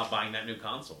better about buying that new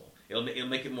console. It'll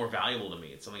make it more valuable to me.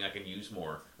 It's something I can use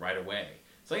more right away.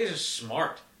 So I think it's just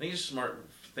smart. I think it's a smart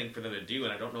thing for them to do,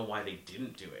 and I don't know why they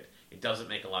didn't do it. It doesn't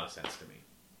make a lot of sense to me.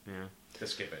 Yeah. To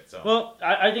skip it. So. Well,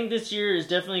 I think this year is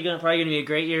definitely probably going to be a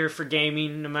great year for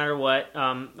gaming, no matter what.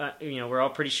 We're all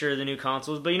pretty sure of the new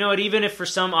consoles, but you know what? Even if for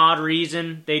some odd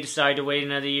reason they decide to wait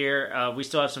another year, we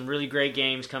still have some really great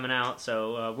games coming out.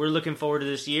 So we're looking forward to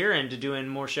this year and to doing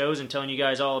more shows and telling you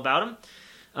guys all about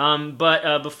them.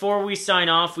 But before we sign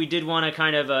off, we did want to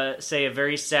kind of say a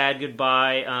very sad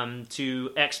goodbye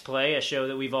to X-Play, a show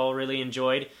that we've all really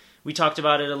enjoyed. We talked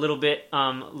about it a little bit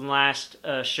last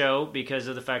show because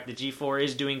of the fact that G4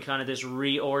 is doing kind of this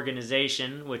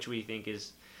reorganization, which we think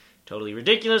is totally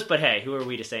ridiculous, but hey, who are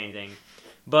we to say anything?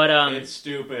 But it's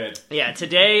stupid. Yeah,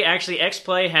 today, actually,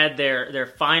 X-Play had their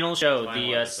final show,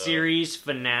 the series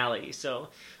finale. So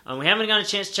we haven't got a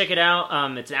chance to check it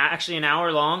out. It's actually an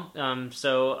hour long,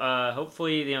 so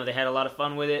hopefully they had a lot of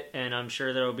fun with it, and I'm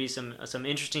sure there will be some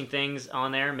interesting things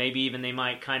on there. Maybe even they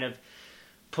might kind of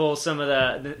pull some of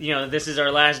the this is our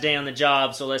last day on the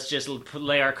job, so let's just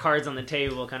lay our cards on the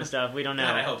table kind of stuff. We don't know.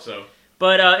 Yeah, I hope so.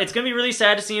 But it's going to be really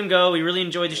sad to see him go. We really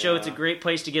enjoyed the show. It's a great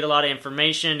place to get a lot of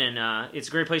information, and it's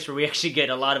a great place where we actually get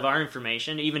a lot of our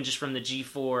information, even just from the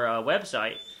G4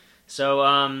 website. So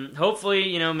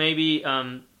hopefully, maybe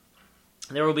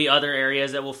there will be other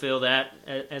areas that will fill that,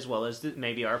 as well as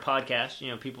maybe our podcast.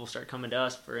 People will start coming to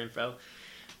us for info.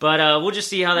 But we'll just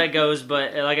see how that goes.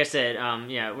 But like I said,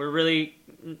 we're really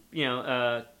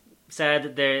sad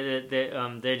that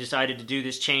they decided to do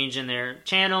this change in their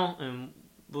channel, and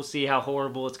we'll see how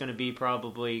horrible it's going to be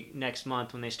probably next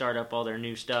month when they start up all their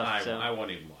new stuff. I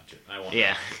won't even watch it. I won't.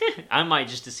 Yeah, I might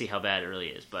just to see how bad it really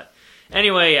is. But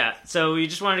anyway, yeah. So we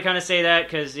just wanted to kind of say that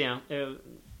because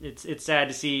it's sad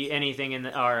to see anything in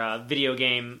our video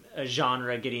game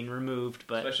genre getting removed,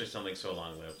 but Especially something so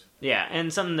long lived. yeah,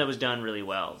 and something that was done really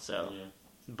well. So, Yeah.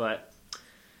 but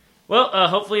well,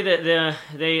 hopefully that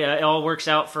it all works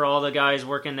out for all the guys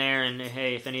working there. And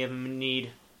hey, if any of them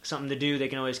need something to do, they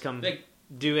can always come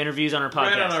do interviews on our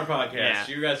podcast. Right on our podcast. Yeah.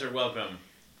 You guys are welcome.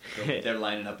 They're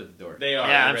lining up at the door. They are.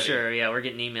 Yeah, I'm ready. sure. Yeah, we're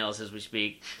getting emails as we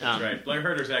speak. That's right. Blair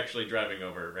Herder's actually driving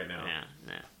over right now.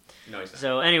 Yeah. No, he's not.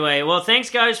 So anyway, well, thanks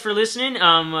guys for listening.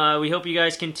 We hope you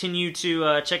guys continue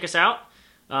to check us out.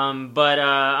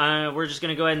 But we're just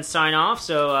gonna go ahead and sign off.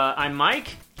 So I'm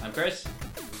Mike. I'm Chris.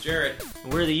 Jared.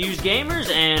 We're the Used Gamers,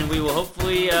 and we will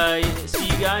hopefully see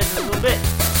you guys in a little bit.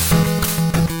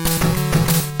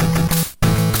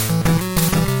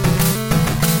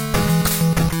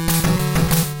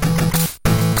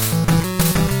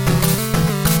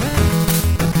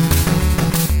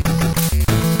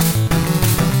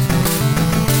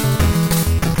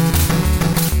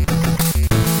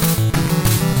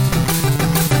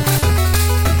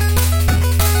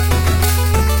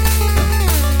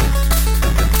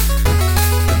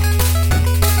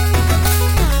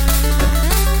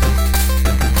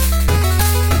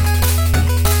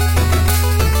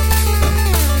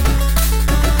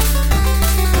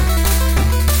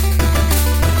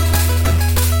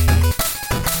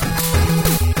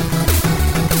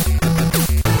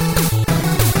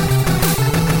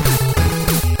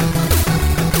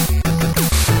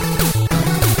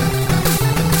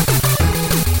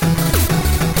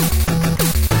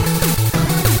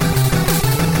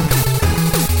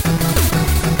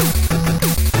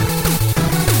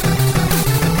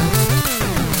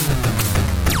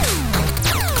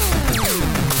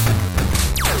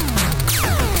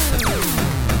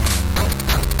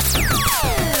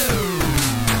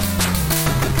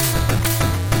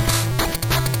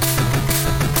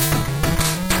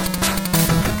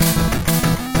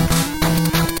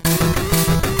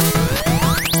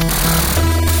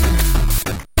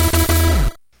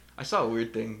 I saw a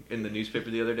weird thing in the newspaper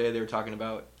the other day. They were talking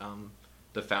about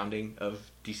the founding of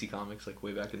DC Comics, like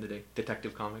way back in the day,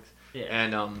 Detective Comics. Yeah.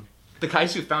 And the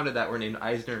guys who founded that were named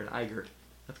Eisner and Iger.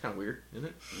 That's kind of weird, isn't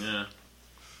it? Yeah.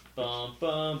 Bum,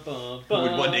 bum, bum, Who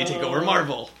would one day take over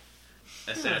Marvel?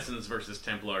 Assassins versus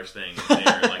Templars thing.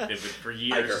 They've been for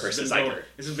years. Iger versus This has been Iger.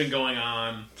 This has been going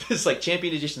on. It's like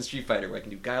Champion Edition Street Fighter, where I can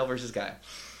do Guile versus Guile.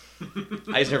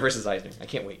 Eisner versus Eisner. I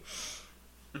can't wait.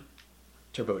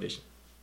 Turbo Edition.